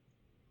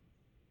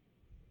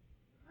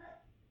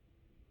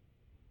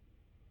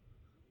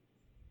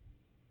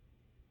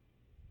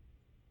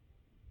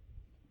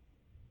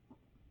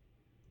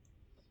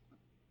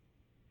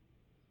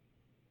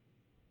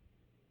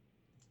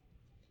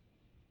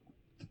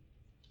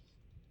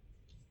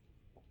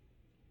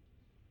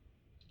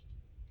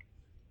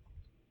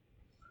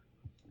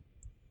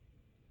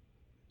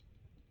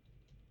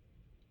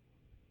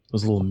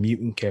 Those little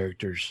mutant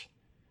characters.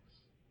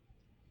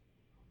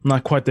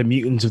 Not quite the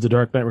mutants of the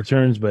Dark Knight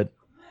Returns, but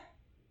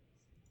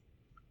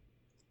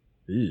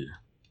ew.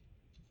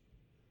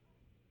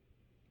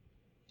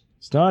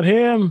 It's not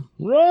him.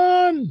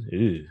 Run!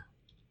 Ew.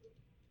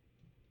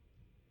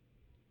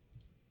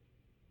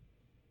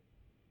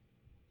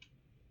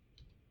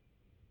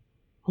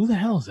 Who the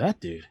hell is that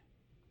dude?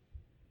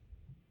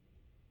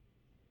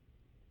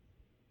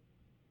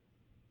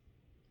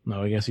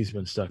 No, I guess he's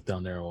been stuck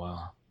down there a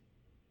while.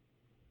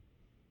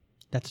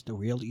 That's the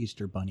real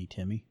Easter Bunny,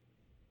 Timmy.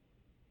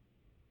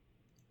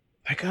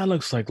 That guy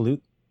looks like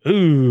Luke.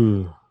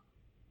 Ooh.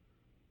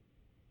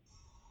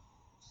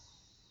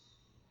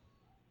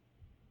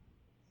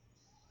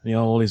 You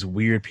know, all these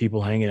weird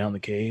people hanging out in the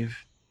cave.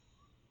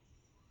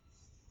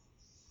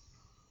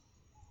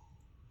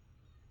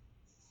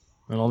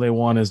 And all they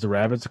want is the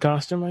rabbit's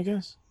costume, I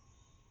guess.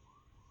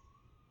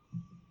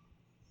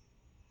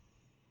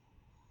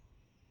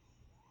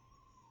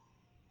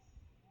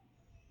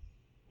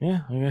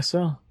 Yeah, I guess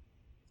so.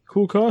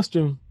 Cool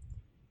costume.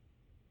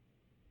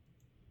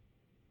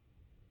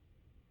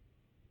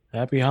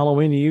 Happy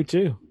Halloween to you,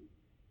 too.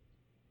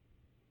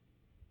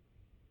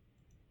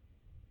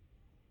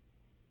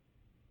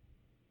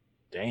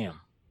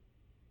 Damn.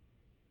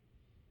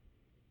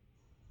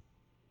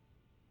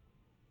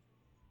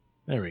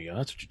 There we go.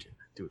 That's what you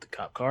do with the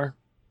cop car.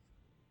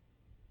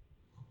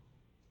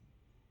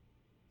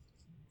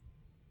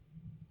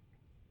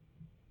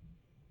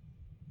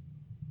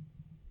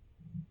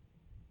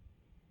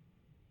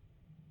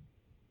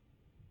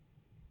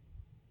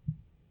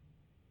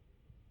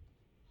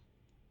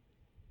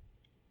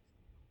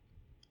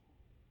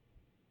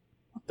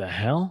 What the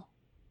hell?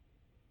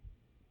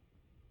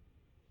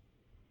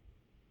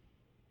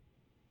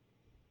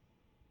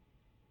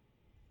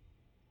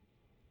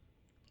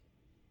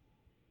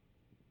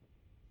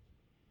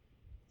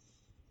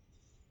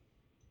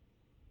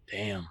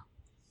 Damn.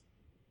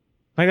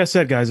 Like I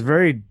said, guys,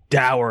 very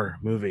dour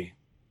movie.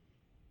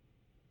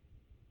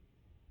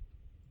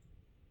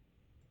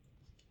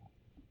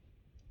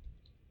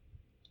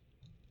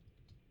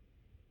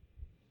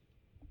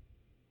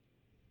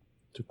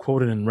 To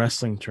quote it in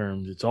wrestling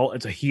terms, it's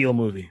a heel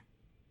movie.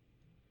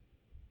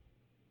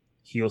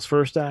 Heel's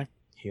first act,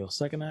 heel's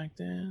second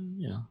act,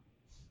 and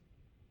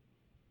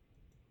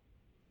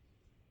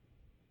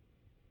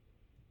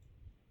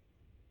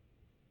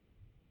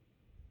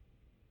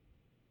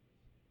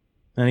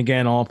And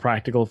again, all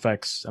practical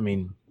effects. I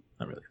mean,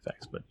 not really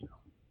effects, but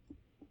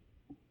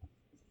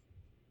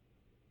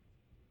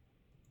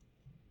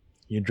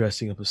you're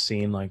dressing up a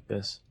scene like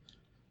this.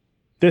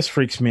 This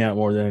freaks me out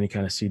more than any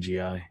kind of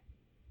CGI. I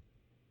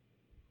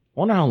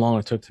wonder how long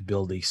it took to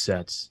build these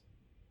sets.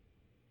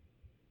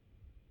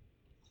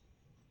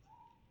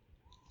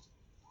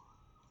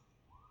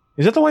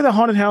 Is that the way the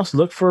haunted house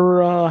looked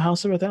for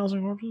House of a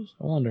Thousand Corpses?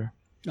 I wonder.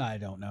 I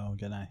don't know.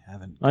 Again, I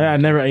haven't. I've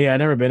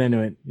never been into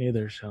it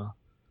either. So,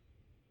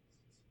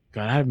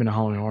 God, I haven't been to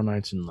Halloween Horror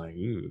Nights in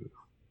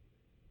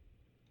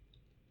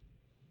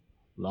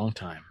long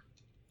time.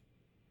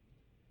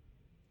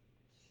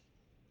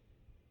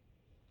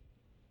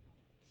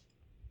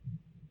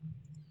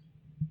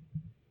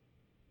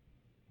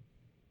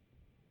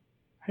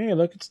 Hey,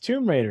 look, it's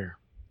Tomb Raider.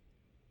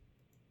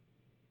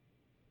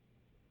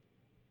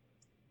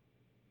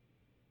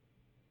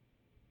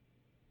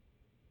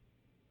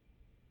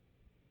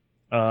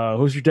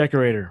 Who's your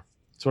decorator?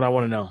 That's what I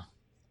want to know.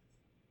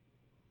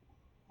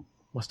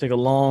 Must take a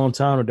long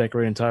time to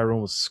decorate an entire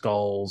room with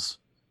skulls,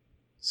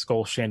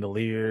 skull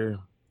chandelier.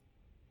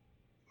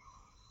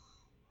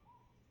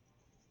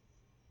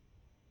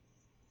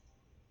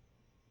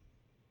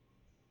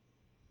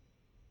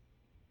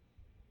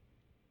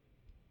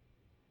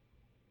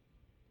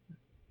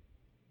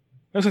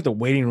 Looks like the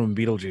waiting room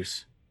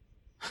Beetlejuice.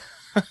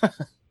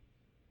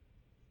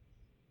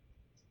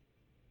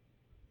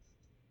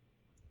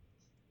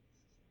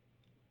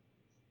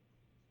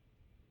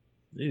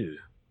 Ew.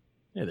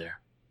 Hey there.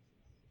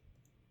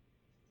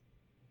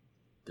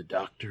 The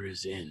doctor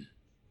is in.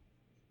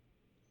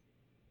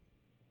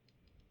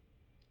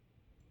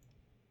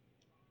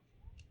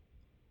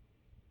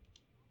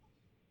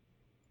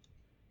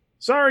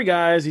 Sorry,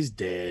 guys. He's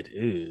dead.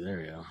 Ew, there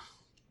we go.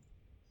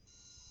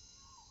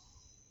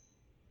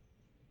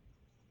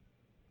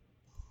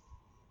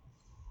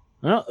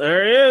 Well,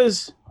 there he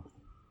is.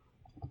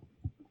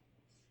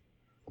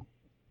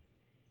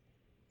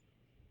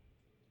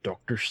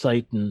 Dr.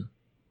 Satan.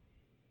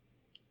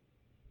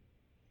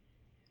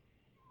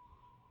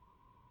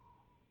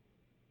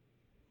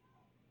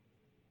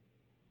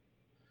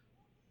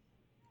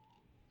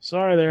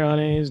 Sorry there,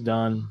 honey. He's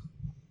done.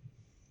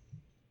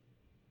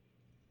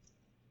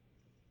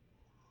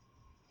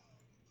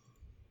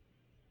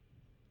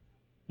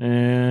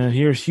 And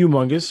here's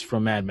Humongous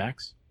from Mad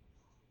Max.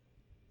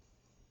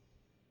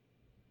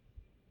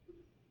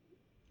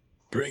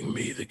 Bring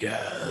me the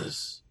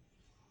gas.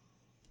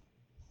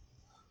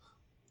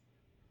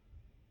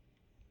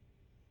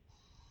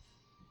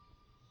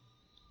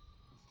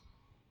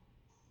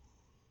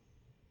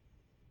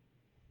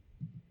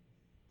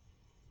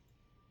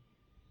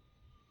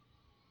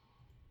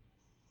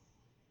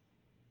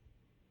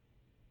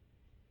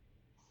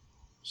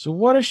 So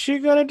what is she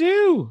gonna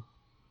do?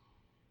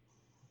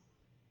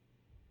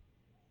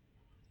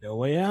 No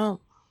way out.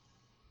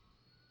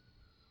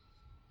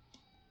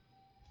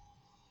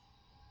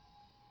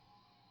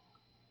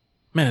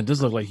 Man, it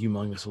does look like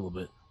Humongous a little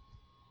bit.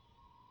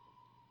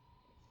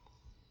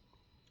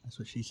 That's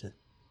what she said.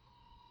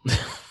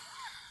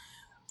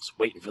 Just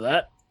waiting for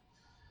that.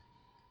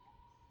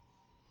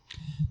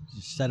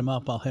 Just set him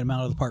up. I'll hit him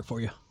out of the park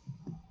for you.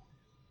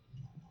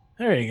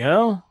 There you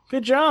go.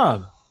 Good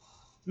job.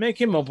 Make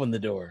him open the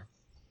door.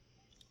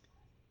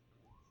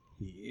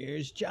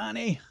 Here's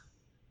Johnny.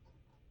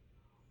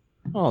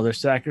 Oh, they're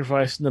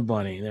sacrificing the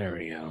bunny. There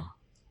we go.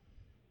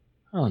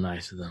 Oh,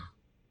 nice of them.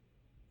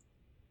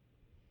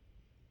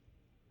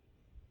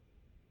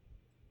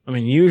 I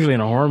mean, usually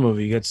in a horror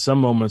movie, you get some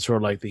moments where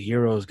like the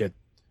heroes get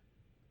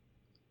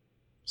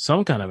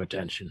some kind of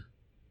attention.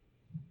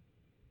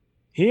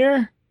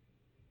 Here,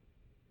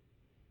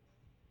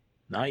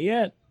 not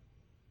yet.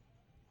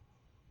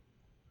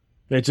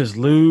 They just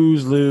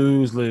lose,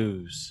 lose,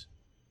 lose.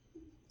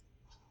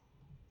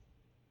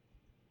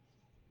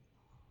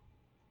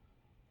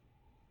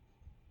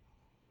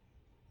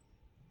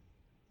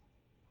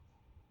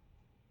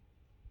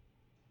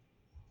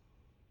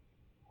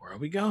 Where are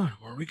we going?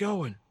 Where are we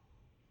going?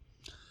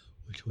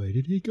 Which way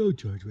did he go,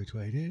 George? Which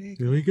way did he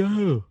go? Here we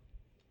go.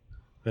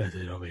 Is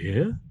it over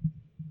here?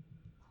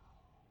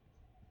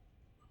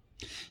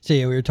 So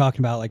yeah, we were talking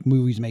about like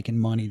movies making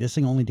money. This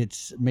thing only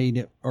made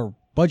it, or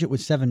budget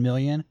was $7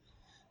 million,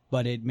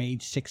 but it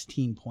made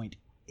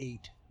 $16.8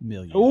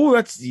 million. Oh,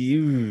 that's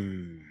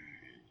you.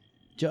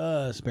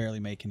 Just barely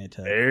making it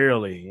to.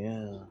 Barely,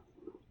 yeah.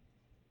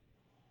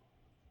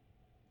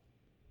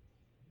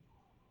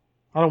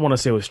 I don't want to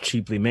say it was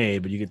cheaply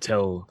made, but you could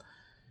tell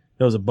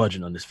there was a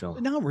budget on this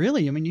film. Not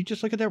really. I mean, you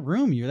just look at that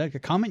room. You're like a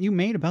comment you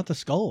made about the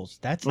skulls.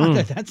 That's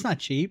not that's not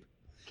cheap.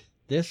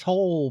 This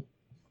whole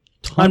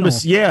tunnel.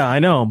 Yeah, I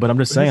know, but I'm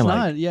just saying, it's like,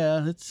 not,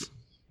 yeah, it's.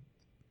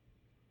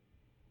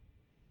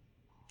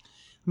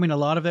 I mean, a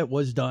lot of it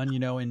was done,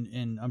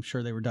 and I'm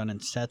sure they were done in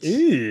sets.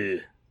 ew.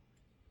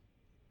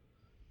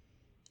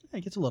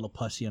 It gets a little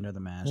pussy under the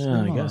mask. Yeah, Come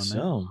I on, guess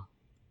man. so.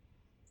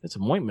 It's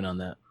some ointment on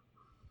that.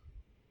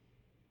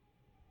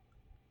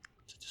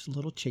 It's just a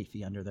little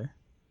chafy under there.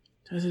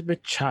 It's a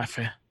bit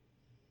chaffy.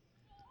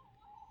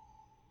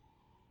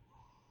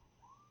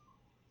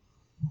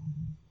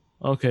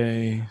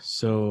 Okay,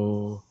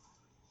 so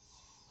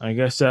I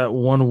guess that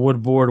one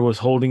wood board was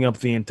holding up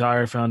the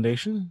entire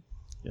foundation.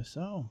 Yes,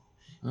 so.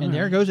 All And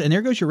there right.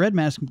 goes your Red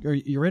Mask, or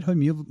your Red Hood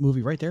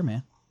movie right there,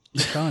 man.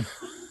 It's gone.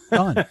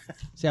 Gone.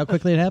 See how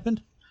quickly it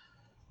happened?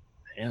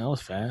 Yeah, that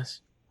was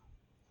fast.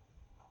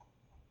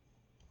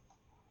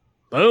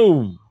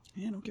 Boom.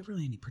 Man, I don't get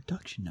really any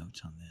production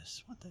notes on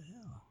this. What the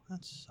hell?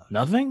 That sucks.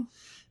 Nothing?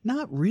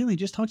 Not really.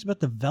 Just talks about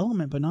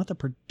development, but not the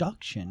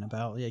production.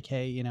 About like,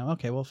 hey,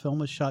 okay, well, film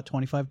was shot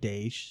 25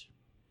 days.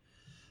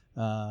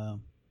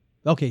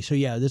 Okay, so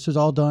yeah, this was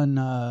all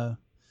done.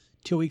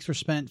 2 weeks were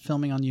spent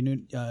filming on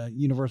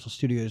Universal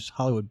Studios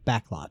Hollywood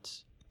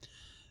backlots.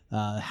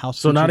 House.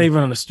 So not featured-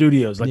 even on the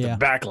studios, like Yeah.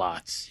 the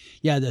backlots.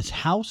 Yeah, this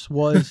house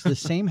was the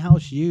same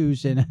house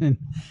used,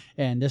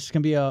 and this is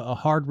gonna be a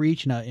hard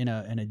reach and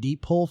a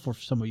deep pull for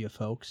some of you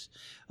folks.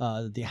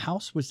 The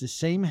house was the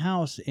same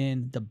house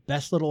in the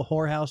best little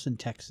whorehouse in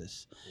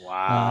Texas.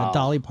 Wow.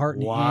 Dolly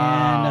Parton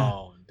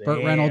Wow. and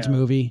Burt Reynolds Damn.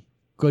 movie.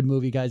 Good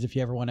movie, guys. If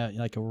you ever want to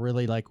like a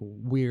really like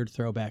weird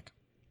throwback.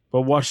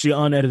 But watch the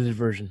unedited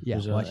version. Yeah,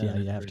 There's a watch- yeah,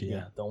 unedited you have to, version.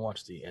 yeah. Don't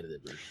watch the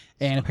edited version.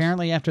 And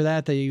apparently after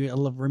that, the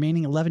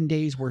remaining 11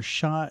 days were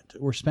spent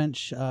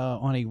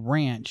on a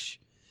ranch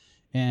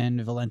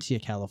in Valencia,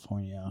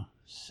 California.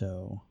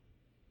 So,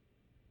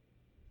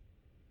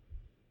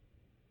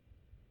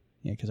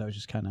 yeah, because I was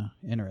just kind of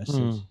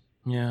interested.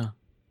 Yeah.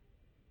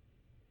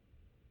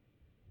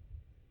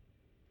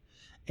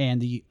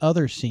 And the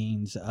other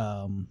scenes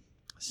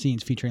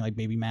featuring like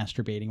baby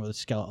masturbating with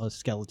a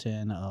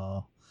skeleton,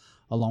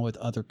 along with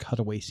other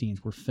cutaway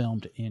scenes, were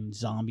filmed in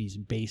Zombie's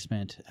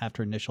basement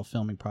after initial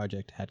filming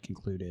project had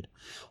concluded.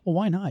 Well,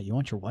 why not? You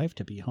want your wife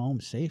to be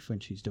home safe when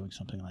she's doing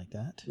something like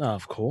that. No,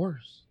 of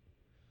course.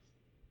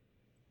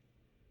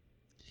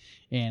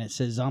 And it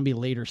says Zombie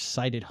later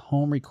cited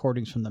home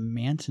recordings from the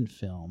Manson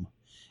film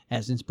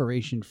as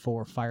inspiration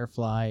for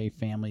Firefly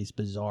Family's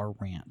bizarre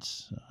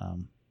rants.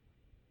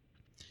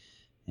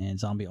 And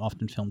Zombie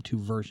often filmed two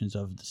versions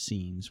of the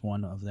scenes.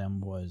 One of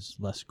them was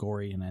less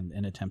gory and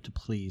an attempt to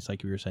please,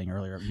 like we were saying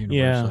earlier,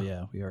 Universal.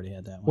 Yeah, we already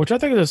had that one. Which I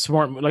think is a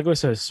smart, like I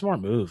said, a smart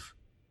move.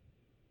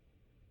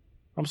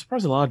 I'm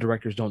surprised a lot of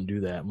directors don't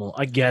do that. Well,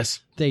 I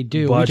guess They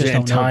do. budget we just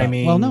don't and know about-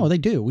 timing. Well, no, they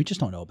do. We just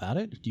don't know about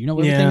it. Do you know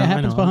everything Yeah, that I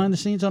happens know. behind the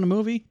scenes on a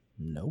movie?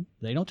 No,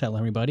 they don't tell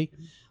everybody.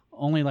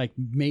 Only like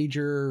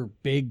major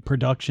big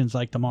productions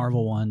like the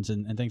Marvel ones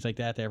and things like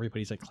that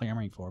everybody's like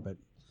clamoring for. But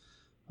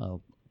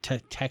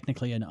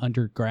technically an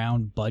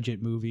underground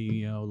budget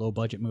movie, low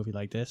budget movie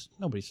like this,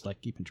 nobody's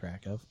like keeping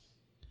track of.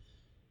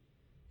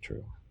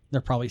 True. They're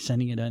probably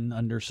sending it in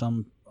under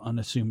some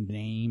unassumed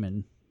name,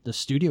 and the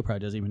studio probably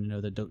doesn't even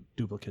know that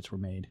duplicates were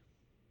made.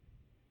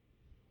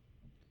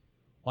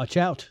 Watch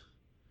out.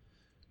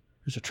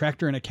 There's a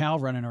tractor and a cow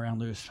running around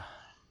loose.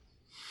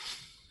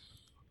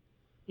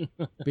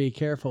 Be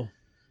careful.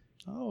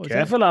 Oh,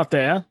 Careful out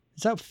there.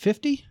 Is that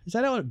 50? Is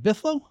that out at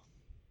Bithlo?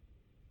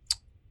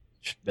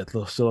 That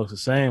still looks the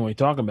same. What are you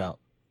talking about?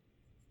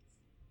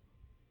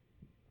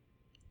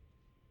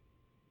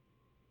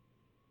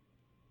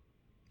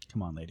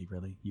 Come on, lady,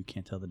 really? You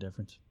can't tell the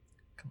difference?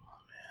 Come on,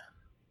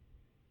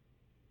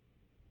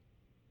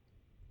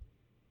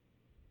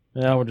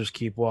 man. Yeah, we'll just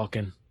keep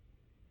walking.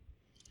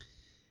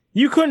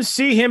 You couldn't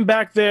see him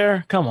back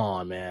there? Come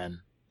on,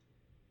 man.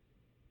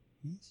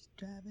 He's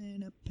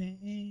driving a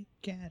pink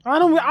cat. I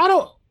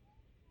don't.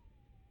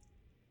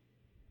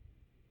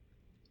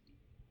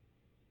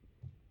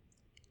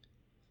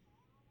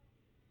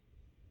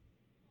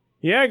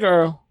 Yeah,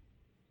 girl.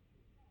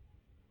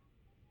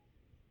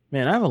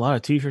 Man, I have a lot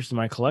of t-shirts in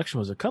my collection.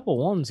 There's a couple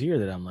ones here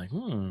that I'm like,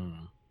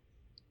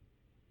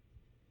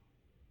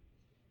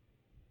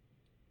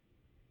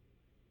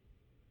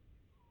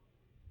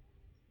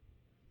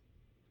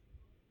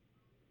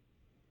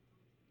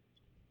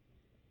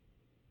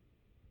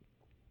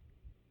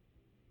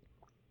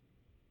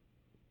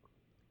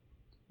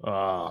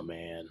 Oh,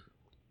 man.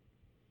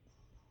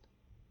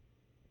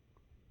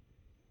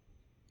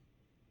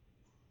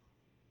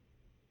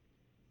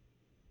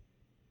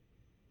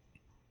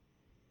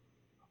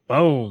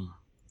 Boom.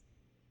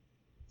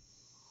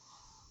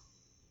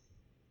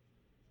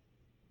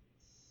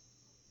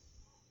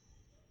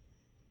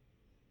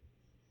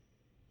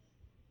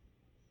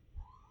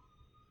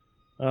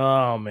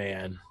 Oh,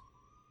 man.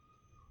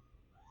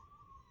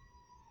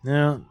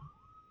 Yeah.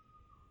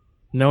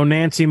 No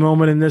Nancy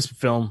moment in this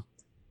film.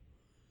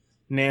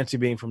 Nancy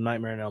being from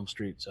Nightmare on Elm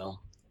Street, so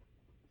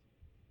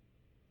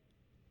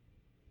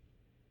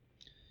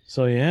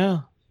yeah.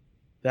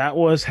 That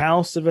was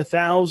House of a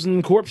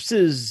Thousand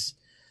Corpses.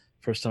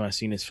 First time I've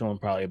seen this film in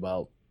probably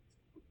about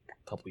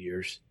a couple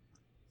years.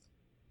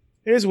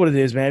 It is what it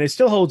is, man. It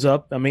still holds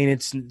up. I mean,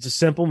 it's a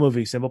simple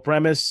movie, simple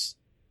premise.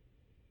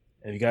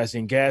 If you guys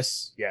didn't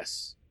guess,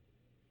 yes.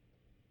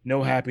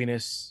 No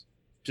happiness,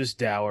 just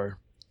dour.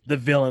 The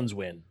villains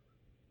win.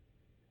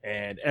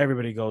 And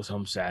everybody goes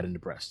home sad and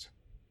depressed.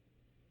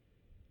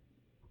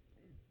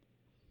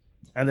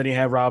 And then you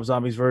have Rob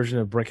Zombie's version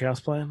of Brick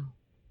House Plan.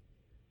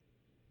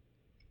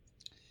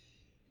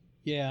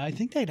 Yeah, I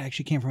think that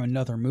actually came from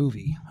another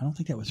movie. I don't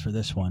think that was for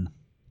this one.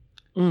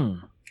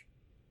 So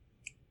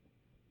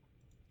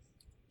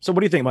what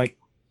do you think, Mike?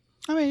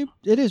 I mean,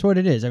 it is what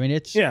it is. I mean,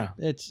 it's kind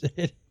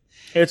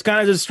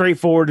of just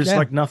straightforward. It's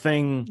like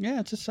nothing.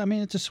 Yeah, it's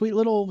a sweet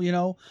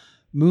little,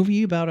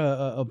 movie about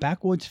a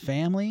backwoods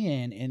family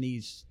and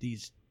these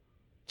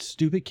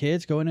stupid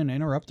kids going and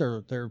interrupt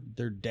their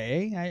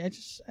day.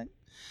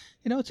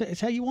 It's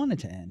how you want it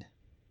to end.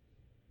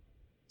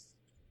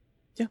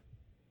 Yeah,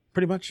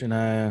 pretty much.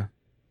 And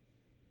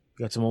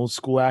got some old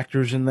school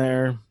actors in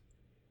there.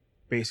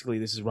 Basically,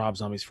 this is Rob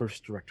Zombie's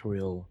first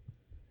directorial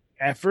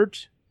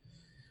effort.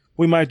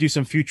 We might do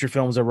some future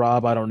films of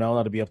Rob. I don't know.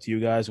 That'll be up to you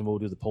guys, and we'll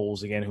do the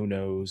polls again. Who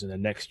knows? And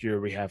then next year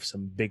we have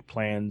some big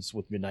plans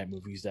with Midnight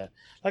Movies that,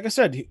 like I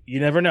said, you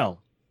never know.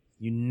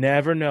 You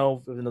never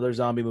know if another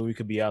zombie movie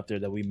could be out there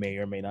that we may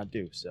or may not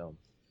do. So,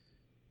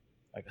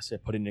 like I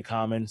said, put it in the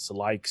comments. The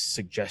likes,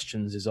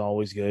 suggestions is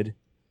always good.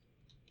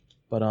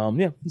 But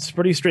yeah, it's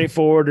pretty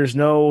straightforward. There's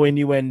no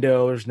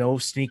innuendo. There's no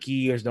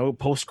sneaky. There's no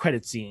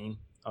post-credit scene.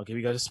 I'll give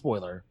you guys a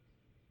spoiler.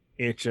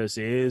 It just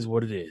is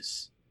what it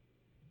is.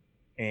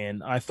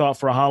 And I thought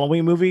for a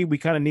Halloween movie, we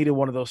kind of needed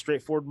one of those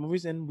straightforward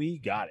movies, and we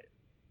got it.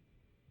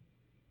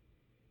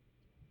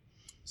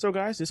 So,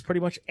 guys, this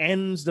pretty much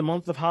ends the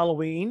month of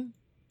Halloween.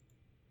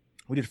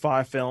 We did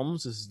 5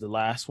 films. This is the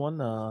last one.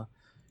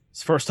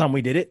 It's the first time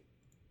we did it.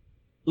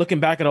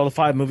 Looking back at all the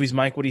 5 movies,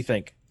 Mike, what do you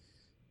think?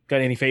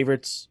 Got any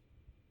favorites?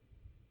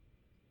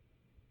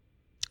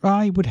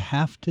 I would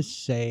have to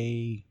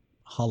say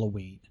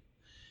Halloween.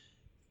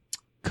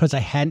 Because I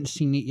hadn't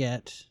seen it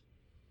yet,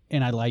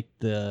 and I liked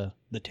the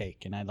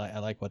take, and I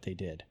like what they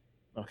did.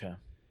 Okay.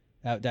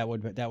 That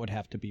would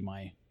have to be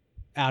my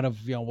out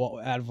of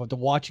the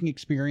watching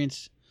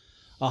experience.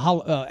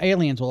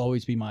 Aliens will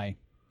always be my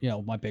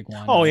my big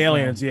one. Oh,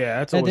 Aliens, yeah,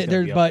 that's always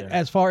gonna be up but there.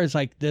 as far as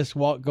like this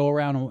go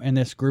around in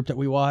this group that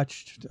we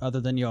watched, other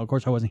than of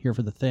course I wasn't here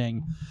for the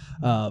thing,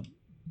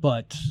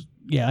 but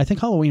yeah, I think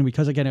Halloween,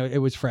 because again it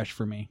was fresh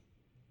for me.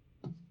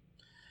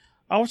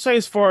 I would say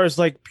as far as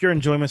like pure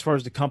enjoyment, as far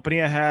as the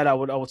company I had, I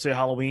would say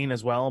Halloween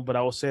as well. But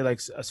I would say like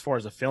as far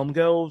as the film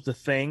goes, The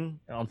Thing.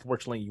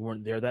 Unfortunately, you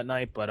weren't there that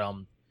night, but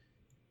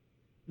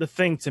The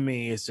Thing to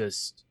me is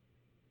it's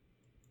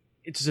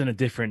just in a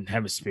different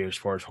hemisphere as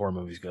far as horror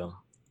movies go.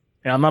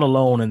 And I'm not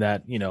alone in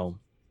that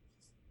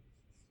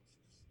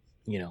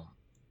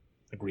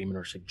agreement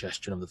or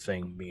suggestion of The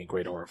Thing being a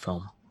great horror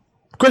film.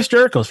 Chris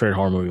Jericho's favorite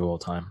horror movie of all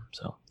time,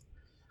 so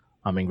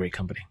I'm in great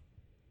company.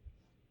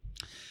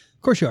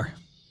 Of course you are.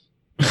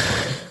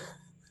 I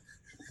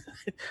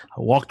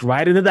walked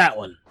right into that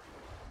one.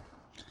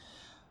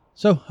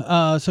 So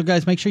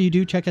guys, make sure you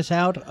do check us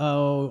out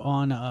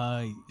on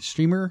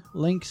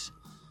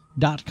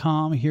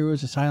streamerlinks.com,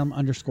 Heroes _Asylum.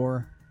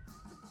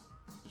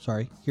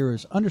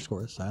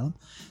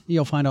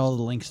 You'll find all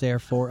the links there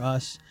for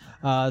us.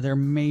 There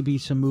may be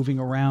some moving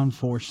around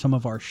for some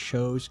of our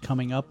shows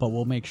coming up, but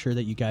we'll make sure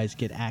that you guys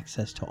get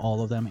access to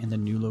all of them in the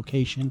new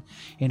location,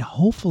 and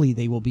hopefully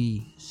they will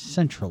be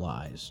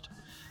centralized.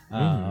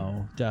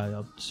 Some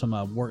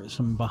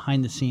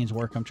behind the scenes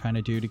work I'm trying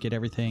to do to get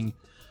everything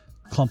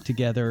clumped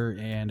together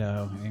and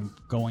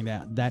going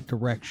that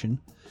direction.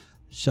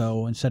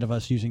 So instead of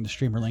us using the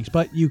Streamer Links,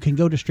 but you can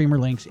go to Streamer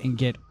Links and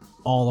get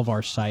all of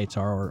our sites,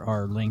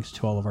 our links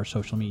to all of our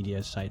social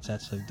media sites.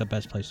 That's the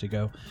best place to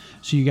go,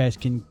 so you guys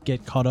can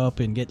get caught up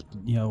and get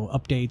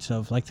updates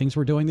of like things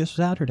we're doing this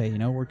Saturday.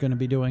 We're going to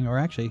be doing, or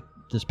actually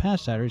this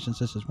past Saturday, since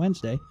this is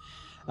Wednesday,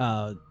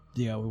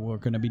 we're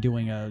going to be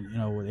doing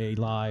a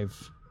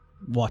live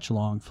watch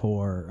along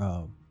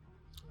for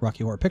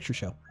Rocky Horror Picture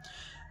Show.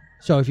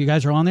 So if you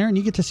guys are on there, and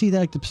you get to see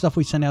the stuff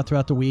we send out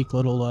throughout the week,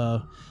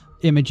 little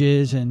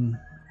images and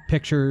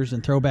pictures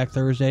and Throwback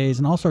Thursdays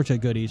and all sorts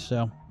of goodies.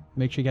 So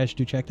make sure you guys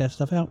do check that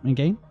stuff out. And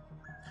game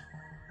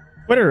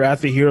Twitter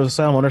at the Heroes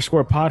Asylum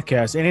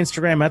 _podcast, and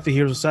Instagram at the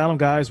Heroes Asylum.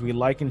 Guys, we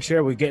like and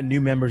share. We get new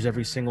members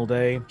every single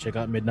day. Check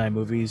out Midnight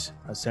Movies,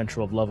 a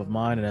central of love of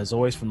mine. And as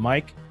always, from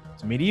Mike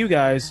to me to you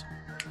guys,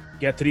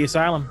 get to the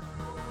asylum.